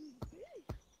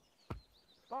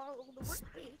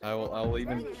 I will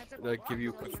even give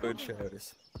you preferred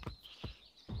shares.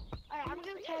 Alright, I'm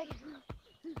gonna tag.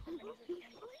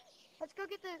 Let's go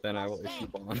get the. Then I will issue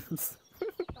bonds.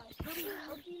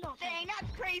 Dang,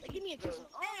 that's crazy. Give me a kiss.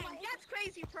 Dang, that's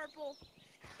crazy, Purple.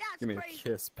 That's Give me a crazy.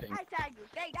 kiss, Pink. I tagged you.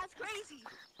 Dang, that's crazy.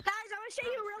 Guys, I want to show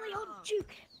you a really old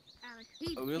juke.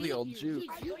 A really old juke.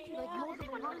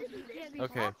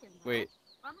 Okay, wait.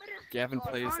 Gavin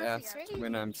Plays asked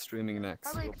when I'm streaming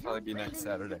next. It'll probably be next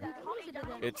Saturday.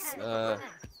 It's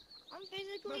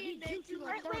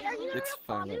it's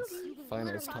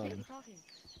finals time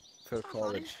for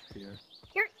college here.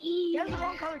 You're E. That's the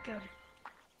wrong color code.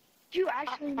 You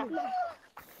actually know.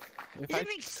 If I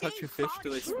touch a fish, do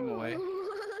they swim away?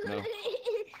 No.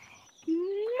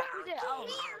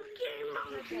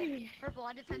 Purple,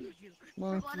 I defended you.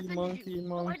 Monkey. I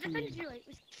defended you. It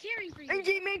was caring for you.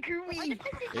 AJ Maker me.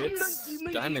 It's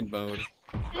diamond mode.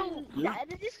 Oh, yeah,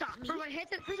 that just stop me. Purple, hit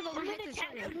the. First of all, I'm hit gonna the tag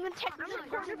shit. I'm gonna tag Purple,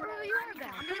 you are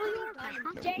bad. No,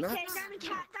 JK, nuts. Diamond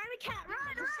Cat,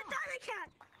 run, Diamond Cat.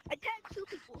 I tagged 2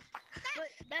 people. But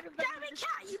Diamond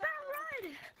Cat, you better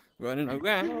run. Running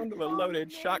around with a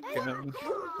loaded shotgun.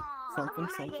 Something.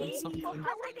 I'm gonna use an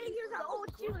old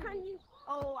juke on you.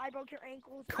 Oh, I broke your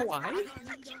ankles. Kawaii? I used a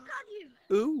juke on you.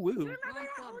 Ooh woo. Remember that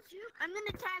old juke? I'm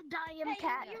gonna tag Diam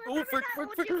Cat. Oh, frick. How is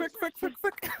it?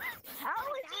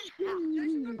 Do you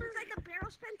remember like the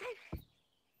barrel spin thing?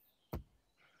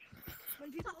 When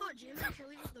people thought Jim and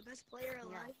Kelly was the best player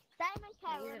alive. Diamond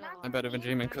Cat, remember? I'm better than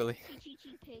J-Man Curly.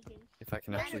 If I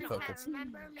can actually focus.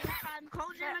 Call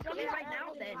Jim and Curly right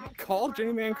now then. Call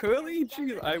J-Man Curly?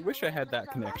 Jeez, I wish I had that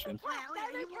connection.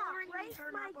 Diamond Cat, rate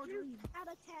my juke out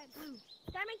of 10.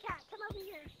 Diamond Cat, come over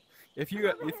here. If you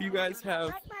guys have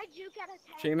Rate my juke out of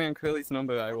 10. J-Man Curly's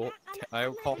number, I will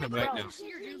call him right now.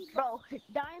 Bro,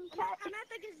 Diam Cat, I'm at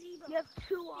the gazebo. you have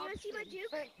 2 You wanna see my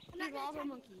juke? I'm not He's gonna lava tag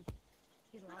monkey.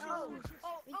 He's lava Oh, monkey.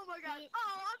 oh my god.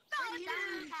 Oh, I'm not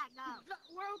Diamond Cat, no.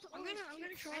 I'm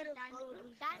gonna try to follow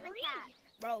this. Diamond Cat.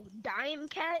 Bro, Diam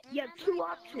Cat, you have 2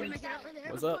 options.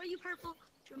 What's up? You purple.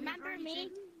 Remember me?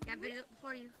 Got video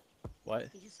before you. What?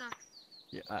 You just suck.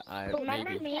 Yeah, I Remember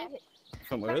maybe. me?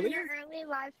 From From earlier? your early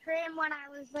live stream when I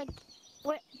was like,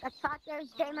 what? I thought there was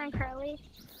J-Man Curly.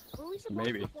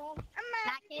 Maybe.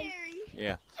 That kid.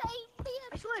 Yeah. I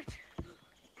switched.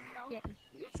 Yeah.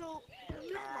 So,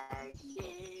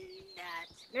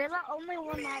 You're the only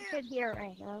one that could hear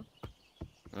right now.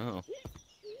 Oh.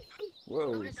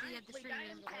 Whoa. Honestly, you have to stream it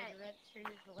the way the red stream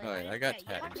is the way. Alright, I got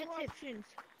tagged. Bunch of options.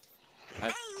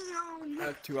 I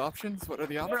have two options. What are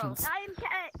the options? Diamond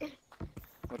Cat.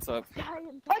 What's up?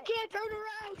 Diamond I Cat. can't turn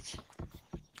around.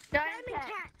 Diamond Diamond Cat.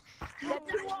 Cat. You have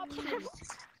two options.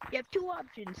 You have two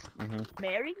options. Mm-hmm.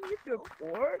 Marry me if you're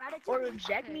poor, or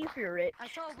reject me if you're rich. I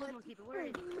saw a blue monkey, but where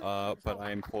is he? But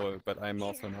I'm poor, but I'm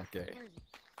also not gay. Where is he?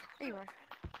 There you are.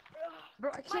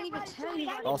 Bro, I can't even tell you.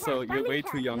 Also, you're way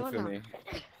too young for me.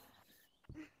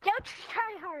 Don't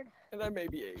try hard. And I may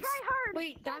be Ace. Try hard.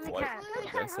 Wait, Diamond What? Cat.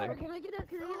 What did I say? Can I get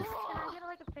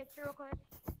like a picture real quick?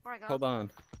 Before I go? Hold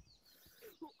on.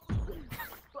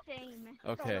 Same.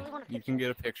 Okay, you can get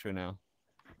a picture now.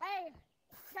 Hey,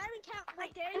 Diamond Cat,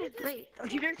 like Diamond Cat. Wait,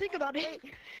 Don't you dare think about it.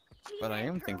 But I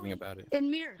am thinking about it. in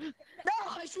mirror. No,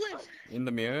 I slipped. In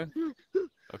the mirror?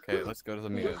 Okay, let's go to the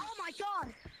mirror. Oh my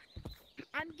god.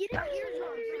 I'm getting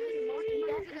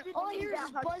eardrums. All I hear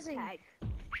is buzzing.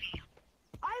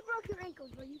 I broke your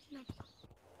ankles, but you snapped.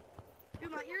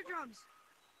 Dude, my eardrums.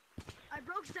 I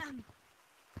broke them.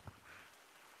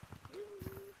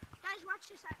 Guys, watch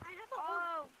this.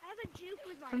 I have a juke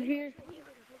with my. I'm here.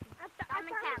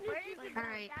 Diamond Cat, where is he?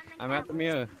 Alright. I'm at the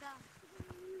mirror.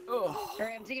 Oh,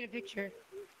 Alright, I'm taking a picture.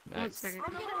 One nice. second.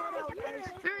 I'm gonna head out, guys.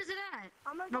 Where is it at?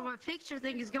 I'm gonna Bro, go my picture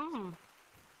thing is gone.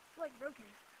 like broken.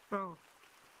 Bro,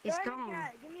 it's Diamond gone.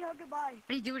 Cat, give me a goodbye. How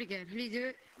do you do it again? How do you do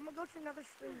it? I'm gonna go to another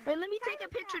stream. Hey, let me take a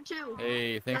picture too.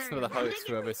 Hey, thanks for the hearts,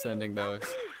 whoever's sending those.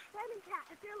 Diamond Cat,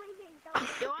 if you're leaving,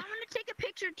 don't. Yo, I want to take a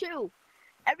picture too.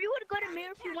 Everyone go to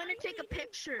mirror if you want to take a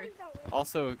picture.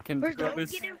 Also, can Don't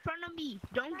whoever's... get in front of me.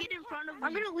 Don't get in front of me.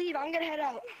 I'm gonna leave. I'm gonna head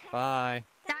out. Bye.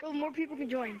 So more people can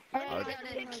join. Alright, I Take got a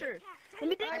it. picture. Let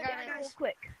me take I a got picture it. real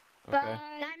quick. Okay.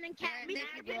 Diamond Cat, Yeah, me thank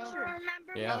take you, a bro. picture.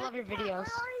 Remember? Yeah. I love your videos.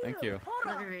 Thank you.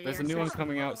 Love your videos. There's a new one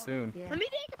coming out soon. Yeah. Let me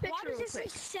take a Why picture does real this say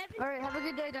quick. 7? Alright, have a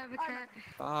good day, Diamond Cat.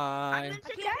 Bye. I'm gonna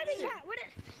take a Diamond picture. Cat, what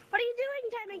are you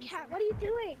doing, Diamond Cat? What are you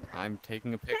doing? I'm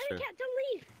taking a picture. Diamond Cat, don't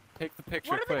leave. Take the picture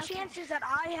What are the quick. chances that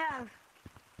I have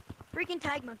freaking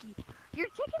tag monkey? You're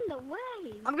taking the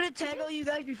way. I'm gonna tag all you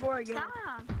guys before I go.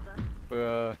 Stop.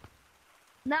 Bruh.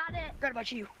 Not it. Forgot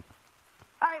about you.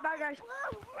 Alright, bye guys.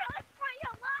 Whoa, run for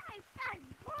your life. That's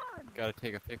fun. Gotta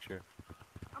take a picture.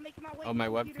 I'm making my way. Oh, to my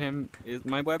the computer. webcam is...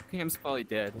 My webcam's probably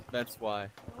dead. That's why.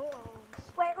 Oh.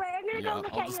 Wait, I'm gonna Yeah, go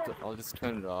look I'll at just, you. I'll just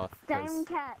turn it off. Because Diamond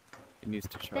Cat. it needs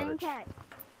to Diamond charge. Cat.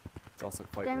 It's also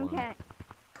quite Diamond long. Cat.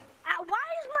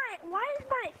 Why is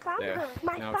my thumb There. hurt?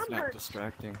 My Now it's thumb not hurts.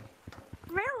 distracting.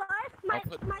 Real life, I'll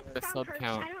put my the thumb sub hurts.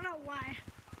 count. I don't know why.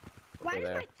 Why over does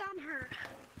there. my thumb hurt?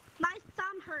 My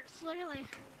thumb hurts, literally.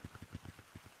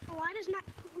 Why does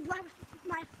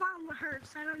my thumb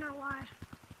hurts? I don't know why.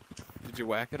 Did you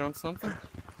whack it on something?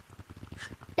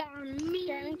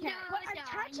 Diamond Cat. Well,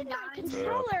 I'm touching my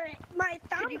controller. My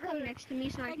thumb Could you come hurts. next to me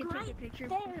so I Like can take a right picture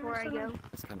there, before I so- go?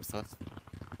 That's kind of sus.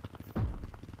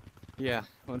 Yeah,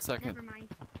 1 second. Never mind.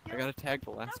 I gotta tag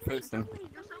the last person.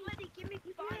 Somebody give me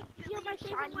 5 You're my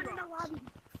favorite one in the lobby.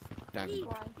 Diamond.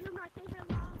 You're my favorite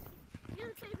lobby. You're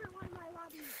the favorite one in my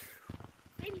lobby.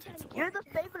 Maybe Diamond Cat. You're the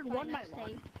favorite one, my I'll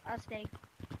lord. I'll stay.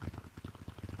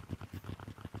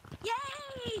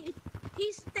 Yay!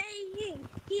 He's staying.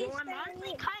 He's Well, I'm honestly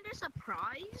staying. kind of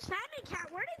surprised. Diamond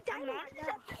Cat, where did I'm Diamond honestly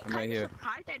Cat? I'm right kind here. of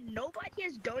surprised that nobody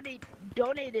has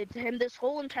donated to him this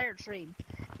whole entire stream.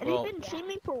 And Well- he's been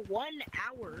streaming for 1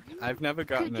 hour. I've never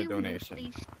gotten Could a you donation.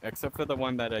 please- Except for the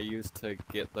one that I used to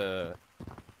get the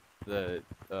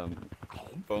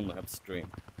Bone Lab stream.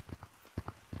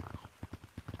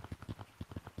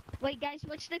 Wait, guys,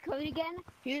 what's the code again?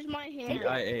 Here's my hand.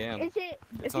 DIAM. Is it?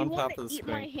 It's If you on want top of to the eat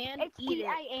my screen. hand, It's eat it.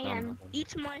 DIAM.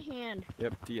 Eat my hand.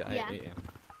 Yep, DIAM.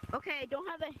 Okay, I don't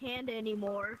have a hand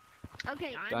anymore.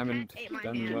 Okay. Diamond, Cat ate my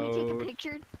diamond hand. Can we take a mode.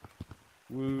 picture?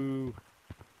 Woo.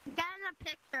 Get a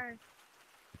picture.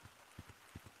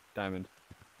 Diamond.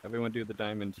 Everyone do the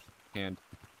diamond hand.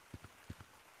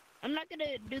 I'm not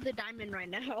gonna do the diamond right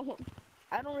now.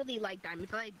 I don't really like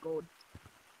diamonds. I like gold.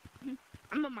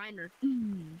 I'm a miner.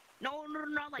 No,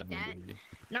 not like that. Diamond.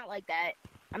 Not like that.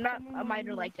 I'm not a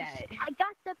miner like that. I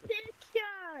got the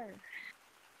picture.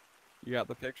 You got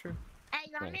the picture? Hey,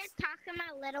 you want me Nice. to talk in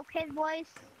my little kid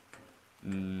voice?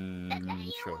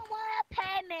 Sure. wanna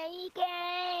play mini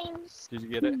games? Did you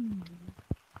get it? Not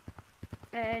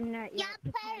Yeah, yet.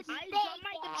 play I dropped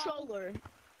my controller,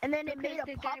 and then it made a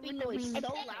the guy popping with the noise wings.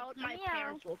 so loud my Meow.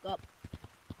 parents woke up.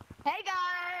 Hey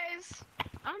guys.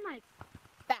 Oh my.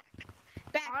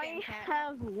 Back I then, Cat.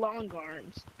 have long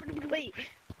arms. Wait,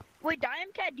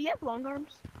 Diamond Cat, do you have long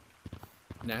arms?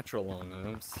 Natural long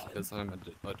arms, because I'm an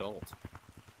adult.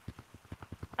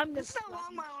 I'm gonna That's how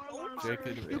long my arms are.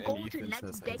 Jacob You and go to Ethan next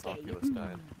says decade. Oculus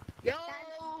died. Yo,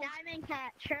 Diamond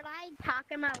Cat, should I talk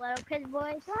in my little kid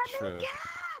voice? Sure.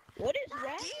 What is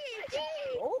wrong with my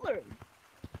controller?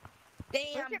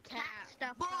 Damn Look at cat.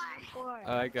 stuff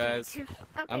Alright, guys. Okay,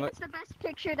 I'm a- it's the best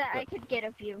picture that I could get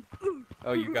of you.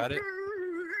 Oh, you got it?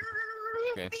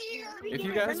 Okay. If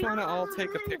you guys want to all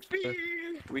take a picture,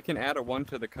 we can add a 1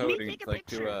 to the code and take a like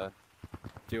picture.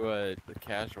 do a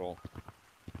casual.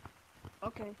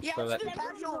 Okay. Yeah, So let's that- do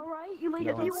casual. Alright, you No, If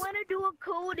you want to do a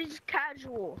code, it's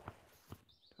casual.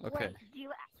 Okay. Wait, do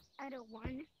you add a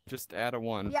 1? Just add a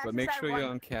 1, Yeah, but just make add sure 1. you're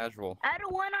on casual. Add a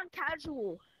 1 on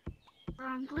casual.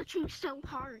 I'm glitching so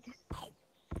hard.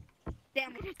 Damn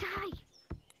I'm it. gonna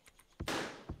die.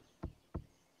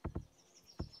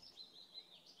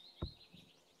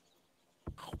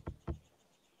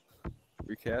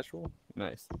 We casual?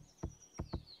 Nice.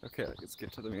 Okay, let's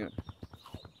get to the mute.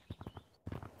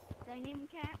 Diamond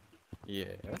cat.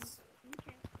 Yes.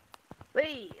 Okay.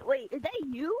 Wait, is that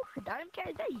you? Diamond Cat,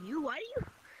 is that you? Why do you?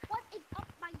 What is up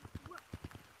my?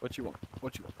 What you want?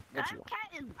 What you want? What you Diamond want?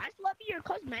 Cat and I love your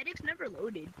cosmetics never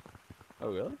loaded.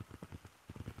 Oh, really?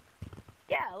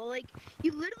 Yeah, well, like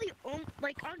you literally own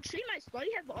like on Stream I saw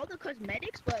you have all the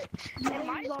cosmetics, but in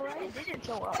my screen it didn't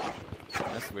show up.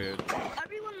 That's weird.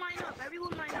 Everyone line up,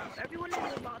 everyone line up, everyone in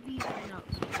the lobby line up.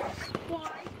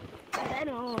 Why?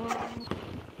 Venom.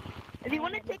 If you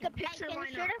want to take a picture, Can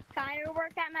line shoot up. a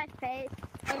firework at my face?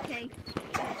 Okay.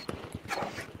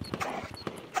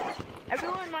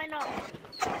 Everyone line up.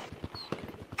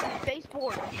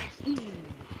 Baseboard.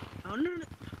 Oh, no.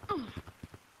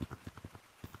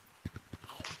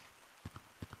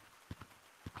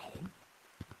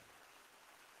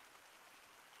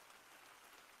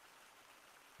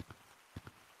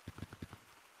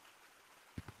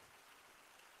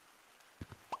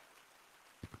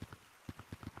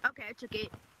 Okay, I took it.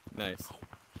 Nice.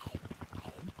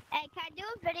 Hey, can I do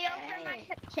a video for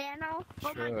my channel?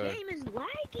 But my Sure. game is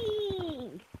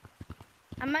lagging.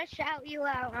 I'm gonna shout you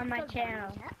out on my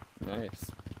channel. Nice.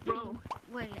 Bro.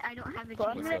 Wait, I don't have a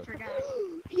What's channel. I up? forgot.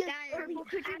 He Guys, has early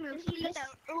access. He got that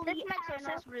early this is my channel.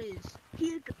 access Riz. He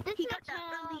This got is that my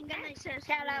channel. early Guys, access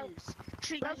shout out. Riz.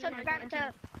 Treat Go me like subscribe that.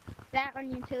 to that on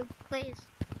YouTube, please.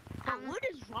 Bro, what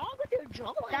is wrong with your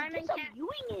jawline? Diamond Get some Cat.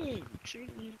 viewing in.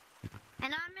 Treat me.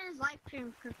 And I'm in his live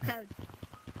stream code.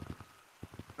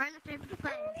 Where's the favorite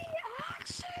place?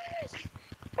 Access.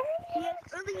 He has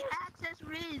early access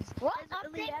Riz. What He has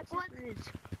early update access was- Riz.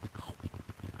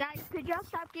 Guys, could y'all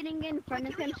stop getting in front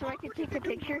of him so I could take a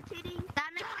picture? Diamond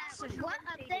Cat, what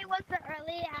update was the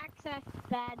early access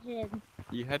badges?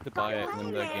 You had to buy it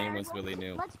when the game was really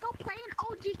new. Let's go play in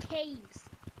OG Caves.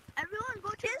 Everyone go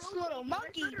to This rotating. little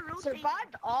monkey Let's go to rotating.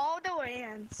 survived all the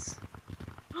lands.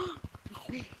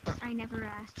 I never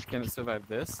asked. Can it survive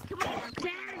this? Come on,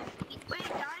 wait,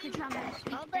 Good Diamond. job.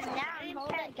 Hold it down,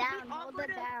 hold it down, hold it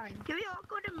down. Can we all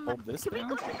go to? Hold this Can we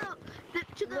go down?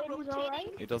 to the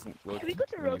rotating? It doesn't look. Can we go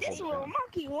to when you rotating? hold it down.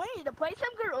 monkey wanted to play some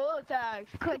gorilla tag.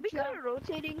 Can we go to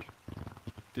rotating?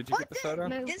 Did you get the photo?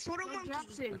 Move. This little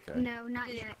monkey. Okay. No,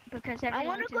 not yet, because I everyone's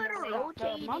want to go in the to room.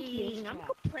 rotating. I'm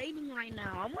complaining right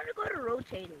now. I want to go to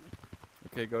rotating.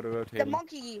 Okay, go to The rotating.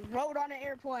 monkey rode on an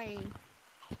airplane.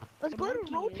 Let's The go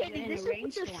to monkey is rotating. in This a is what the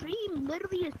rainstorm. stream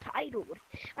literally is titled.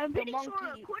 I'm The pretty sure,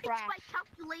 monkey according to my crashed.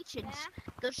 calculations,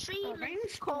 the stream The is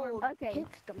rainstorm called. Okay.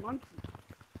 hits the monkey.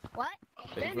 What?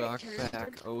 They Then it rock turns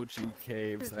back OG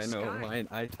caves. to the I know. sky.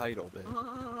 I titled it.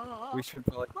 We should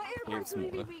probably caves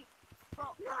more. Bro,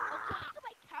 according to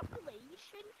my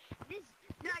calculation, this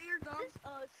You're dumb.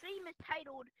 stream is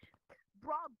titled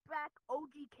 "Brought Back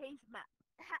OG Cave Map."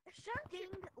 Sting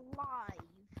live.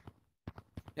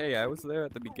 Hey, I was there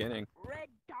at the beginning. Red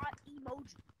dot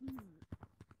emoji.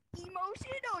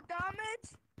 Emotional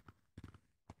damage.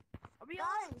 Are we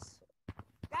on?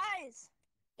 Guys.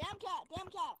 Damn cat.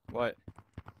 What?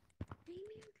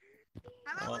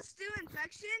 How about Oh. let's do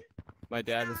infection? My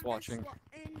dad is watching.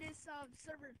 In this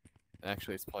server.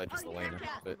 Actually, it's probably just Oh, Elena.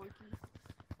 yeah. But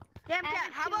Damn Add cat.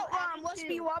 it How to- about add it let's to-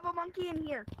 be Wobble Monkey in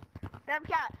here. Damn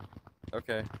cat.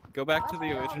 okay, go back to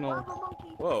the original. Wobble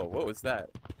Monkey. Whoa, what was that?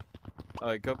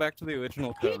 Alright, go back to the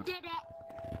original He code. did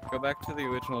it. Go back to the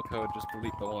original code. Just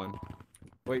delete the one.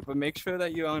 Wait, but make sure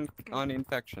that you're on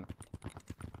infection.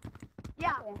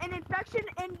 Yeah, an infection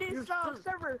in this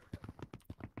server.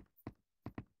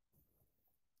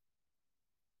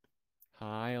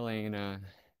 Hi, Elena.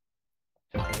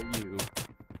 How are you?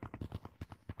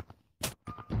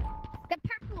 The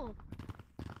purple.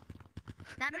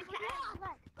 Diamond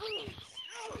Cat.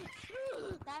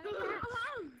 Diamond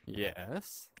Cat.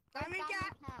 Yes. Diamond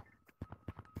cat.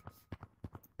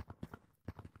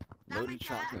 Loaded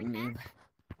chocolate meme.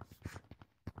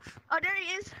 Oh, there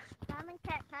he is. Diamond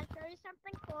Cat, can I show you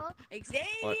something cool?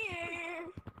 Xavier.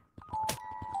 What?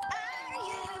 Are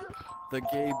you The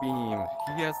gay beam.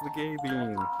 He has the gay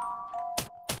beam.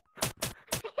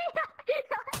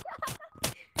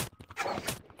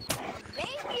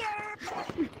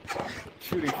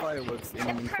 Shooting fireworks in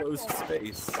an enclosed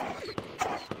space.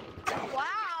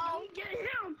 Wow. Get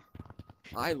him.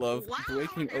 I love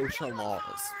breaking OSHA laws.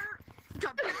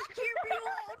 Come back here,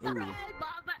 real. Ooh,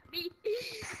 Bob at me.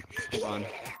 hold on.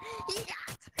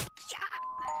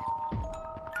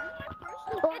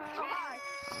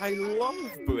 I love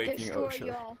breaking Destroy OSHA.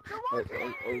 y'all.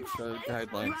 OSHA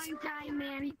guidelines. Wrong time,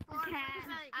 man.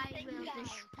 I will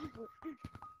destroy.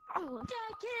 Oh,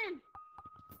 Ken.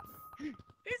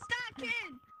 It's not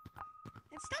Ken.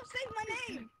 And stop saying my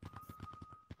name.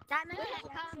 Diamond Cat,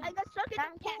 come. I got stuck in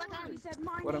the cat. He said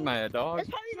my What name. am I, a dog? That's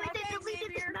probably why they Okay, deleted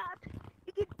this Xavier. map.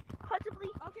 You could possibly.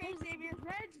 Okay, Xavier.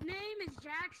 Red's name is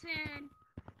Jackson.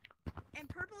 And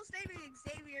purple's name is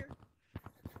Xavier.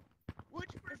 Which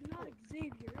It's not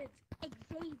Xavier. It's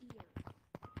Xavier.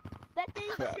 That's the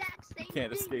Crap. exact same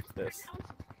Can't thing. escape this.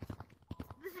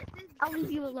 I'll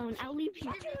leave you alone. I'll leave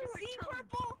you. Did you see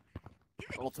purple?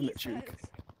 Even Ultimate he juke. says.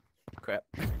 Crap.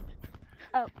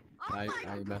 Oh I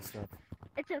my messed up.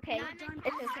 It's okay. Diamond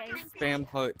It's Cat. okay. Spam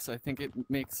hearts. I think it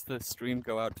makes the stream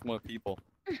go out to more people.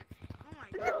 Oh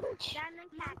my god. Diamond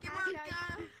Cat, Come I'll on,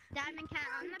 show you. Diamond Cat,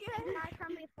 I'm the pink guy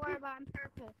from before, but I'm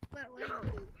purple.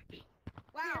 Wait.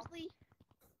 Wow. Seriously?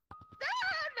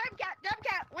 Dumb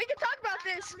cat, we can talk about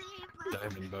this.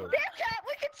 Diamond boat. Dumb cat,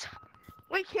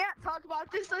 we can't talk about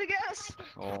this, I guess.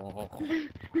 Oh.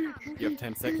 You have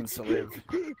 10 seconds to live.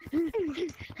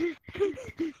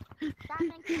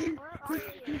 Diamond Cat, where are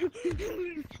you?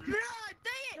 No,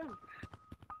 dang it.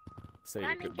 Say your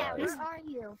Diamond Cat, goodbyes. where are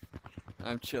you?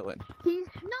 I'm chilling. He's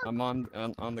I'm on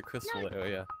the crystal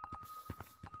area.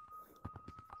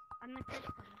 I'm the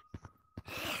crystal.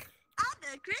 I'm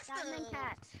the crystal. Diamond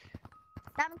Cat.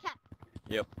 Diamond Cat.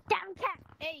 Yep. Diamond Cat.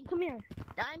 Hey, come here.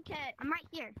 Diamond Cat. I'm right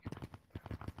here.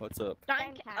 What's up?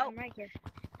 Diamond Cat. I'm right here.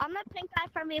 I'm the pink guy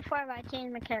from before, but I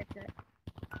changed my character.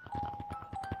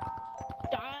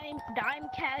 Dime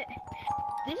Cat.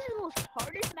 This is the most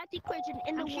hardest math equation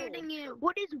in the world. I'm shooting you.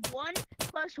 What is 1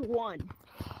 plus 1?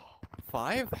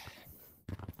 5?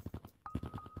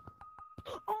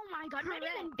 Oh my god, not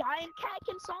even Dime Cat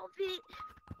can solve it.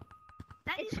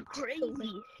 That is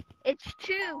crazy. It's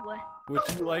 2. Would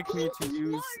you like me to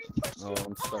use... Oh,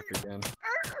 I'm stuck again.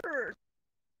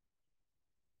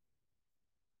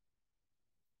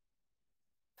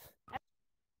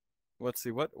 Let's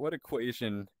see, what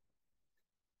equation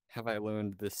have I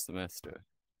learned this semester?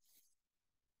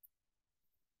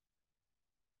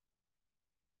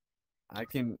 I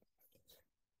can...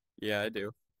 Yeah, I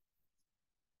do.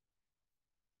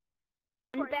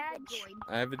 Badge.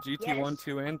 I have a GT1,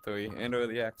 2, and 3, and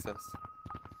early access.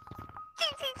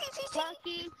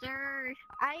 Lucky, sir.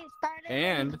 I started.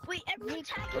 And... Wait, everyone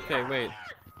tag Okay, wait.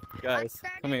 Guys,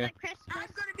 come here. I'm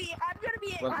gonna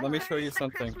be Let me show you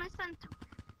something.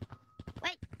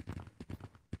 Wait.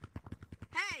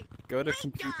 Hey, Go to hey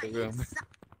computer guys. room.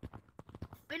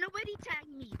 But nobody tag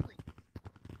me, please.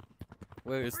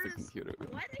 Where is the Where's- computer room?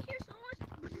 Why do I hear so much?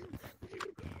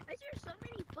 I hear so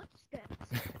many footsteps.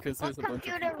 Because What there's a bunch of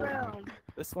computer people. room?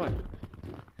 This one.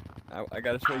 I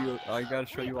gotta show you. I gotta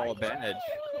show you all a badge.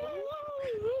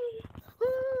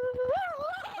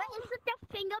 What is it, the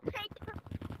finger painter?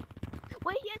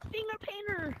 Wait, he has finger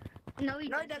painter. No, he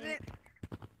doesn't.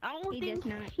 I don't think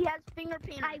he has finger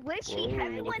painter. I wish Whoa, he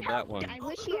had. look at that one. I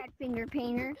wish he had finger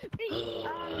painter. You're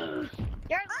lucky.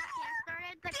 I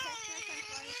started the Christmas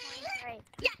in 2023.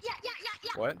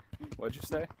 Yeah. What? What'd you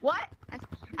say? What?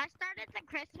 I started the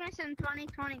Christmas in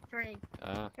 2023.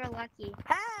 You're lucky.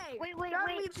 Hey, Wait. that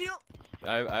means you.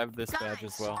 I have this badge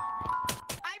as well.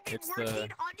 I've been It's working the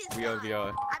on this Rio guy.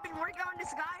 VR. I've been working on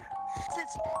this guy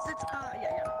since I don't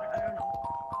know.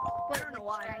 I don't know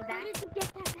why. Where did you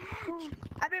get that badge?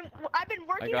 I've been I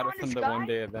working got on it from this the guy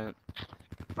one-day event.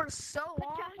 for so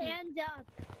long. Put your hands up.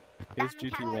 Here's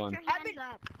Diamond Cat, GT1. Put your hands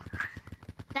up.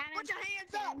 Diamond, Put your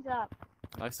hands up. hands up.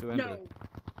 I surrendered.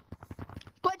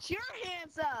 Put your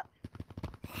hands up.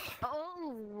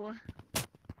 Oh.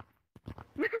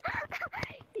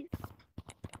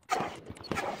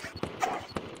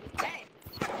 Hey,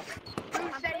 who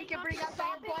said you can bring up the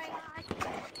plane?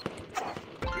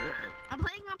 I'm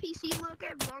playing on PC. Look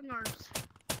at Longarms.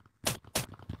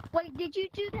 Wait, did you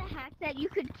do the hack that you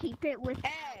could keep it with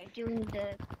Hey, doing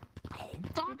the?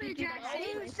 stop it, Jackson.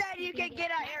 Who said you can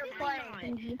get an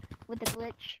airplane. With the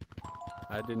glitch.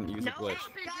 I didn't use a glitch.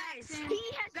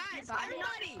 Guys,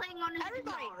 everybody.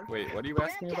 Wait, what are you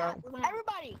asking me about?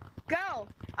 Everybody, go.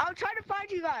 I'll try to find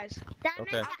you guys. Diamond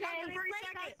Okay. Cat, Okay, we 30 play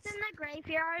seconds. Ghosts in the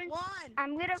Graveyard. 1,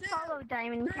 I'm gonna 2, follow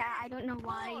Diamond Cat. I don't know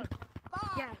why. 4,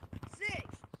 5, Yeah. 6,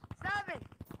 7,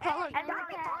 Follow 8, Diamond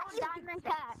Cat. Diamond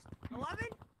Cat. 11,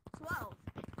 12,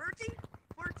 13,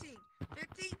 14,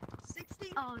 15,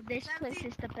 16, Oh, this place 17,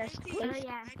 is the best 18, place.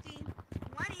 19,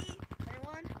 20,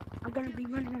 21, I'm gonna be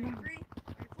running around. 23,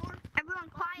 24, Everyone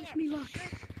quiet. Wish me luck.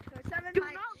 27, Do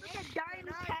not look at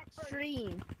Diamond Cat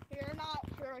stream. You're not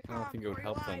sure. I don't think it would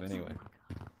help them anyway.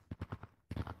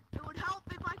 It would help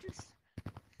if I could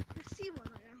see one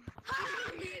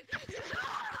right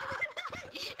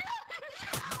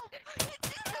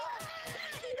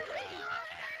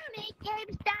Make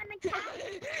games, Diamond Cat.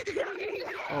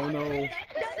 Oh no.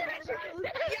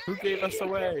 Who gave us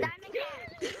away? Diamond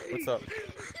Cat. What's up?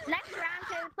 Next round,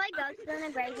 can we play Ghosts in the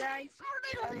Graveyard?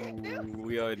 Ooh,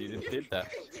 we already did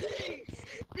that.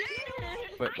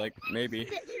 But like maybe.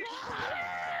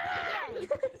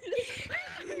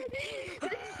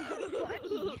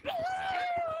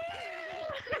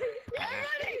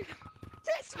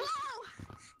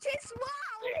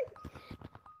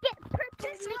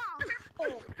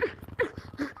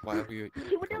 Why are we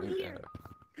down doing here.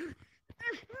 that?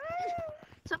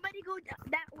 Somebody go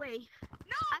that way.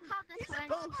 No, I call this one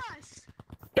above us.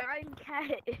 Diamond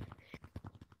Cat.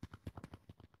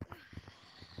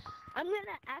 I'm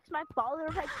gonna ask my father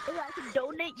if I can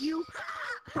donate you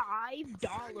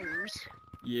 $5.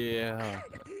 Yeah.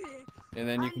 And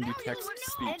then you can do text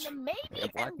to speech. And maybe Yeah,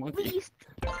 Black at Monkey. least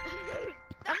I'm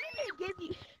gonna give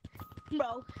you,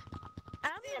 bro.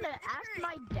 I'm gonna ask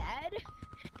my dad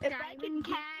if I can Diamond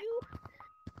give Cat. you.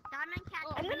 Diamond Cat.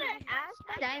 I'm gonna ask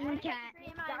my Diamond dad Cat.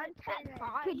 if Diamond Cat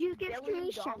 $5 Could you give billion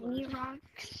me shiny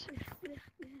rocks?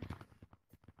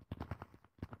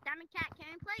 Diamond Cat, can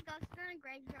we play Ghosts in the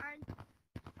Graveyard?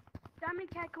 Diamond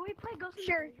Cat, can we play Ghost in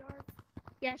the Sure. Graveyard?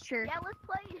 Yeah, sure. Yeah, let's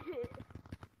play it.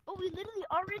 But we literally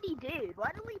already did.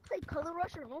 Why don't we play Color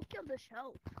Rush or Monkey on the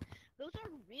Shelf? Those are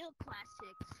real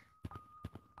classics.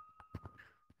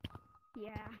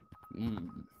 Yeah. Mm.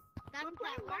 Diamond We're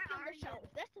Cat, playing where Monkey on are the you? Shelf.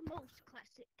 That's the most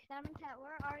classic. Diamond Cat,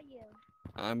 where are you?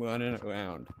 I'm running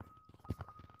around.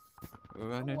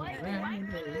 Running Why- around.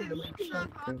 why are you leaving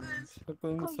on Something, Papa's?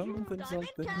 something, Cause you're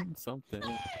something, Diamond something,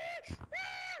 something.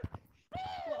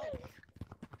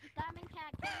 Diamond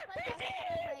Cat, can we play Ghosts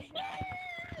in the Graveyard?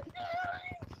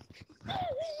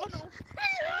 Oh no.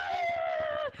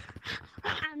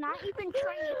 I'm not even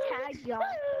trying to tag y'all.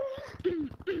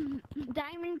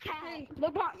 Diamond Cat.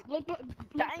 Look,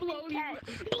 Diamond Cat.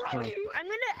 I'm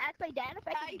gonna ask my dad if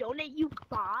I can donate you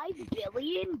 $5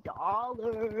 billion.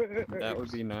 That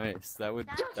would be nice. That would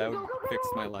fix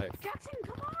my life. Jackson,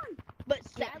 come on! But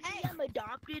sadly, I'm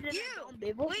adopted and I don't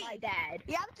live with my dad.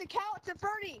 You have to count to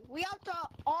 30. We have to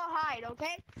all hide,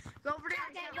 okay? Go over there.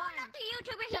 Okay, and one, count.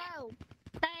 two,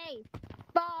 three,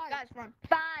 4, Guys, run.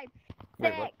 5,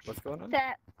 Wait, 6, what's going on?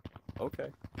 7, Okay.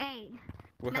 8,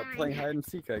 We're 9, playing hide and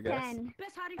seek, I guess. 10,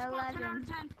 Best hiding spot, 10 out 11, of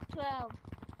 10. 12,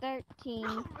 13,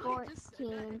 Oh,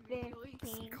 14, 15,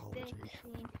 Psychology.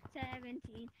 16,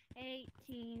 17,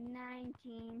 18,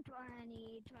 19,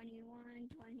 20, 21,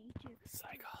 22,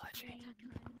 Psychology.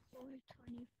 24,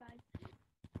 25,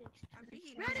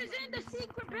 26, Red is in the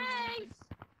secret base.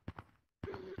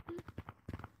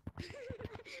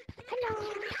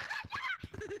 Hello.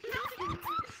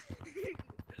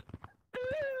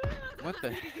 What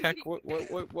the heck? What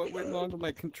went wrong with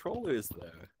my controllers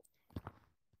there?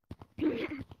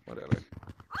 Whatever.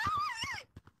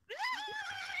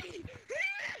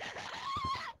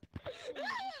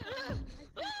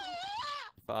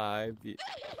 Five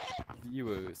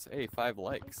viewers. Hey, 5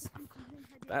 likes.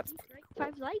 That's pretty cool.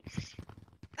 5 likes.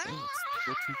 That's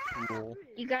pretty cool.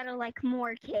 You gotta like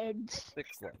more kids.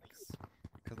 6 likes.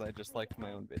 Because I just liked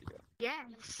my own video.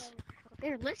 Yes.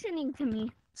 They're listening to me.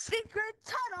 Secret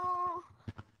tunnel.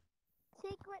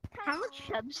 Secret How much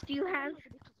subs do you have?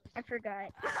 I forgot.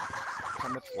 How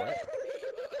much what?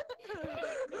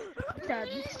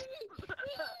 Subs.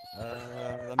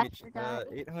 Let me check.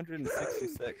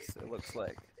 866, it looks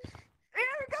like.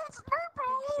 Here goes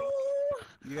purple.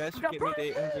 You guys should get me to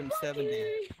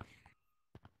 870.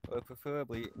 Or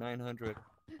preferably 900.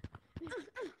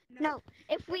 No,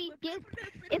 if we get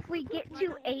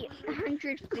to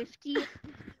 850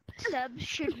 subs,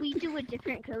 should we do a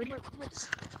different code?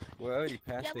 We're already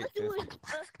past Yeah, let's do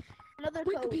 850. another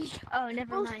code. Oh,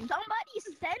 never Oh, mind. somebody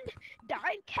send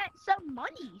Diamond Cat some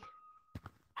money.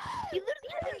 He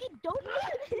literally hasn't get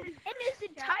donated in his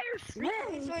entire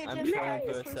stream. I'm trying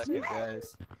for a second,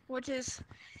 guys. Which is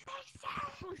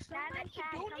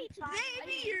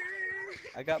Xavier!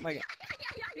 I got my your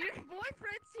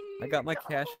boyfriend. I got my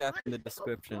Cash App in the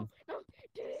description,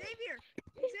 Xavier.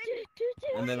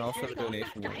 and then also the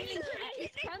donation link.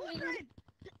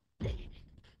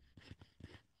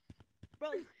 Bro.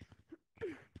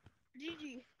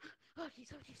 GG. Oh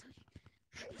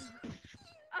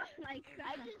my god.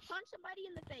 I just punched somebody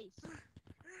in the face.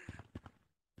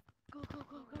 Go.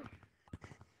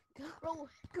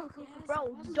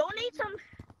 Bro, donate some.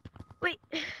 Wait.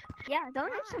 Yeah,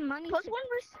 donate some money. Plus one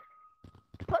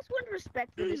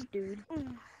respect for this dude.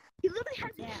 He literally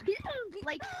has. He's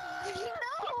like.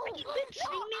 He's been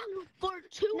streaming for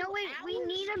 2 No, wait, hours. we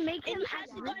need to make him and have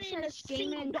hasn't gotten a Richard Game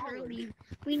single and dollar. Curly.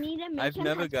 We need to make I've him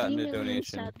never have gotten 3 a million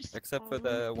donation, subs. except for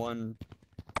the one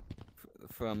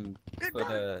for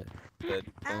the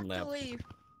Bone Lab, leave.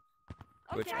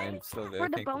 which I'm still very For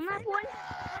the thankful Bone Lab for. one?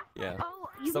 Yeah, Oh,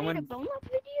 you Someone- made a Bone Lab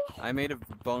video? I made a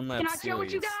Bone Lab Can I chill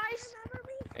with you series, guys?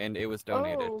 and it was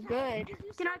donated. Oh, good.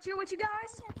 Can I chill with you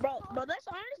guys? Bro, that's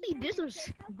honestly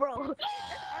bro. That's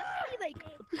honestly like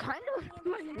kind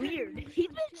of weird. He's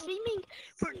been streaming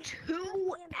for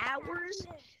 2 hours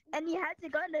and he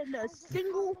hasn't gotten a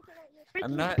single I'm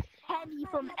freaking not penny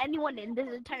from anyone in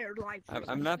this entire life.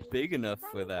 I'm not big enough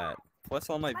for that. Plus,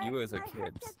 all my viewers are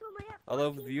kids.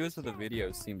 Although the viewers of the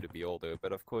videos seem to be older,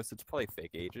 but of course it's probably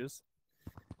fake ages.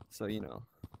 So you know.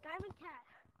 Diamond Cat.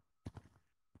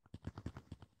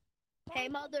 Hey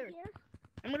mother,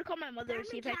 I'm gonna call my mother and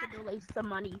see if I can donate some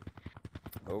money.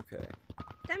 Okay.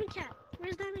 Diamond Cat,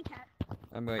 where's Diamond Cat?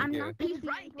 I'm right I'm here. not gonna He's be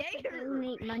right able to there.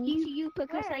 donate money to you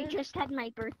because I just had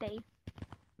my birthday.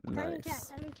 Diamond Cat, Nice.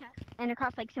 Diamond Cat, And it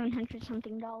cost like $700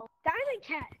 something. Diamond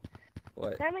Cat,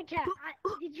 What? Diamond Cat.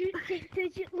 Did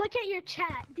you look at your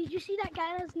chat? Did you see that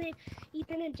guy that's named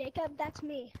Ethan and Jacob? That's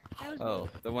me. That was Oh, me.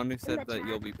 the one who said the that chat.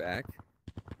 you'll be back?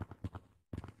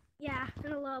 Yeah,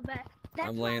 in a little bit. That's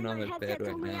I'm why laying my on the bed headset's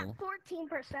right only now. at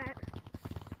 14%.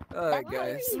 Alright,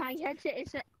 guys. My headset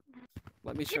is a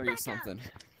Let me show you back up. something.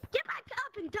 Get back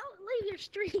up and don't leave your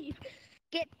stream.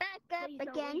 get back up Please don't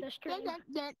again. leave the stream.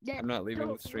 I'm not leaving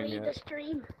Don't the stream leave yet. the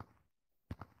stream.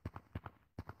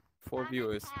 4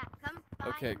 viewers.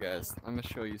 Okay, guys. I'm gonna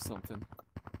show you something.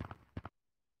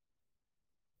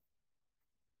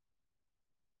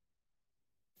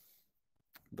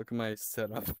 Look at my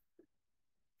setup.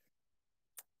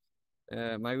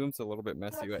 My room's a little bit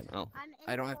messy right now.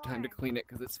 I don't have time to clean it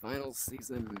because it's finals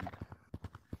season.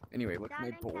 Anyway, look at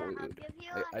my board.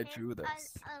 I drew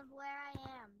this. Of where I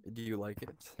am. Do you like it?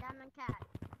 Diamond Cat.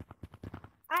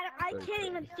 I Okay. can't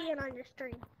even see it on your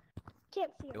stream.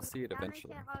 Can't see it. You'll see it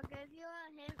eventually. I'll give you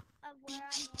a hint of where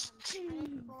I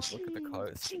am. Look at the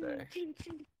colors today.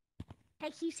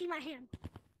 Hey, can you see my hand?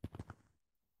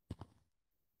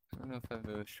 I don't know if I've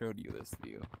ever showed you this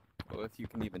view, or if you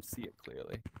can even see it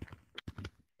clearly.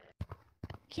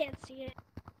 Can't see it.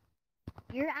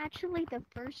 You're actually the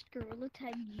first Gorilla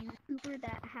Tag YouTuber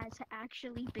that has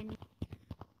actually been.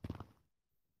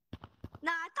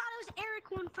 No, I thought it was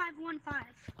Eric1515.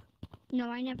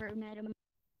 No, I never met him.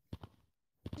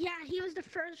 Yeah, he was the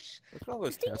first. Look at all I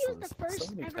those think he was Teslas. the first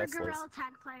So many ever Teslas Gorilla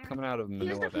Tag player. coming out of was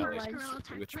Manila the Valley. first Gorilla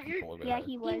Tag Rich player. people over Yeah, there.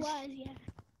 he was. Yeah.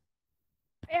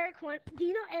 Do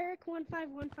you know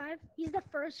Eric1515? He's the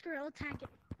first Gorilla Tag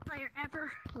player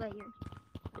ever. Player.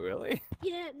 Really?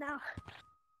 You didn't know.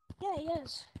 Yeah, he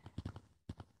is.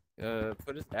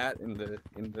 Put his at in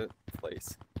the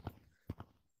place.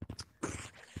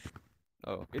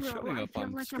 Oh, it's Bro, showing I up feel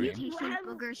on like stream. I'm tasting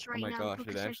boogers right my now gosh, it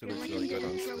because actually I feel looks like really I'm good on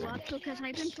gonna throw stream. up because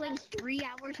I've been playing 3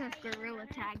 hours of Gorilla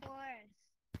Tag.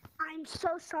 I'm so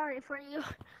sorry for you.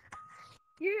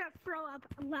 You're gonna throw up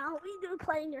while we do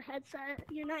play in your headset.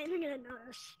 You're not even gonna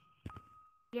notice.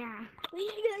 Yeah.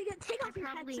 You're gonna take I off your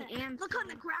probably headset. am Look on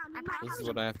the throwing- ground. I You might This have is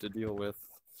what I have to deal with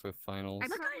for finals. I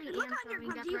Look probably on, look am on your throwing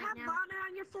ground. up Do you right have now. vomit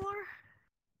on your floor?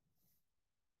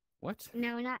 What?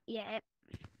 No, not yet.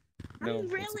 No, I'm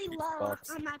it's a really pizza low box.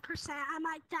 on my percent. I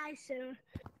might die soon.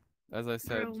 As I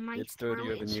said, Bro, my it's throat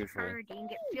dirtier than is usual. hurting.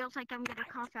 It feels like I'm gonna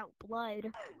cough out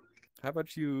blood. How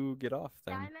about you get off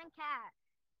then, Diamond Cat.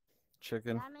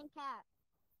 chicken? Diamond Cat.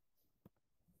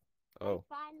 Oh,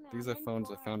 Find me. these I'm are phones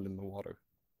I bored. found in the water.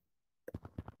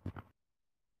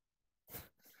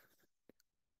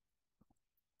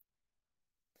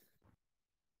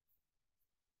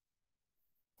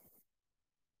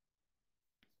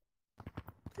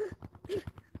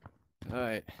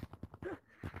 Alright.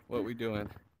 What we doing?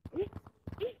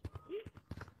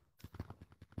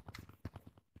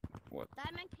 What?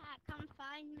 Diamond Cat, come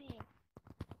find me.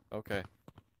 Okay.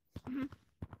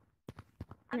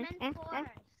 I'm in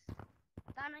forest.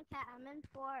 Diamond Cat, I'm in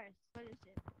forest. What is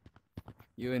it?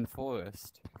 You in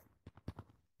forest.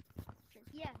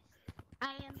 Yes,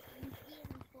 I am in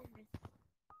forest.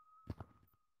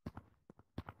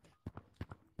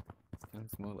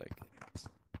 Sounds more like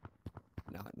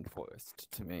not in forest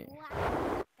to me.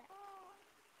 Wow.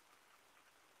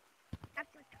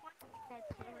 After 20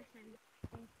 minutes, listen.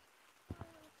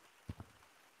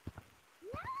 No!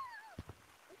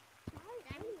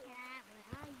 Diamond Cat,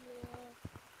 where are you?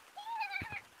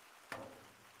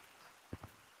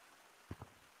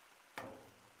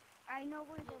 I know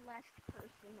where the last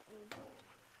person is.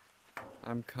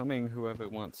 I'm coming, whoever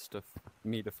wants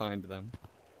me to find them.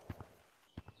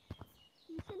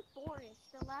 He's in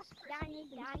forest. The last person.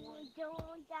 Diamond,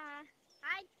 don't die.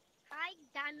 Hi,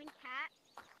 Diamond Cat.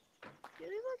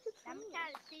 Diamond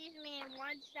Cat sees me in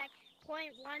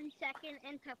 0.1 second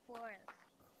into forest.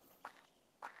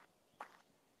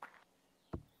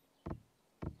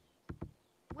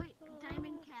 Wait,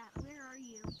 Diamond Cat, where are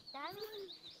you? Diamond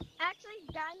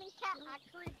Cat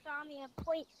actually saw me a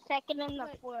 0.2 second in the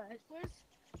forest. Where's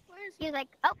He's like,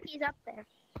 oh, he's up there.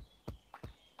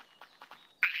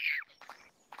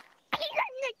 He's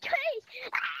in the trees.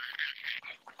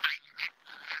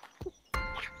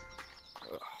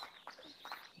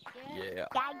 Yeah.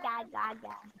 Gaga.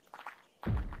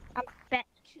 I'm fat.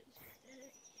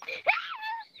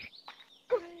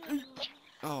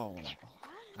 Oh,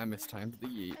 I mistimed the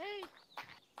yeet. Hey,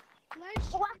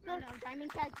 nice. What? No,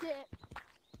 Diamond Cat's it.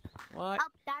 What? Oh,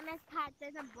 Diamond Cat,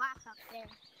 there's a black up there.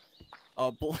 A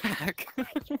black.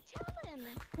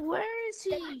 Where is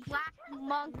There's he? a black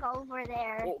monk over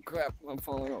there. Oh crap! I'm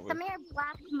falling over. Come here,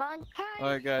 black monk. All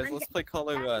right, guys, let's play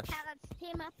Color Diamond Rush. Cat, let's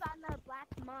team up on the black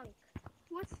monk.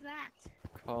 What's that?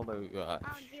 Color Rush.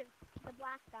 Oh, dude, the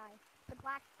black guy. The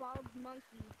black bald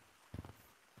monkey.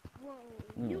 Whoa.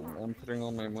 I'm putting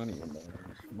all my money in there.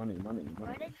 Money. Where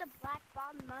did the black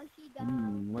bald monkey go?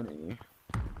 Money.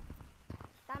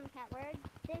 Diamond Cat, where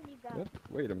did you go? What?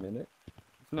 Wait a minute.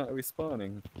 It's not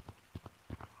respawning.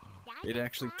 It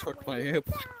actually Cat, took where my did hip.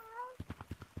 you go?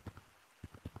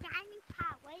 Diamond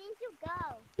Cat, where did you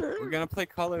go? We're gonna play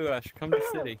Color Rush. Come to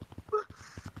city. Color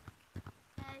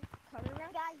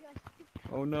Rush? Guys, you're stupid.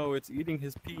 Oh no, it's eating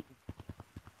his pee.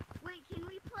 Wait, can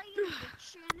we play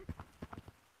Eviction?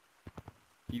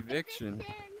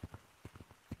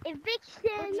 Eviction. Do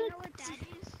you know what that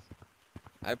is?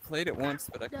 I played it once,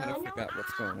 but I kind of No. forgot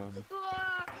what's going on.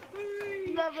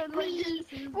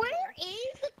 Where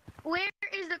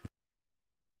is the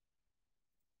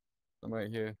I'm right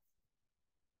here.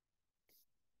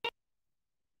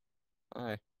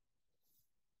 Hi.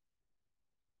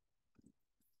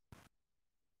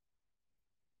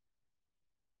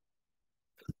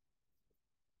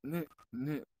 Nah.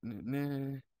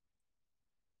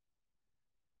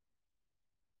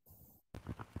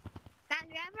 Guys,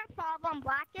 we have a problem.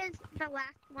 Black is the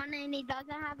last one and he doesn't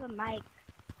have a mic.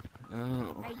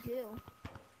 Oh. I do.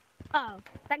 Oh.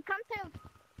 Then come to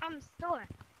store.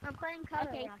 I'm playing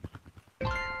Color Rush.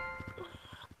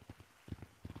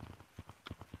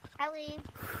 I leave.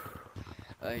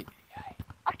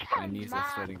 My knees are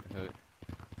starting to hurt.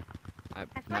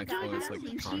 My floor is like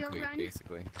concrete,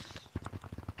 basically.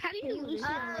 How do you lose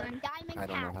Diamond I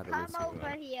don't know how Cat, to come lose it, over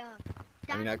right? here.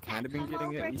 I mean, I've Diamond kind of Cat, been come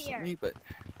getting it over recently, here. but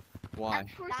why? Of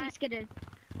course he's gonna.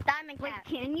 Diamond Cat.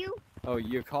 can you? Oh,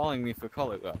 you're calling me for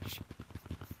Color Rush.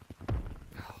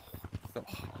 Oh, so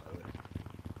hard.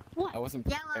 What? I wasn't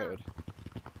Yellow. prepared.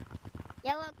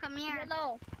 Yellow, come here.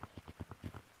 Yellow.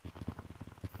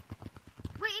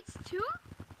 Wait, it's two?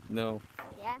 No,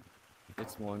 Yeah.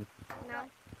 it's one. No.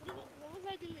 What was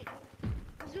I doing?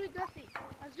 I was doing nothing.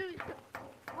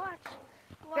 Watch.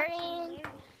 Green.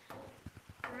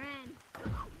 Red.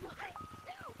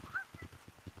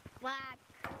 Black.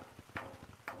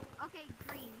 Okay,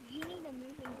 green. You need to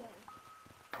move and go.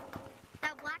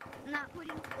 That black. Not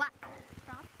putting black.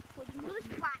 Stop putting. Who's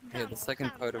black? Yeah, the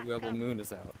second part of Rebel Moon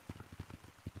is out.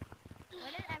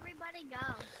 Where did everybody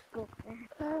go?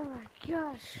 Oh my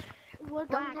gosh. What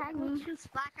Black. the heck?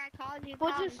 Black, I called you.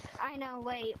 What come. just? I know.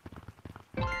 Wait.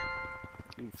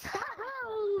 Oof.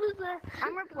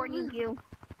 I'm reporting you.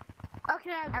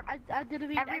 Okay, I didn't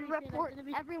mean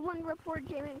Everyone report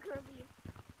Jamin Kirby.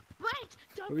 Wait!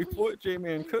 Don't Report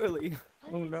J-Man Curly.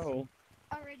 Oh no.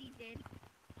 already did.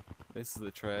 This is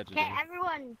the tragedy. Okay,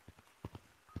 everyone.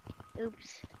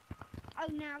 Oops. Oh,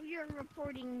 now you're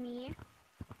reporting me.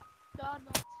 God,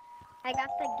 no. I got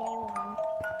the gay one.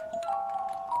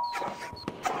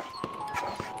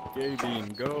 Gay Bean,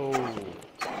 go.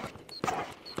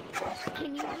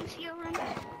 Can you Lucio run?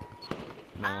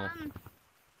 No.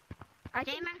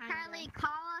 Jamin Curly,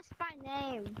 call us by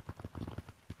name.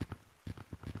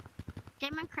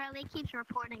 Damon Crowley keeps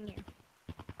reporting you.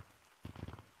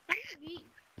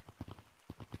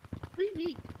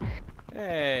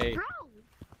 Hey, Bro,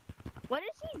 what is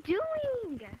he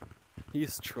doing?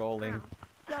 he's trolling.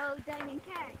 Go Diamond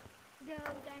Cat. Go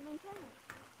Diamond Cat.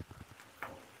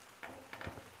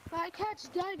 I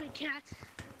catch Diamond Cat.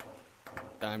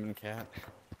 Diamond Cat.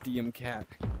 DM Cat.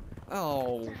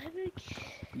 Oh, Diamond Cat.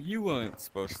 you weren't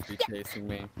supposed to be chasing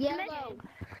me. Yellow.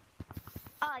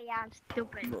 Oh yeah, I'm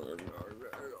stupid.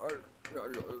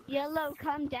 Yellow,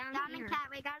 come down Diamond here. Cat,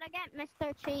 we gotta get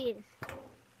Mr. Cheese.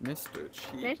 Mr.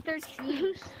 Cheese. Mr.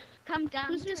 Cheese, come down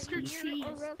Who's to Mr. here, Cheese?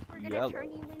 or else we're gonna Yellow.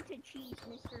 turn you into cheese,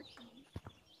 Mr. Cheese.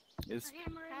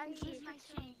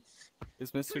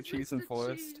 Is Mr. Cheese in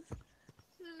Forest?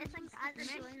 It's like guys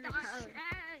are doing the code.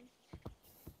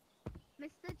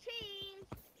 Mr. Cheese.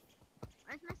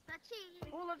 Where's Mr. Cheese?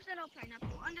 Full of little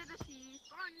pineapple under the sea.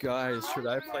 Guys, should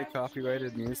I play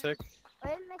copyrighted music?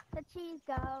 Where'd Mr. Cheese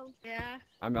go? Yeah.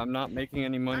 I'm not making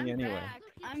any money anyway.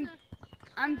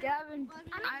 I'm Gavin.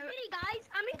 I'm in city, guys.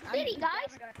 I'm in I'm city,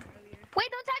 guys. Wait,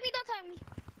 don't tag me, don't tag me.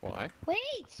 Why?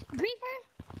 Wait, Griefer.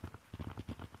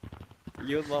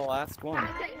 You're the last one.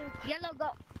 Yellow, go.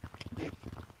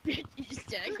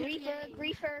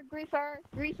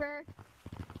 Griefer.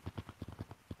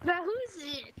 Now who's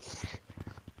it?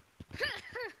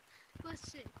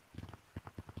 Let's see.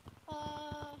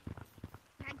 I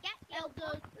get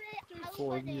Elder.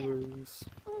 For viewers.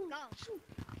 Oh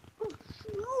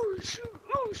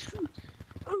shoot.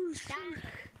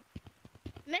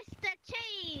 Mr.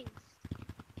 Cheese.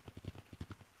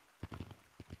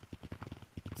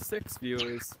 6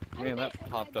 viewers. Man, that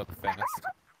popped up fast.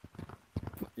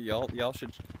 Y'all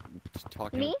should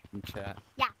talk Me? in chat.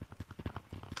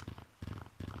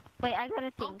 Wait, I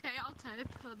gotta think. Okay, I'll type.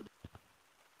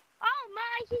 Oh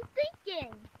my, he's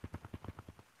thinking.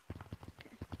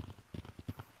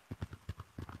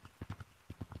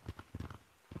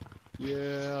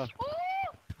 Yeah.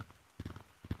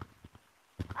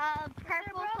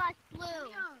 Purple plus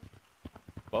blue.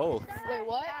 Both. Wait,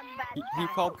 what? He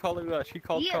called Color Rush. He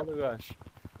called You. Color Rush.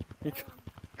 He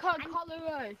Called Color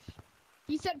Rush.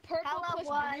 He said purple Color plus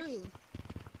Rush. blue.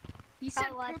 He said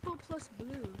Color Rush. purple plus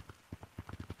blue.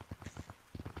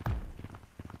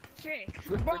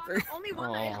 Only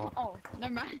one. Aw. Oh,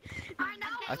 never mind. I know.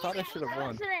 I thought I should have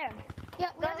won. there. Yeah,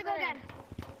 Let's go again.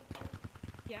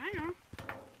 Yeah, I know.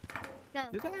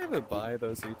 Did I ever buy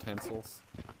those utensils?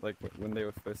 Like when they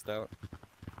were first out?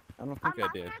 I don't think I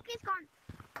did. Monkey's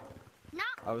gone.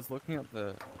 I was looking at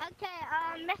the.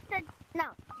 Okay, Mr. No.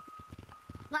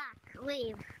 Black,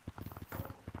 leave.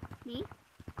 Me?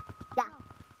 Yeah.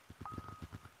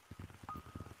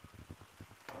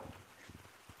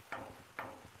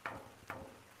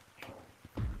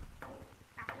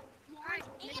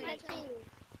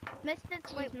 Mr.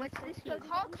 Cheese. Wait, what's this?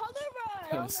 Call Color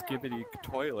Rush. Skibbity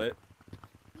toilet.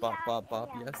 Bop bop bop.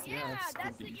 Yes, Yeah, yes.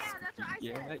 that's it. Skibbity, Yeah, that's what I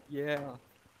skibbity. said. Yeah.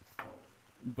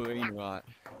 Brain rot.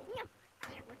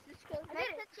 What's this code?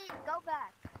 Mr. Cheese, go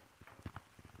back.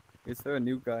 Is there a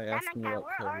new guy Diamond asking Cat, about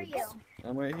where are codes? you?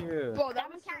 I'm right here. Bro, that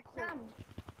Diamond was so Cat, cool. come.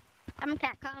 Diamond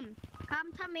Cat, come.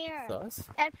 Come here. Sus?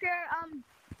 If you're,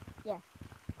 yeah.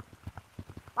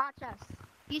 Watch us.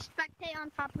 You spectate on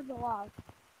top of the wall.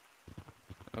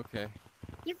 Okay.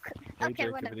 You Hey okay,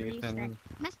 Jacob whatever and you say. Ethan.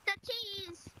 Mr.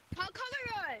 Cheese. Call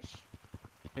Color Rush.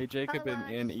 Hey Jacob Hello.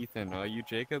 and Ethan. Are you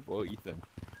Jacob or Ethan?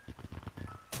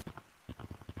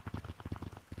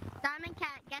 Diamond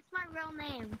Cat, guess my real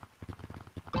name.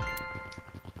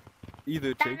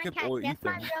 Either Diamond Jacob Cat, or guess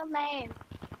my Ethan. real name.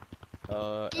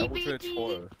 Eldritch EBD.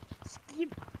 Horror.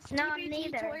 No, Skibidi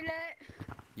neither. Toilet.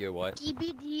 You're what?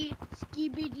 Skibidi.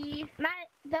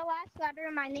 The last letter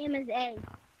of my name is A.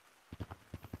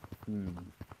 Hmm.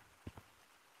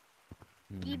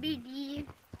 EBD.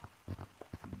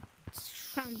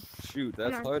 Come. Shoot,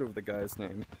 that's on. hard of the guy's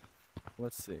name.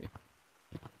 Let's see.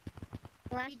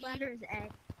 The last letter is A.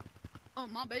 Oh,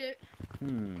 my bad.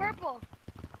 Purple.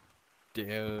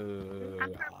 Dude.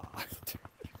 I'm purple. I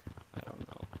don't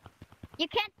know. You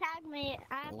can't tag me.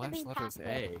 I have The to last be letter's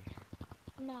passive.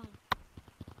 A. No.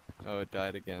 Oh, it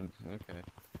died again. Okay.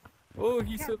 Oh,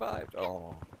 he survived.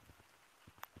 Oh.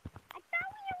 I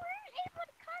thought we weren't able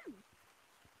to come.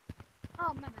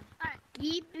 Oh, my bad. Alright.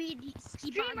 Skibidi.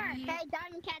 Streamer. Hey,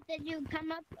 Diamond Cat, did you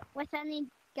come up with any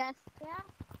guess? Yeah.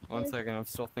 1 second, I'm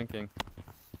still thinking.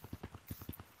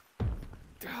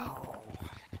 Oh,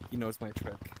 he knows my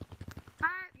trick. I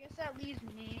guess that leaves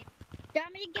me. Do you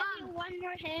want me to give you one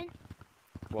more hint?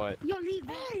 What? Yo, leave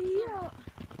me.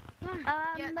 Yeah, The sound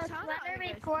out letter like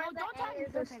this. before No, the don't tell A me is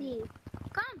a this C.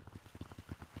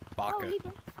 Baka.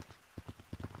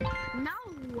 No.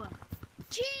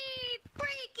 G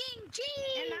freaking G.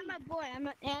 And I'm a boy.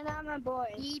 I'm a boy.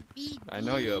 Beep, beep, I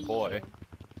know you're a boy. beep.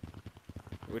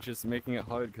 Which is making it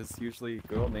hard because usually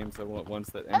girl names are ones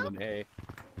that end in A.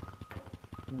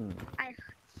 I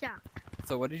suck.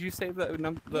 So what did you say the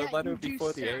Yeah, letter you do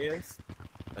before the A suck. is?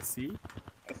 A C?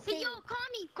 Hey, yo, call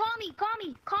me.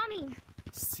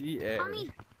 C-A. Call me.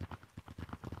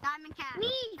 Diamond cat.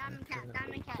 Me. Diamond cat.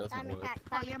 Diamond cat. Doesn't Diamond work. cat.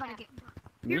 Oh, you're Diamond about to cat. get.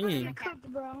 You're about to Me? get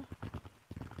cooked, bro.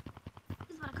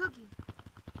 He's about to cook you.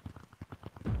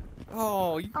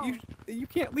 Oh, you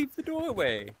can't leave the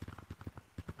doorway.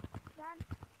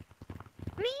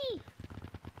 Me.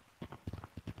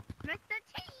 Mr.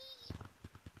 T.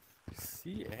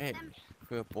 C-A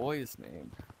for a boy's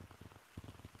name.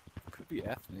 Could be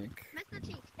ethnic. Mr.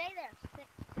 T, stay there.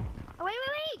 Oh,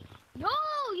 wait. Yo,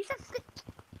 you said sit.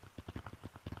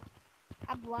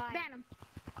 I'm blind. Ban him.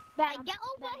 Hey, get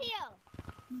over here.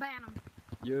 Ban him.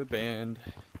 You're banned.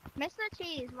 Mr.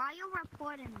 Cheese, why you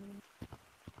reporting me?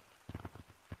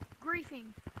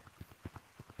 Griefing.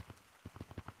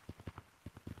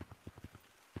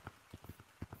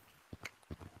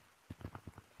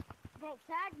 Bro,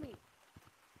 tag me.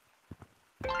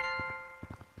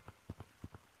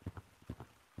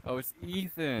 Oh, it's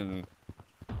Ethan.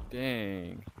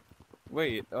 Dang.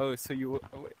 Wait, oh, so you...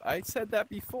 oh, wait, I said that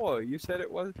before. You said it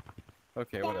was...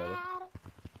 Okay, whatever. Dad.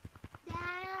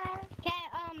 Okay,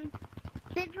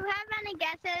 did you have any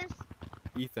guesses?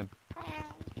 Ethan.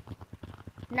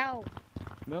 No.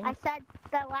 No? I said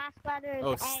the last letter is Oh,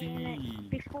 A and it C.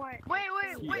 before it. Wait.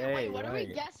 C-A, What are we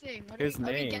right. guessing? What His are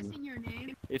we name. guessing your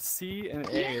name? It's C and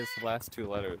A is the last two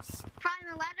letters. Fine,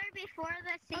 the letter before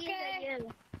the C is Okay. a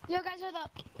U. You guys are the.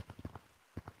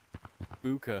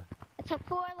 Buka. It's a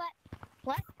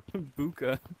what?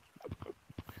 Buka.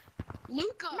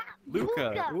 Luca.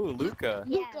 Luca. Ooh, Luca.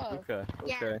 Yeah. Luca.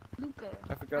 Yeah. Okay. Luca.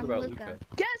 I forgot I'm about Luca. Luca.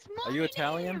 Guess my Are you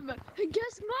Italian? name.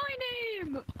 Guess my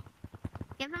name.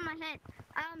 Give him a hint.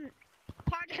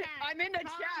 Party hat. I'm in the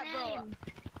Call chat, bro. name.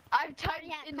 I've typed Party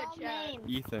hat. in the Call chat. name.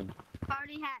 Ethan.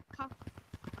 Party hat. Call.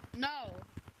 No.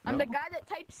 I'm No? the guy that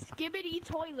typed skibbity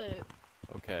toilet.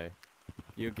 Okay.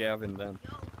 You Gavin then.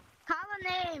 Call a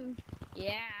name.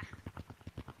 Yeah.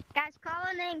 Guys, call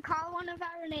a name. Call one of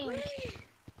our names.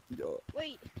 Yo.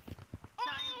 Wait. Oh,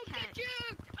 Giant get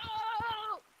juked!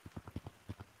 Oh!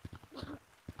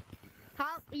 Call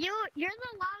you're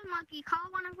the lawn monkey. Call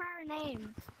one of our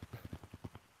names.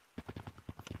 I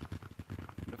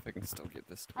wonder if I can still get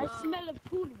this to I work. smell a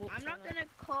food. I'm not gonna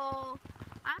call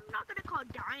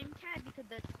Dime Cat because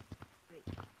that's wait.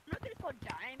 I'm not gonna call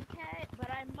Dime Cat, but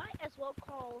I might as well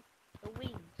call the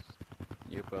Wings.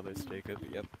 Your brother's Jacob,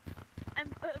 yep. And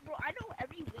bro, I know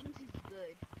every Wings is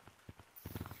good.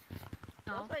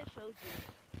 No. That's why it shows you.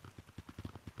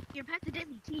 Your pet's a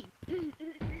Disney key.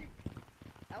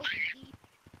 That was easy.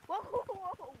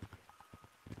 Whoa.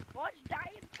 Watch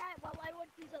Dime Cat while I watch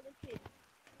these other kids.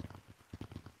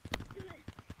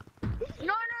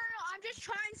 No. I'm just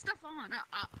trying stuff on.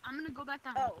 I'm gonna go back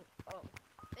down. Oh.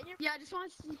 Yeah, I just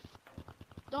want to see.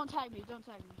 Don't tag me. Don't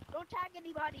tag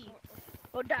Anybody?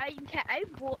 Oh, Dime Cat. I'm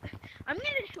gonna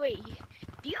wait.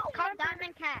 Do you Call remember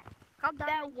Diamond Cat. Call that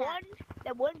Diamond Cat.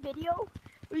 that one video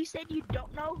where you said you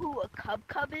don't know who a cub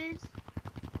is?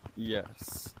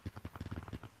 Yes.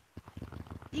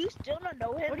 Do you still not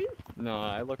know him? What are you No,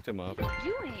 I looked him up.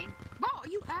 doing? Oh,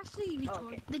 you actually need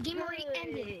Okay. to. The game already Good.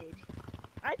 ended.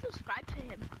 I subscribe to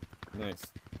him. Nice.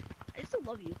 I still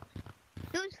love you.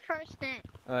 Who's first in?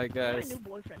 Alright, You're guys. my new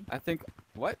boyfriend. I think.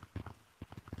 What?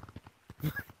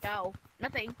 No,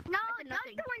 nothing. No, said don't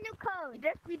nothing. do a new code.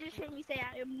 You just heard me say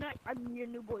I'm your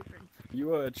new boyfriend.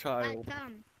 You are a Like, child.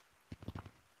 Can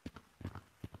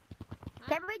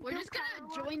we We're do just gonna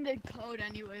color? join the code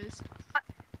anyways.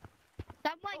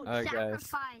 Someone Alright, guys.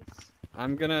 sacrifice.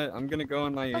 I'm gonna go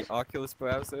on my Oculus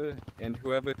browser, and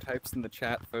whoever types in the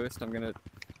chat first, I'm gonna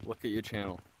look at your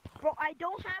channel. Bro, I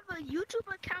don't have a YouTube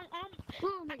account on.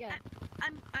 Oh my god.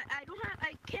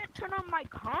 I can't turn on my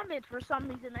comments for some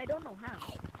reason. I don't know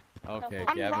how. Okay,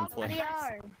 I'm Gavin locked Flynn.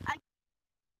 VR.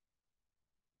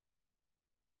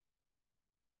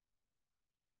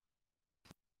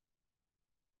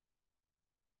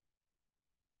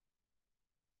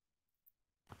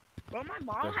 Bro, my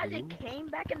mom The hasn't who? came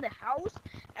back in the house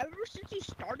ever since you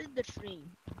started the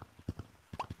stream.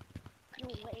 No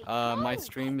way. My Oh,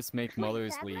 streams make Wait,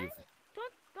 mothers that leave.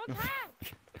 Don't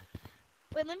tag.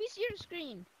 Wait, let me see your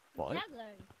screen. What?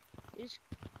 Is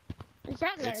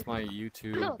that It's my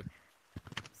YouTube Look.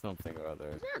 something or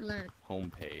other Look.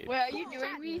 homepage. Wait, are you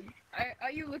doing me?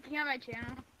 Are you looking at my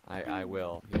channel? I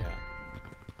will, yeah.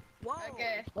 Whoa.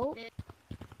 Okay. Oh.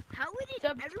 How would it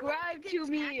Subscribe to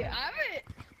me. I'm it.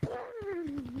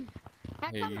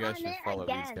 Hey, you guys should follow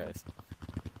these guys.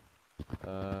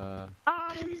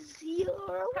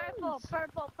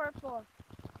 Purple.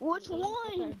 Which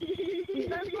one?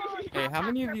 Hey, how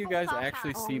many of you guys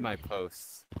actually see my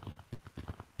posts?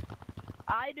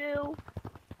 I do.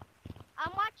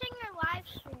 I'm watching your live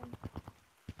stream.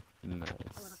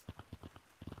 Nice.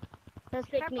 Let's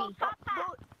pick me.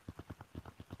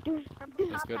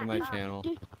 Just go to my channel.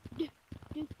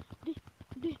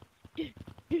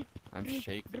 I'm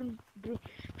shaking. This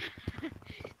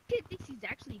is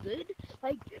actually good.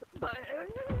 Like, but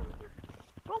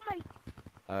oh my.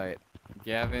 Alright,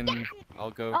 Gavin,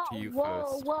 I'll go to you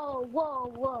first. Whoa.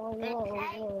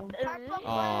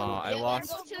 Aw, I lost.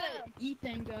 Go to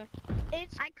Ethan, guy.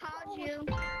 I called you.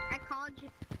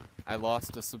 I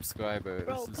lost a subscriber.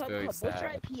 Bro, This is come, very what's your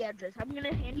sad. IP address? I'm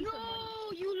gonna hand you some money.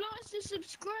 No, you lost a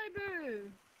subscriber.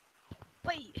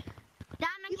 Wait.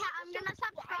 Diamond Cat, I'm gonna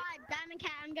subscribe. Diamond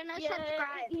Cat, I'm gonna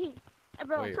subscribe.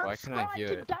 Bro, Wait, why can't I subscribe hear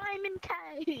to it? Diamond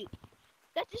Cat.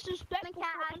 That's disrespectful. Diamond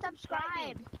Cat, I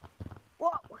subscribe.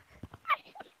 Whoa.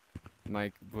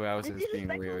 My browser's being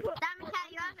weird. Diamond Cat,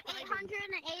 you have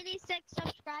 886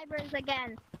 subscribers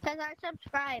again. Cause I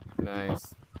subscribe.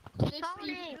 Nice.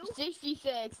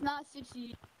 66, not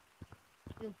 60.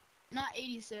 Not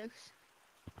 86.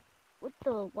 What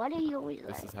are you always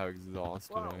This is how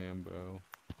exhausted I am, bro.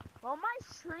 Well, my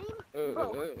stream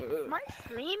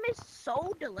is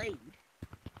so delayed.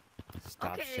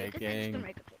 Stop Okay, shaking.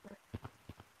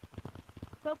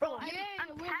 Bro, Yeah, I'm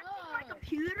we're tapping my not.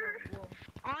 computer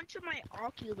onto my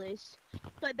Oculus,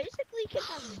 so I basically can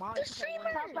have mods. The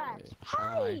streamer!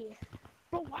 Hi.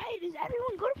 Bro, why does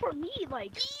everyone go for me?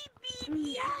 Like,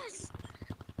 Yes,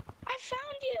 I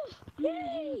found you.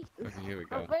 Yay! Okay, here we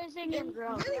go. Really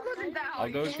wasn't that I'll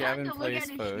hard. go You had Gavin to look plays at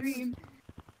his first. stream.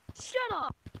 shut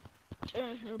up.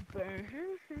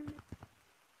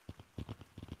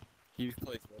 He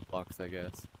plays Roblox, I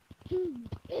guess.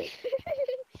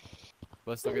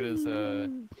 Let's look at his,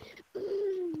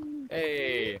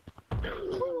 Hey!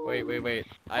 Wait.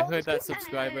 I heard that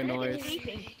subscriber noise.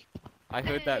 I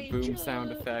heard that boom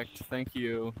sound effect. Thank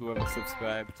you, whoever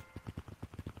subscribed.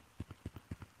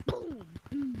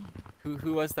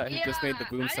 Who was that who just made the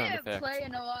boom sound I didn't effect? play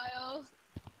in a while.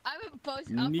 I haven't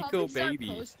posted. Nico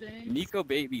Baby. Nico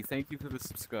Baby, thank you for the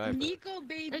subscribe. Nico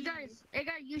Baby. Hey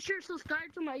guys, you should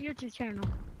subscribe to my YouTube channel.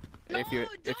 If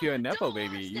you're a Nepo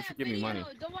baby, you should give me money.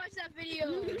 Don't watch that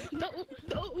video. No.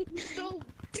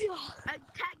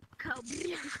 Attack Cub.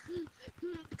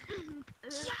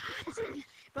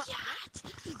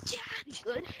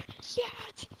 Good.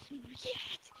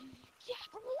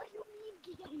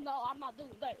 No, I'm not doing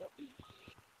that.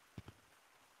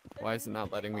 Why is it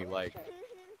not letting me like?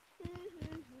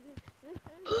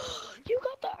 You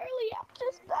got the early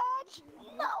access badge?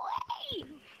 No way!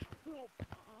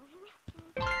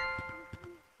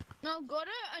 No, go to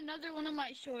another one of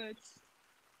my shorts.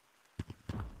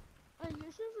 You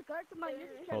should subscribe to my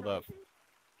YouTube Hold up.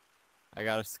 I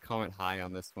gotta comment hi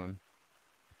on this one.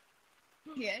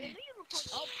 Yeah.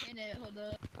 I'll pin it. Hold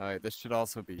up. Alright, this should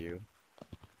also be you.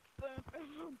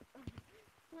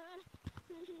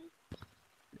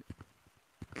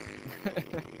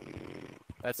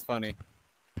 That's funny.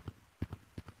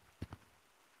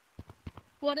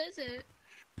 What is it?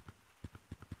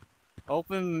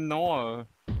 Open door.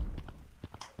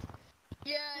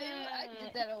 Yeah, I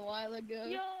did that a while ago.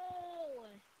 Yo!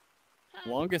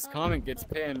 Longest comment gets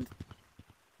pinned.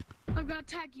 I'm gonna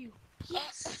tag you.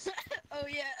 Yes. Oh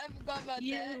yeah, I forgot about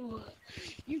that.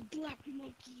 You black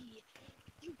monkey.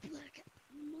 You black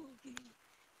monkey.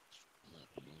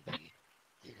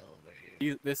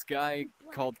 This guy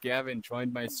called Gavin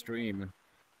joined my stream.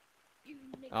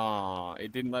 Aw,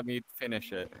 it didn't let me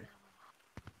finish it.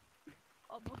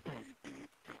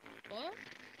 What?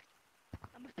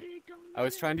 I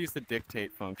was trying to use the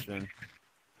dictate function.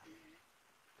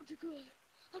 I'm too good.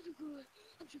 I'm too good.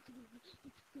 I'm too good.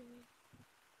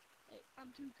 Hey,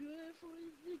 I'm too good for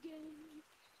the game.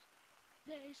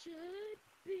 They should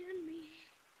ban me.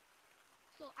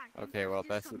 So I can Okay, well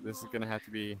practice this is some gonna more. have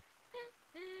to be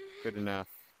good enough.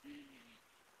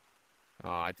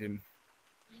 Aw, I didn't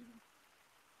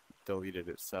deleted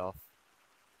itself.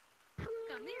 Come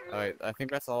here. Alright, I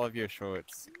think that's all of your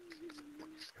shorts.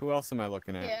 Who else am I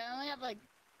looking at? Yeah, I only have like.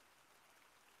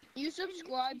 You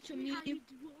subscribe to me. How you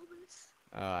do all this?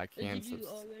 I Or can't. did you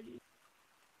already?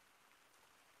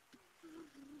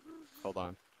 Hold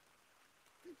on.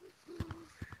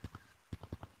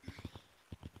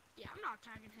 Yeah, I'm not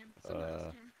tagging him. Someone else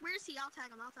can. Where is he? I'll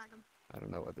tag him. I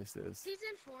don't know what this is. He's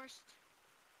enforced.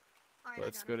 Alright, I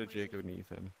Let's got go him. to Where is he? Jacob and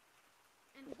Ethan.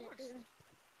 enforced.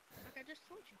 Like I just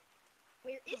told you.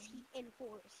 Where is he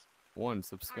enforced? 1 I don't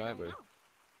subscriber.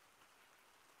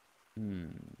 know.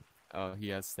 Oh, he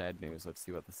has sad news. Let's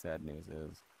see what the sad news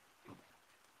is.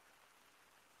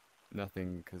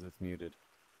 Nothing, because it's muted.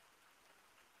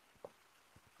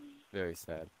 Very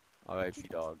sad. R.I.P.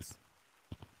 dogs.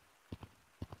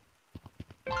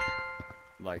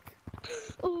 Like.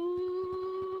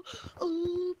 Ooh,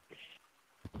 ooh.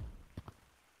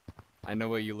 I know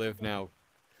where you live now.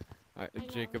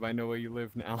 Jacob, I know where you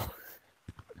live now.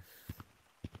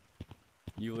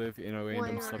 You live in a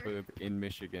random Where? suburb in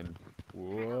Michigan.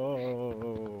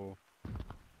 Whoa.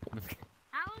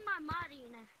 How am I modding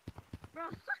it? Bro.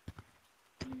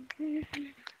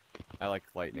 I like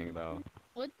lightning though.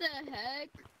 What the heck?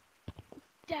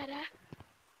 Dada.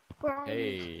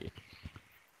 Hey.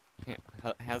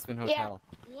 Hasbin Hotel.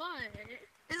 What?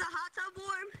 Is the hot tub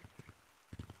warm?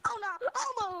 Oh no.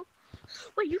 Oh no.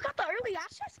 Wait, you got the early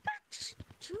access packs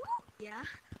too? Yeah.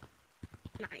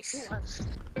 Nice.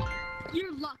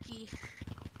 You're lucky.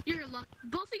 You're lucky.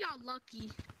 Both of y'all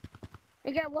lucky.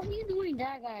 Okay, what are you doing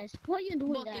there, guys? What are you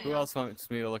doing Look there? at Who else wants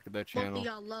me to look at their Both of channel?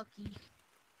 y'all lucky.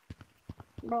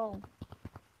 Bro.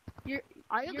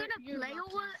 Are you You're gonna play or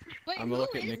lucky. what? Wait, I'm who gonna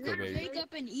look at is Nico, that baby. Jacob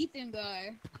and Ethan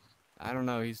guy? I don't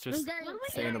know, he's just Okay,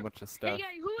 saying a bunch of Hey stuff. guys,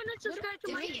 who wanna subscribe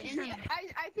to my Is he in channel? here?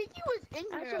 I think he was in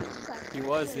here. He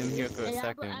was in here for a Yeah, I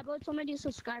second. got so many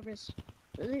subscribers.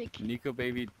 Like, Nico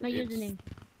baby, my username.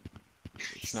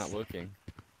 it's not working.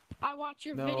 I watch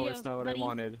your No, videos. it's not what buddy. I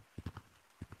wanted.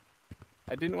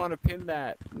 I didn't want to pin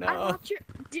that. I No. watch your.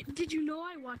 Did you know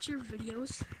I watch your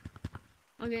videos?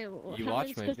 Okay, well, You how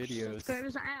watch many my videos.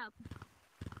 subscribers I have?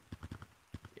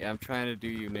 Yeah, I'm trying to do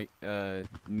you,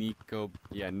 Nico.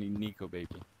 Yeah, Nico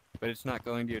baby, but it's not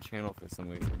going to your channel for some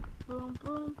reason. Boom,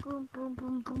 boom, boom, boom,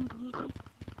 boom, boom, boom.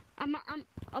 I'm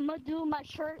gonna do my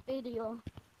short video.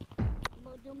 I'm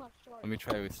gonna do my short. Let me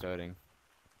try restarting.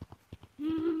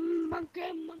 Monkey,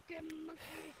 monkey,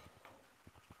 monkey.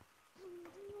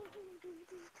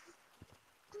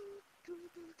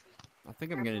 I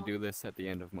think I'm gonna do this at the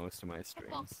end of most of my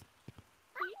streams.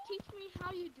 Can you teach me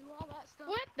how you do all that stuff?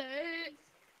 What the?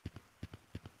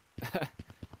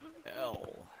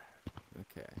 L.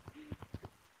 Okay.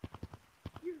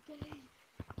 You're gay.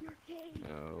 You're gay.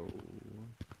 No.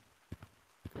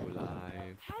 Go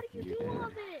live. How do you do muted. all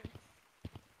this?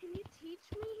 Can you teach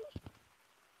me?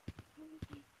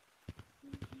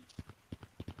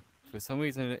 For some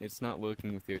reason, it's not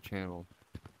working with your channel.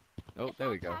 Oh, If there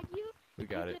I we go. tag you, We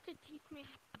got you it. get to teach me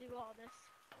how to do all this.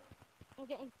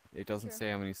 Okay. It doesn't Sure.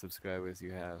 say how many subscribers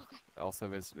you have. Also,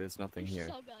 there's nothing You're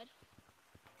here. so good.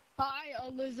 Hi,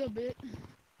 Elizabeth.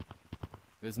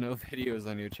 There's no videos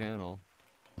on your channel.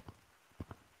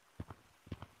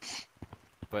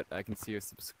 But I can see your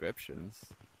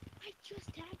subscriptions. I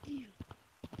just tagged you.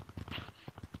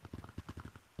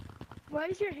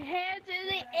 Raise your hands in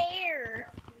the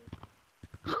air.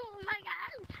 Oh my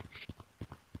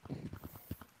god.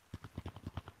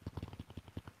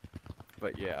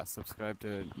 But yeah, subscribe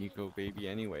to Nico Baby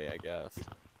anyway, I guess.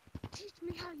 Teach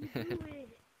me how you do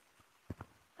it.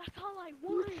 That's all I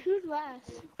want. Who's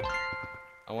last?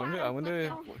 I wonder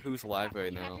who's live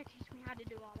right You now. have to teach me how to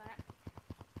do all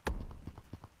that.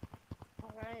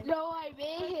 Alright. No, I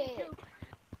made it.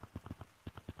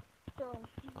 So,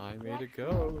 I made a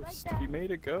ghost. He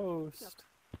made a ghost.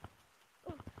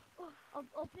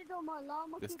 open the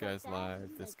alarm. This guy's live.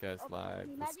 This guy's live.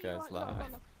 This guy's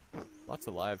live. Lots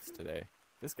of lives today.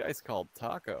 This guy's called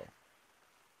Taco.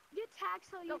 You tag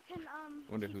so you can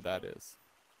Wonder who that is.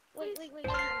 Wait.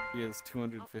 He has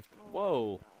 250.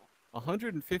 Whoa,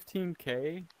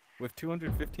 115K with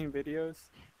 215 videos.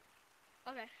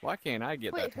 Okay. Why can't I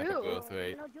get that Wait, type of who? growth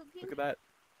rate? No joking. Look at that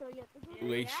So you have to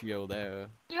do ratio there.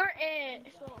 You're it.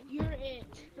 So, You're it.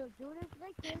 so do this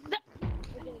like this.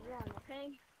 Okay, run,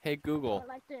 okay? Hey Google,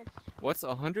 Like this. what's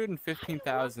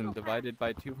 115,000 divided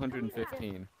by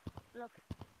 215? Look.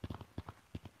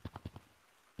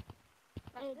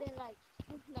 And then like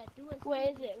do it. Where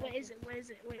is it? Where is it? Where is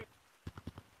it? Wait.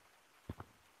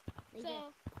 Like So, this.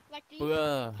 like these.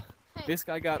 Bruh, this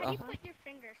guy got How do you put your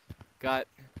fingers? got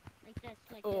Like this.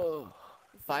 Like this.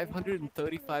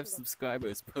 535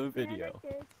 subscribers per video.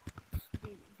 Like this.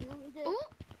 Do this. Ooh.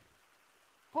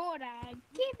 Hold on.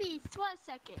 Give me 1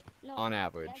 second. No, On you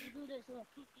average. have to do this. Look.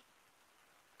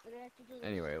 You have to do this.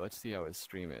 Anyway, let's see how his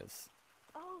stream is.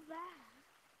 Oh, that.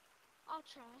 I'll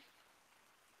try.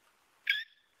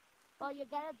 Oh, you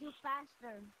gotta do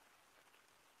faster.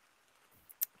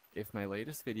 If my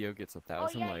latest video gets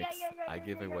 1,000 yeah, likes, yeah, I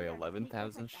give yeah, away yeah.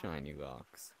 11,000 shiny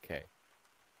rocks. Okay.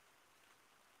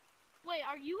 Wait,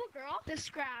 are you a girl?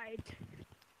 Described.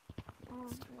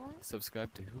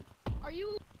 Subscribe to who? Are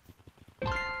you?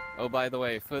 Oh, by the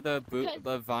way, for the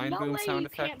Vine no Boom way sound you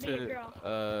can't effect be a to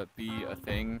girl. be a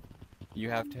thing, you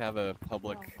have to have a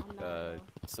public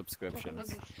subscription.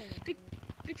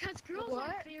 Because girls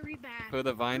are very bad. For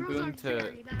the Vine Girls Boom are to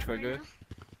very bad trigger right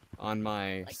on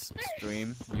my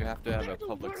stream, you have to have They're a the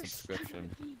public worst.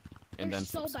 subscription They're and then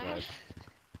so subscribe. bad.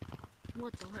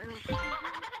 What the hell?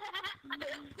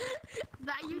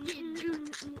 That you did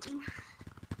too.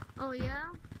 Oh yeah?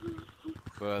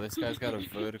 Bro, this guy's got a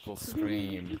vertical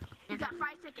stream. You got 5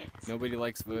 tickets. Nobody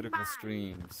likes vertical 5,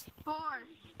 streams. 4.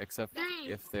 Except 3,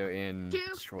 if they're in 2,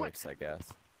 shorts, I guess.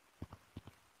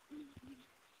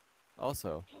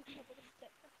 Also,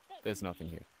 there's nothing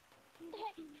here.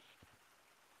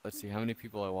 Let's see, how many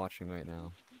people are watching right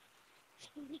now?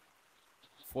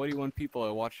 41 people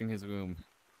are watching his room.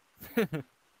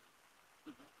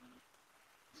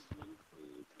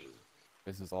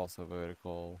 This is also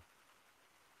vertical.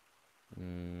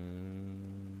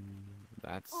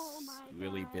 That's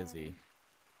really busy.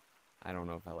 I don't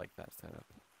know if I like that setup.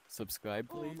 Subscribe,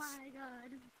 please. Oh my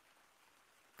god.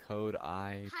 Code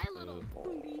I. Hi, little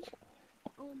booty.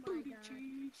 Oh my god.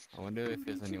 I wonder if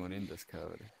there's anyone in this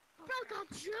code. Bro got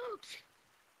juked.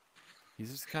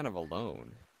 He's just kind of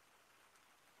alone.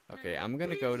 Okay, I'm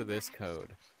gonna go to this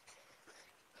code.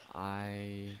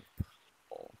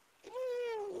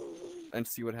 And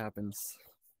see what happens.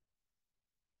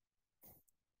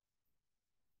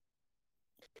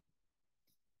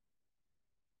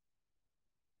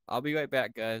 I'll be right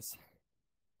back, guys.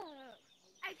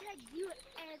 I tagged you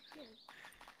and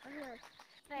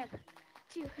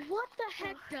what the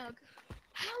heck, Doug?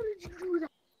 How did you do that?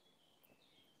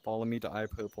 Follow me to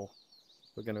iPurple.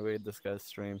 We're gonna raid this guy's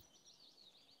stream.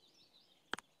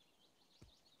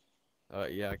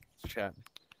 Yeah, chat.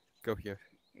 Go here.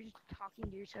 You're just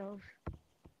talking to yourself.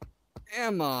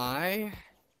 Am I?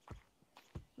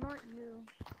 Not you.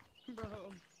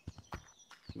 Bro.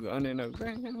 Running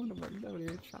around with a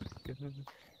loaded shotgun.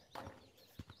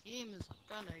 Game is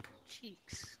gonna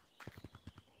cheeks.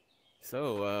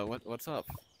 So, what's up?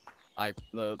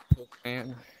 The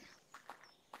man.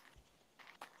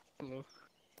 Hello.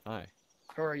 Hi.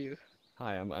 How are you?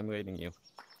 Hi, I'm waiting you.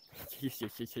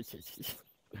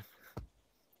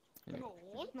 No,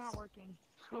 It's not working.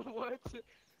 What?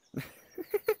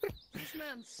 this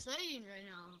man's saying right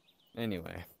now?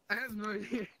 Anyway, I have no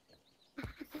idea.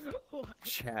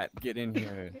 chat, get in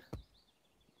here.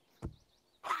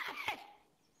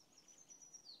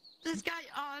 This guy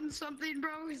on something,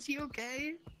 bro? Is he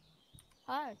okay?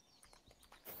 Hi.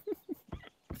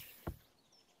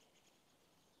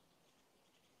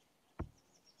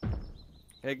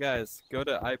 Hey guys, go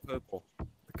to iPurple.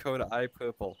 The code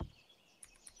iPurple.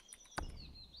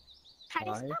 How do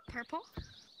you Why? spell purple?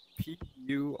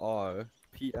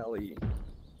 P-U-R-P-L-E.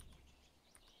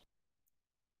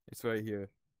 It's right here.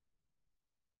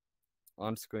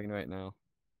 On screen right now.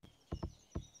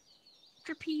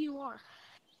 For P-U-R.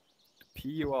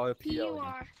 P-U-R-P-L-E.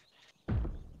 P-U-R.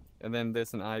 And then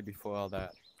there's an I before all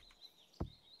that.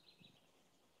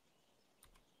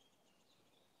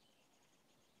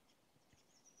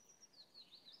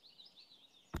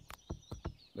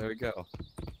 There we go.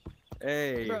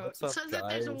 Hey, Bro, what's it up, says that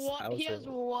guys? there's one. How's He has it?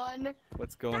 one.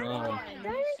 What's going on?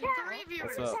 Three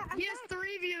viewers. What's up? He has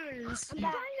 3 viewers.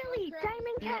 Finally,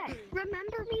 Diamond Cat,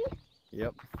 remember me?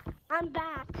 Yep. I'm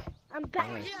back. I'm back.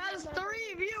 Nice. He has 3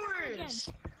 viewers.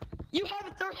 You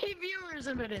have 3 viewers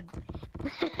admitted.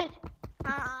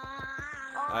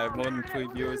 I have more than 3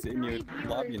 viewers in your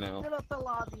lobby now. Fill up the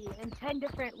lobby and 10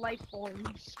 different life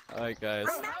forms. Alright, guys.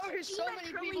 Bro, how are so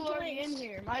many people already in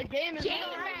here? My game is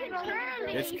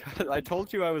It's 'cause I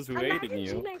told you I was raiding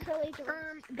you.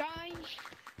 guys.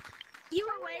 You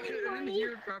were waiting for me.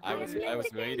 I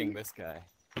was raiding this guy.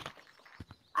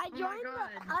 I my joined God.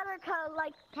 the other code,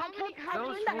 like, How many- I That joined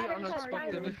was the really other code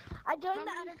unexpected. Diamond. I joined How the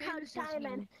many other code famous is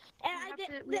Diamond. he? And I have did,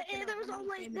 to- we have to there was know how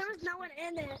many there was famous no one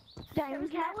in it. There Diamond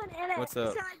was no Cat. one in it. What's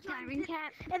up? So I joined Diamond it,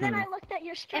 Cat. and then I looked at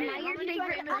your screen. Am I your and I joined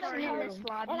favorite the other member in code, this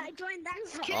lobby? and I joined that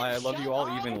code. I love you all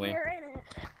And evenly. you're in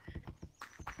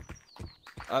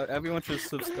it. Everyone should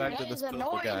subscribe to That this is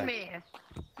purple annoying guy. me.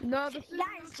 No, this is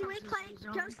Guys, can we play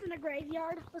Ghost in the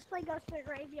Graveyard? Let's play Ghost in the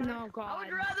Graveyard. No, I God.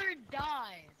 would rather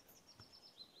die.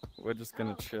 We're just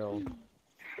gonna chill.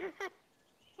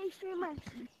 Hey, streamer.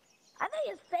 I think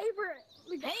his favorite.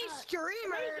 Hey,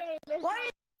 streamer. game is Why?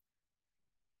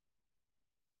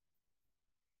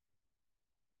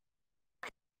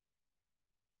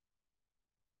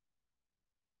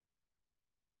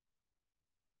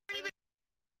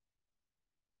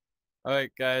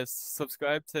 Alright, guys,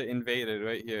 subscribe to Invaded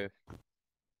right here.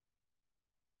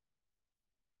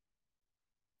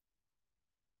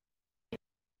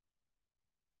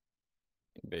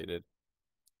 Invaded.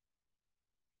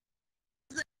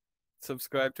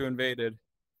 Subscribe to Invaded.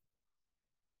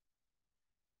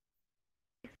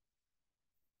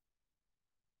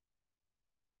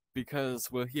 Because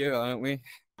we're here, aren't we?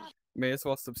 May as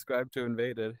well subscribe to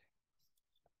Invaded.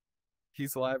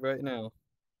 He's live right now.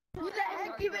 Who the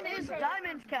heck even is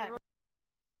Diamond Cat?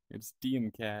 It's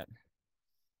Diem Cat.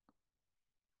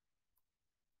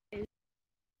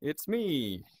 It's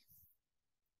me.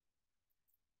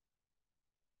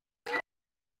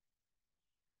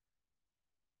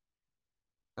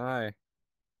 Hi.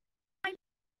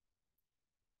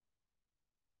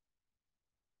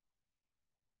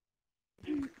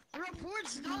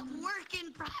 Reports don't work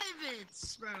in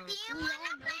privates, bro.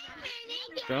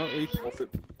 Don't report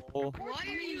people. Why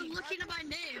are you looking at my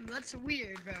name? That's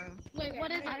weird, bro. Wait,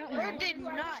 what is it? Or did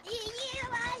not.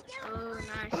 Oh,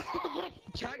 nice.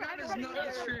 Chagot is not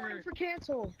the streamer. For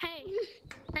cancel. Hey,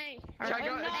 hey.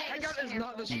 Chagot is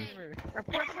not the streamer.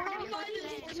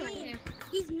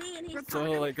 He's me and he's So,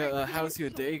 like, how's your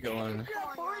day going?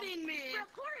 Reporting me.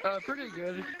 Pretty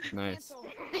good. Nice.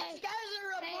 These guys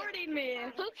are reporting me.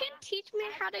 Who can teach me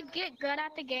how to get good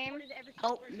at the game?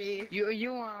 Help me.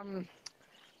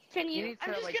 Can you? need I'm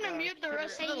to, just like, gonna mute the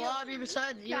rest of the lobby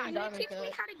besides you Can and you Diamond teach me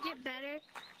Cat. how to get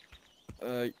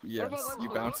better? Yes, you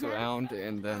bounce around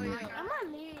and then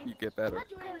you get better.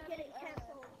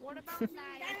 What about that?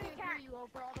 You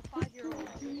over all the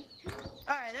 5-year-olds.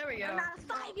 Alright, there we go.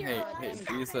 Hey,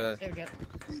 these, There we go.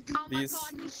 these,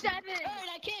 7. Alright,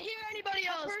 I can't hear anybody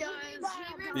else,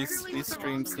 guys. these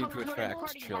streams seem to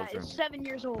attract children. 7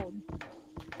 years old.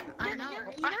 I know.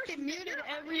 I muted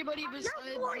everybody besides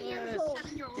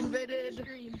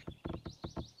Invaded,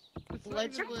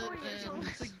 Light Split,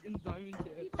 and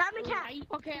Diamond Cat.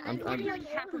 Okay, I'm- I'm like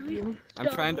half of you. I'm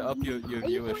trying to up your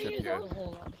viewership here.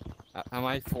 Am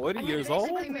I 40 years old?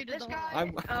 This guy.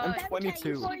 I'm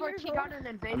 22. He got an I'm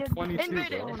invaded. 22,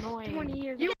 bro. Annoying. 20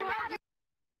 years. You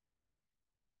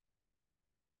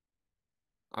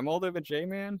I'm older than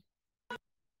J-Man.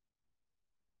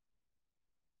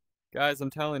 Guys, I'm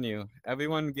telling you,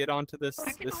 everyone get onto this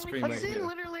stream I've right seen here.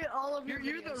 literally all of your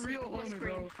You're the videos. real homie,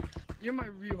 bro. You're my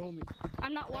real homie.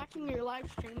 I'm not watching your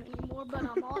live stream anymore, but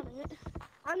I'm on it.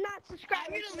 I'm not I'm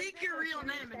subscribing. gonna leak your real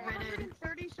name, Invaded.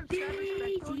 30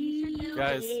 subscribers.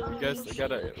 Guys, you guys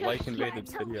gotta like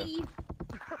Invaded's video.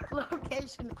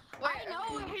 Location. I know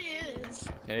who he is.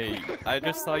 Hey, I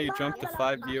just saw you jump to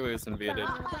 5 viewers, Invaded.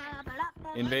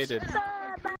 Invaded.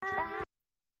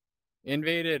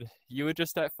 Invaded, you were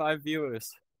just at 5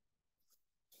 viewers.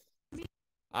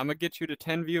 I'm gonna get you to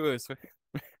 10 viewers.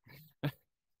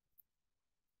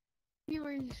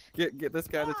 Viewers. Get this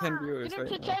guy to 10 viewers Get him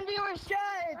right to now. 10 viewers, chat.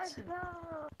 Let's go.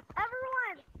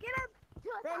 Everyone, get up to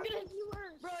Bro, I'm 1,000 gonna-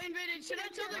 viewers. Bro, Invaded, should I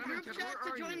tell the group chat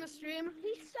to join the stream?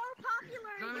 He's so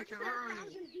popular. Diamond Look Cat, at where are you?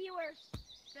 1,000 viewers.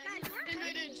 Guys,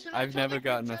 Invaded, should I I've tell never the group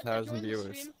gotten chat to 1,000 join the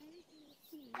viewers. stream?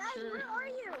 guys, where are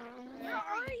you? Where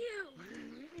are you?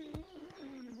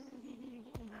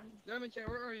 Diamond Cat,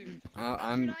 where are you?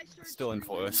 I'm still in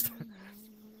Forest.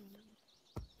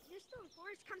 You're still in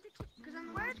Forest. Come to because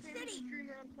I'm where it's city.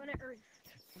 On planet Earth.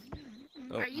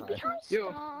 Oh, Are you hi. behind? Yo.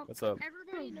 Stop. What's up?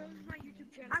 Everybody knows my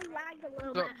YouTube channel. I lagged a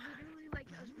little So- bit. Literally like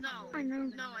a No. I know.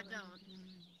 No, I don't.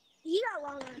 You got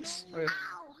long arms. Okay.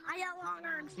 Ow! I got long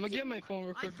arms. I'm gonna get my phone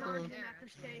real quick. charge him after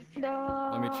staying. No.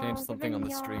 Let me change something on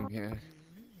the stream here.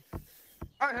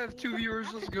 I have 2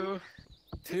 viewers. Let's go.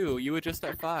 2, you were just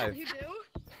at 5. You do?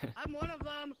 I'm one of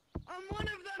them. I'm one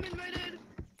of them, Invaded.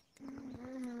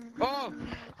 Oh,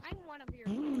 I'm one of your.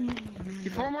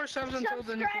 4 more subs until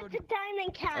the new Subscribe code. to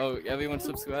Diamond Cat. Oh, everyone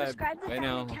subscribe Subscribe to right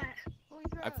now. Diamond Cat.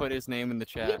 I put his name in the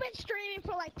You've chat. been streaming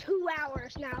for like 2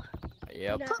 hours now.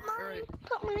 Yep. Put mine. Alright.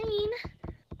 Put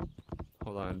mine.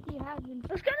 Hold on. You have been.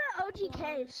 Let's go to OG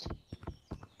Caves.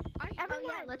 Everyone,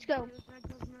 yeah, let's go. That's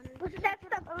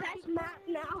the best map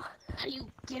now. How do you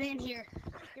get in here?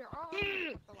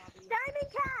 Diamond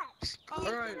Cat.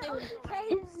 Alright.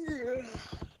 Caves.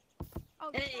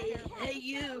 Hey,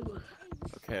 you.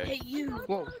 Okay. Hey, you.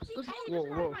 Whoa. Whoa,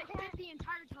 whoa. The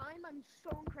entire time, I'm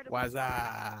so incredible. What's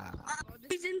up?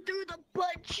 He's in through the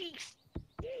butt cheeks.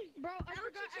 Bro,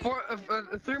 I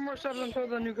forgot. 3 more subs until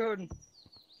the new code.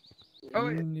 Oh,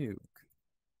 wait. Nuke.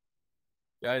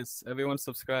 Guys, everyone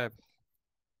subscribe.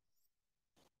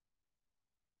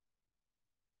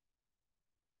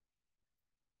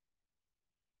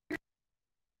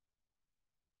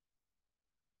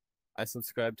 I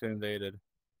subscribe to Invaded.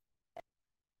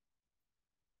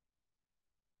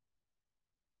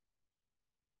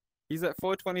 He's at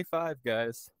 425,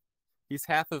 guys. He's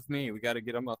half of me. We gotta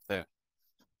get him up there.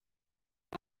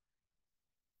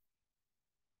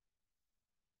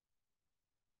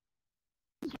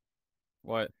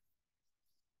 What?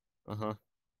 Uh-huh.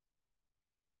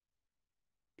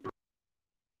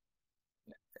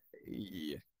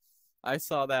 Yeah. I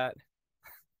saw that.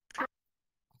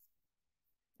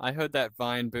 I heard that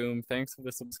Vine boom. Thanks for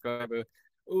the subscriber.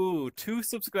 Ooh, 2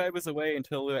 subscribers away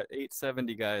until we're at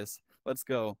 870, guys. Let's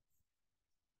go.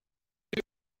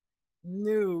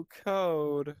 New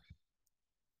code.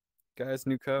 Guys,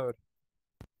 new code.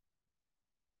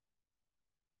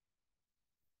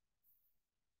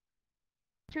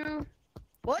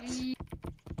 What?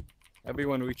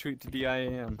 Everyone retreat to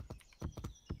DIAM.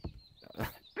 Huh?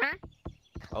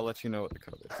 I'll let you know what the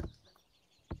code is.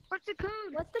 What's the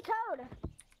code? What's the code?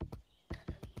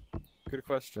 Good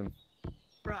question.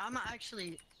 Bro, I'm not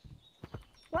actually.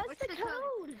 What's the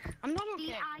code? I'm not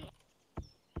okay.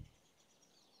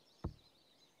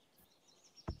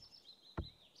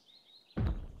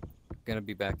 Gonna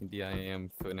be back in DIAM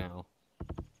for now.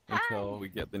 Until we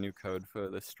get the new code for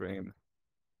the stream.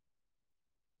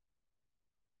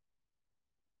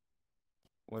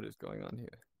 What is going on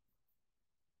here?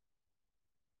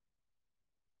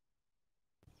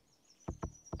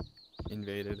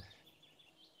 Invaded.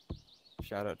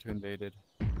 Shout out to Invaded.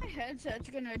 My headset's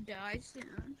gonna die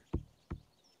soon.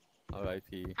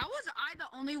 R.I.P. How was I the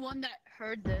only one that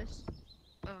heard this?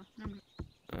 Oh, no.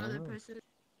 Other Oh. person.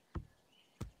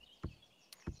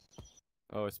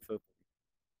 Oh, it's purple.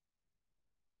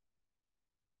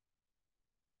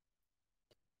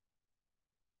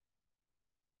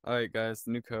 Alright, guys,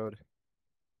 new code.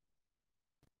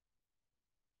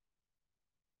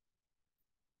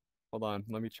 Hold on,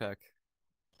 let me check.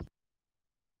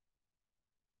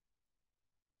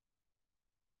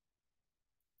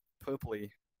 Purpley.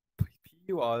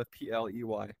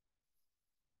 P-U-R-P-L-E-Y.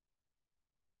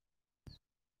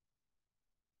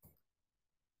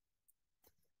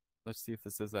 Let's see if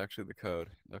this is actually the code.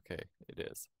 Okay, it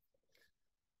is.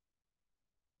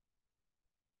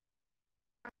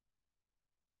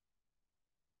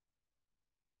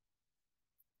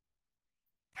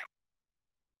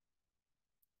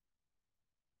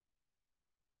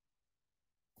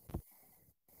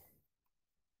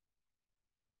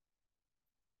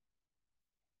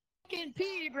 Fucking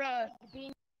pee, bro. His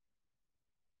name.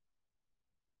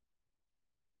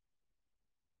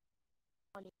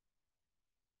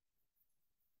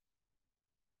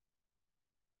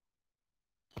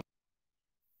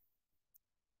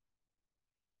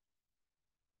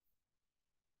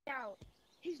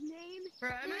 Bro,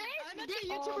 I met a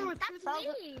YouTuber with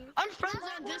 2,000. I'm friends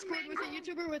on Discord with a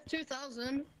YouTuber with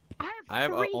 2,000. I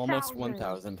have almost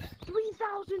 1,000.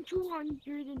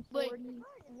 3,240. Like,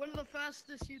 one of the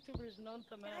fastest YouTubers known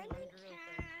to man on Drill.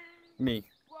 Me.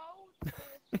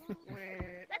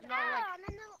 No,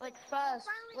 like fast,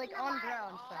 like on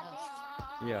ground fast.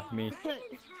 Yeah, me.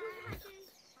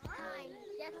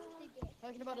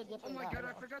 Talking about a different guy.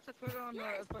 I forgot to put on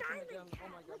a question again. Oh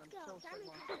my god, I'm so sorry.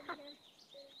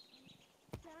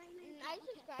 I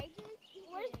subscribed to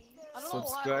this.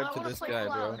 Subscribe to this guy,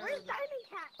 bro. Where's Diamond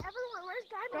Cat? Everyone, where's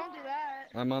Diamond Cat? Don't do that.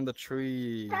 I'm on the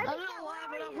tree. I don't know why,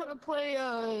 but I wanna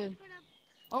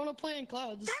play in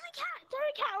clouds. Diamond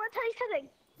Cat, I want to tell you something.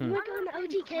 Hmm. We're going to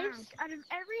OG Caves. Out of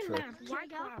every Sure. map, why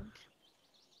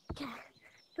go?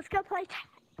 Let's go play.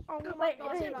 Oh wait,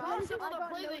 God, wait. It's impossible to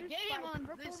play the game on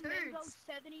this hurts.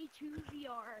 72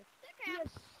 VR.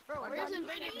 Yes. Bro, where's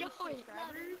Invaded going?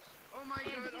 Oh my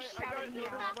god, I got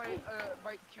noticed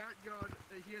by Cat God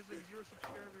that he has like 0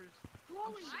 subscribers.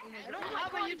 I don't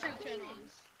have a YouTube channel.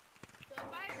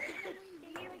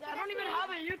 I don't even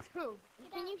have a YouTube.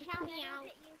 Can you count me out?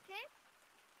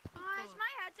 Is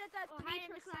my headset at 3%?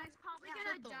 It's probably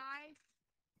gonna Shut the- die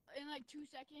in like 2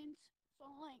 seconds. So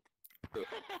like.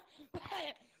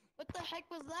 What the heck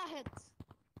was that?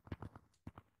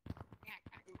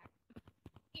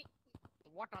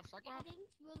 What a sucker.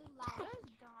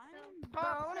 Bro,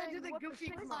 I wanna do the goofy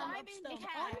clown It's stuff.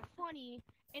 unfunny,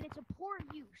 and it's a poor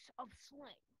use of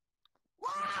slang.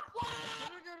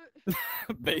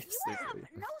 Basically.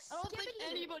 No I don't think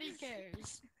anybody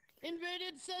cares.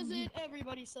 Invaded says it,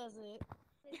 everybody says it.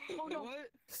 What?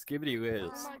 Skibbity whiz.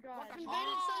 Oh my god.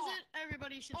 Invaded says it,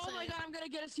 everybody should say Oh my it. god, I'm gonna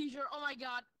get a seizure. Oh my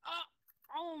god.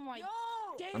 Oh my.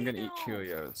 I'm gonna eat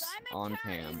Cheerios on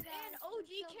cam. And OG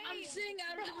I'm seeing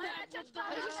out of the map. Just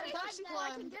I just touched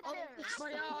one. Oh,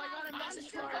 But yo, I got a message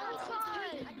for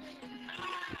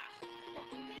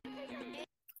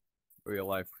Real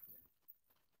life.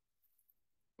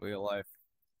 Real life.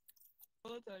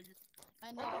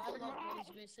 I know, I love Body's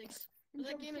Basics. But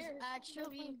that game is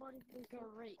actually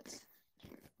great.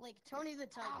 Like, Tony the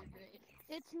Tiger great.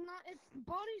 It's not. It's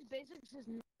Body's Basics is.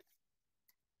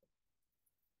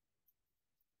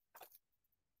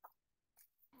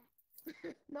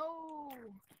 No.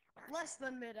 Less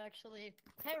than mid, actually.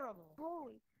 Terrible.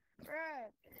 Holy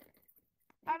crap.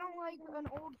 I don't like an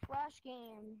old Flash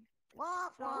game.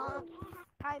 So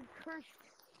I'm cursed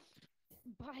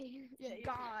by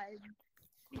God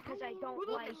because I don't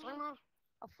like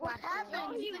a What Flash game.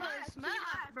 happened? He left,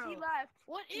 smacked, bro. He left.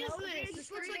 What is No, this? he's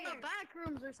This looks like the here. back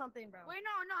rooms or something, bro. Wait,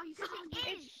 no, he's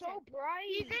It's so bright.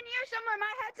 He's in here somewhere.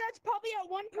 My headset's probably at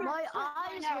 1%. My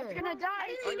eyes now. hurt. It's gonna die. I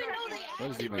didn't even know they What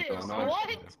is added even this. going on? What?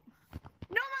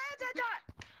 No, my headset died.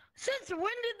 Since when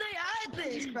did they add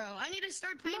this, bro? I need to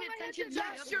start paying attention to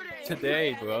yesterday.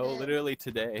 Today, bro. Literally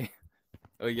today.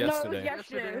 Oh, yesterday. No,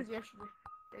 it was yesterday.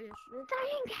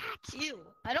 Ew.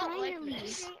 I don't like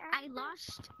this. I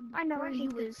lost. I know. Where he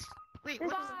was. Wait,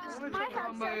 This what's this? My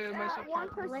headset's at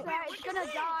 1%. It's gonna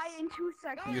die in 2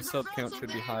 seconds. Your sub count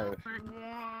should be higher. Guys,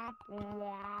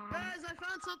 I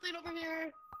found something over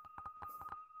here.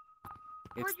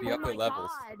 It's Oh the upper my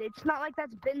levels. God, it's not like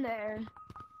that's been there.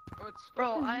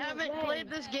 Bro, I haven't played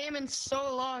this game in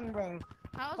so long, bro.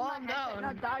 How's Calm my headset down.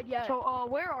 not died yet? So,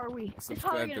 where are we? It's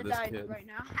probably Subscribe to gonna this die kid. right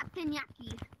now. Captain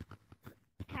Yaki.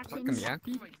 Fucking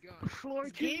Captain. Yaki? Floor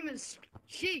game is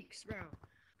cheeks, bro.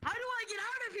 How do I get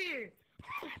out of here?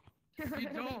 You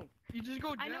don't. You just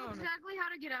go down. I know exactly how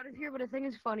to get out of here, but I think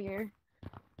it's funnier.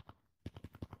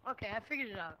 Okay, I figured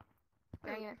it out.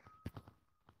 Dang it.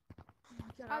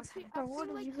 I've seen like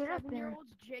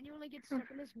 7-year-olds genuinely get stuck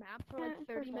in this map for like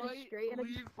 30 minutes Wait, straight and I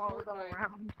just leave follow them Fortnite.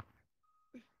 around.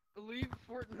 Leave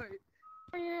Fortnite.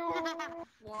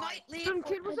 Fight, leave. Some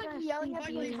kid was like Protest. yelling at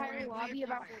the Fight, entire leave. lobby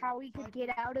about how he could get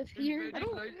out of here. I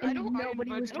don't-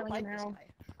 nobody was I don't telling like him this how. guy.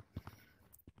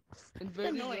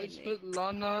 Invaded annoying Lights me. with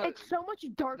Lana. It's so much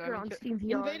darker on Steam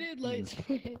VR. Invaded lights.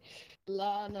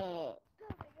 Lana.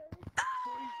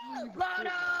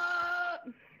 Lana!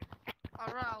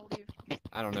 Alright, I'll leave.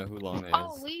 I don't know who Lana is.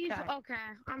 Oh, leave? Okay. Okay,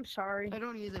 I'm sorry. I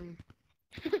don't either.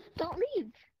 Don't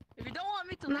leave. If you don't want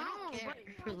me to I leave, don't care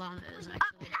who Lana is,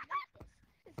 actually.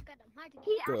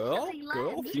 He Girl, actually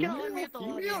girl, left. He's gonna let me female, at the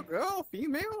lobby. female, girl,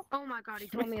 female. Oh my God, he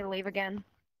told me to leave again.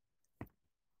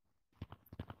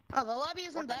 Oh, the lobby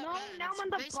isn't that No, bad. now It's I'm on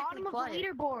the basically bottom of quiet. the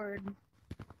leaderboard.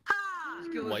 ha!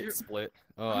 Light Split.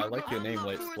 Oh, I like your name,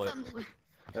 Light Fourth Split. on the-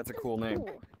 That's a cool name.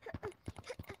 Cool.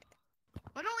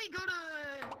 Why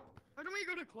don't we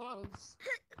go to clouds?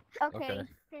 Okay.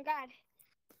 Thank God.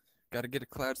 Gotta get a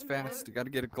clouds fast. Gotta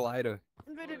get a glider.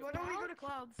 Invaded, why don't we go to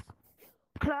clouds?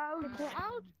 Clouds. Okay.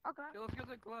 Yeah, let's get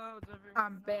the clouds, everyone.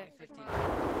 I'm back.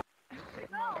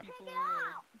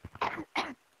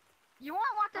 You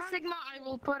want the Sigma? I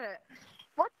will put it.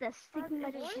 What the Sigma?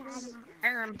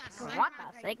 What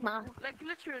the Sigma? Like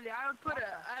literally, I would put it.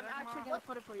 I'm actually gonna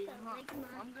put it for you.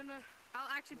 I'll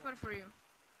actually put it for you.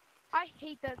 I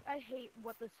hate that. I hate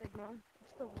what the Sigma.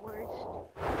 It's the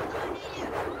worst.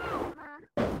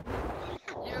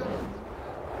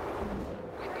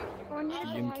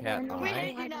 Team Cat We Eye.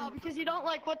 hate you now because you don't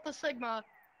like what the Sigma.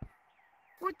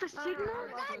 What the Sigma?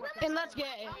 And that's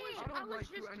gay. I was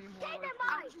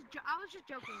just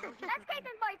joking. That's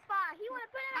Captain Bite's spot. He wanna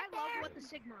put it I up love there. what the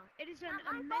Sigma. It is an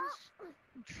immense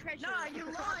treasure. Nah, you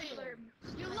liar!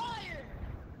 You liar!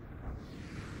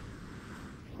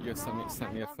 You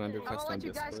sent me a friend request on let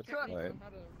you guys Discord. cook. Right.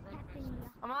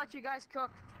 I'm gonna let you guys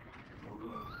cook.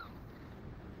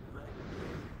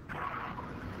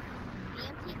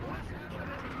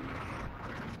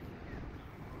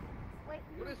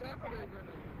 What is happening right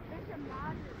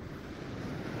now?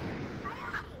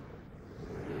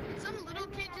 Did some little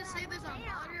kid just say there's a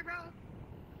mod here, bro?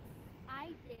 I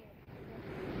did.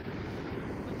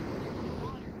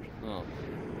 Oh,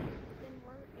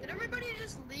 Did everybody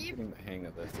just leave? getting the hang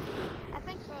of this. I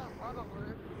think so.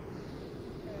 Probably.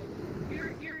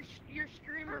 Your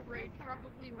streamer raid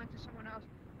probably went to someone else.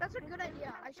 That's a good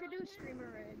idea. I should do a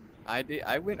streamer raid. I did.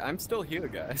 I went. I'm still here,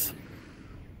 guys.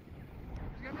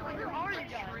 It's gonna be like Where a are you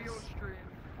trio guys? stream.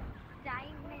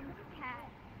 Diamond Cat.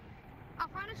 I'll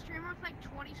find a streamer with like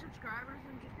 20 subscribers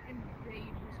and just invade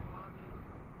his lobby.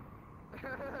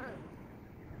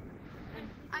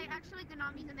 I actually did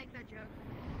not mean to make that joke.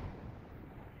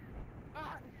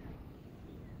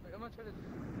 Wait, I'm gonna try to.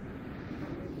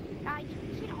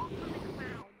 You should all come in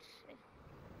clouds.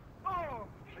 Oh!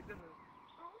 I didn't.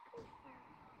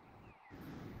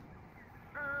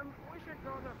 We should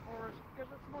go to forest because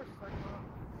it's more Sigma.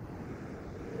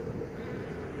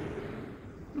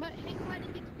 But hey, glad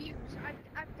it gets views.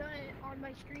 I've done it on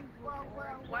my stream before.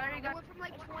 Why are you I guys? went from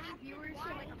like 20 viewers to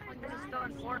like 100. This is still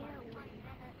in Fortnite.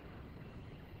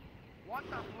 What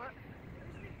the what?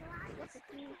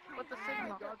 What the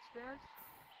Sigma? God stance?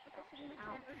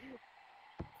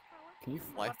 Can you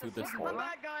fly through this hole? I'm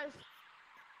back, guys.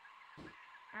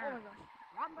 Oh my gosh.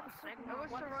 I was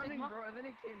surrounding bro, and then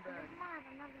he came back.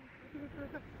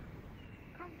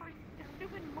 Come find the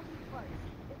stupid monkey butts.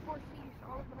 It foresees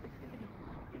all of my activity.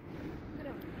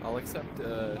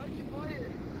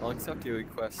 I'll accept your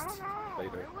request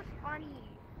later. It was funny.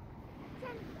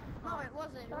 No, it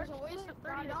wasn't. It was a waste of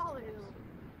 $30.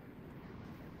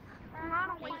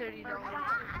 Not a $30.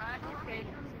 I paid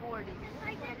 $40.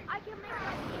 I can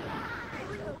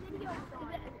make a video.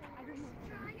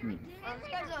 This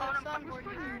guy's a soundboard.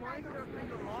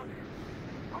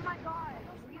 Oh my god.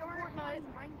 Fortnite.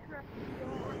 Minecraft.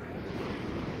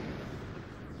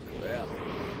 Yeah.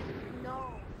 No.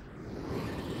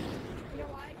 You know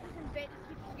why? Because Invaders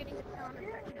keeps getting it down and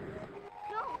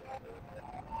No.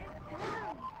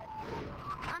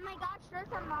 Oh my gosh,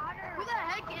 there's a modder. Who the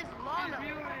heck is Lana?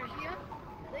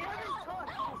 They haven't talked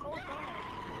this whole time.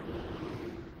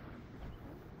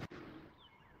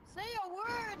 Say a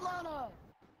word, Lana!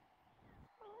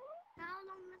 How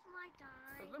long is my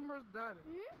time? Limber's done.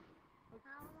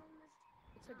 How long is...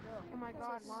 It's a girl. Oh my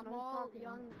god, It's a Lana, small, who's talking?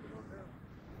 young little girl.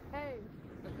 Hey,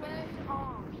 play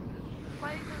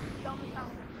Play the dumbest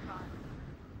house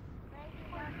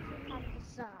on the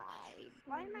side.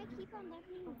 Why am I keep on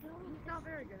letting you do? He's not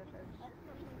very good at this.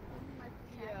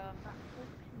 Yeah.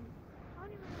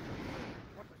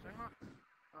 What the sigma?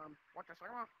 What the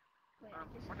sigma? What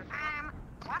the segment?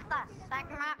 What the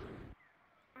segment?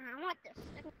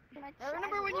 I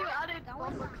remember when you added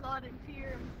Bumbleclad into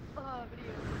your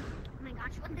video. Oh my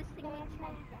gosh, what this thing is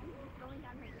going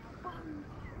on right now. Oh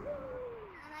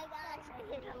my gosh, I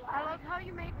hit a I love how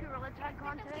you made Gorilla Tag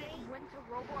content, went to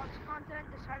Roblox content,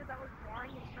 decided that was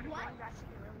boring, and started going back to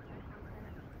Gorilla Tag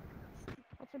content.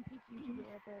 That's some peak YouTube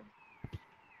right there.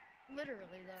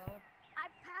 Literally, though. I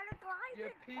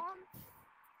paraglided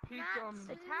Yeah, on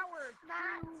The tower to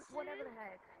whatever the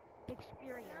heck.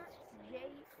 Experience.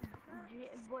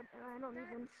 What, I don't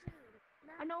even.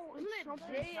 I know it's something.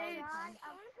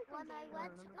 when I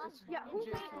went up. Yeah, who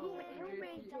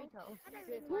made JTO?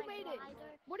 Who made it?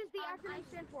 What does the acronym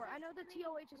stand for? I know the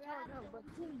TOH is Tower Hill, but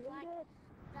who made it?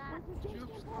 What does J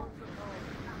stand for?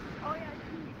 Oh yeah,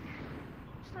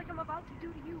 just like I'm about to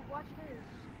do to you. Watch this.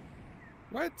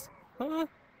 What? Huh?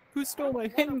 Who stole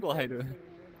my hang glider?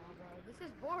 This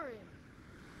is boring.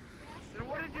 Then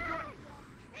what did you do?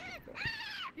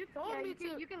 You told me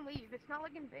to. You can leave. It's not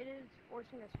like Invaded is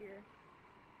forcing us here.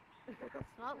 It's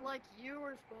not like you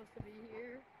were supposed to be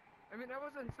here. I mean, I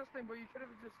was insisting, but you could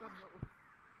have just said no.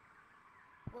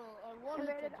 Well, I wanted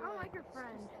Invaded, to I don't join. like your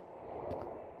friend.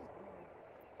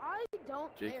 I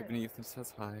don't Jacob care. and Ethan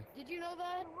says hi. Did you know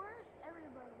that?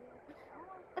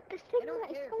 But the I thing don't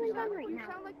that is care if going you're on not- right you now.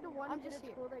 sound like the one I'm kid just at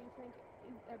here. school that you think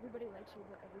everybody likes you,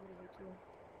 but everybody hates you.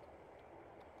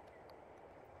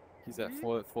 He's at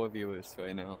four viewers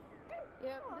right now.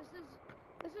 Yeah,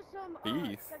 this is some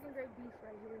Beef. second grade beef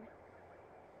right here.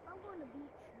 I'm going to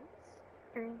beat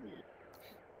early.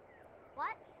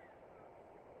 What?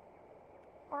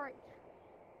 Alright.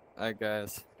 Alright,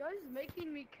 guys. This guy's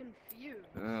making me confused.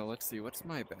 Let's see. What's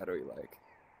my battery like?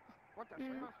 What the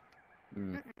sigma?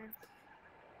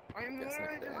 I'm Guess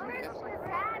literally not just bad. making us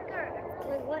like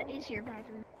Wait, what is your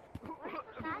bathroom?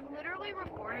 I'm literally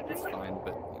recording It's this. fine,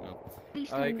 but you know.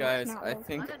 Please Alright, tell me guys. it's not I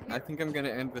low. think I'm gonna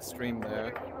end the stream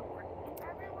there.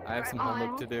 I have some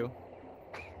homework to do.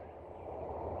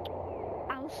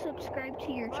 I'll subscribe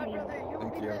to your My channel. brother, you'll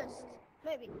Thank be you. missed.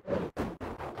 Maybe.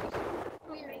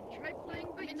 Try playing,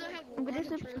 but you don't have I'm gonna one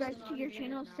subscribe person to your on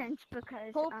channel now. since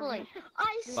because Hopefully.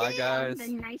 I see. Bye, guys. the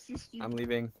nicest you I'm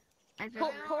leaving. I've Ho-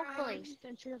 ever. hopefully.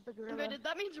 Extension of the gorilla. Invaded,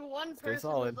 that means one Stay person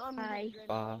solid. is unmuted Bye. right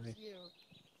now, Bye. it's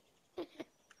you.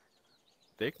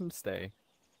 They can stay.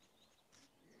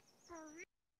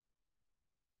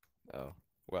 Oh,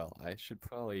 well, I should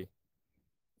probably...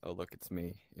 Oh, look, it's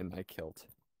me in my kilt.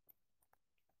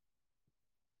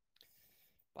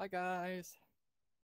 Bye, guys.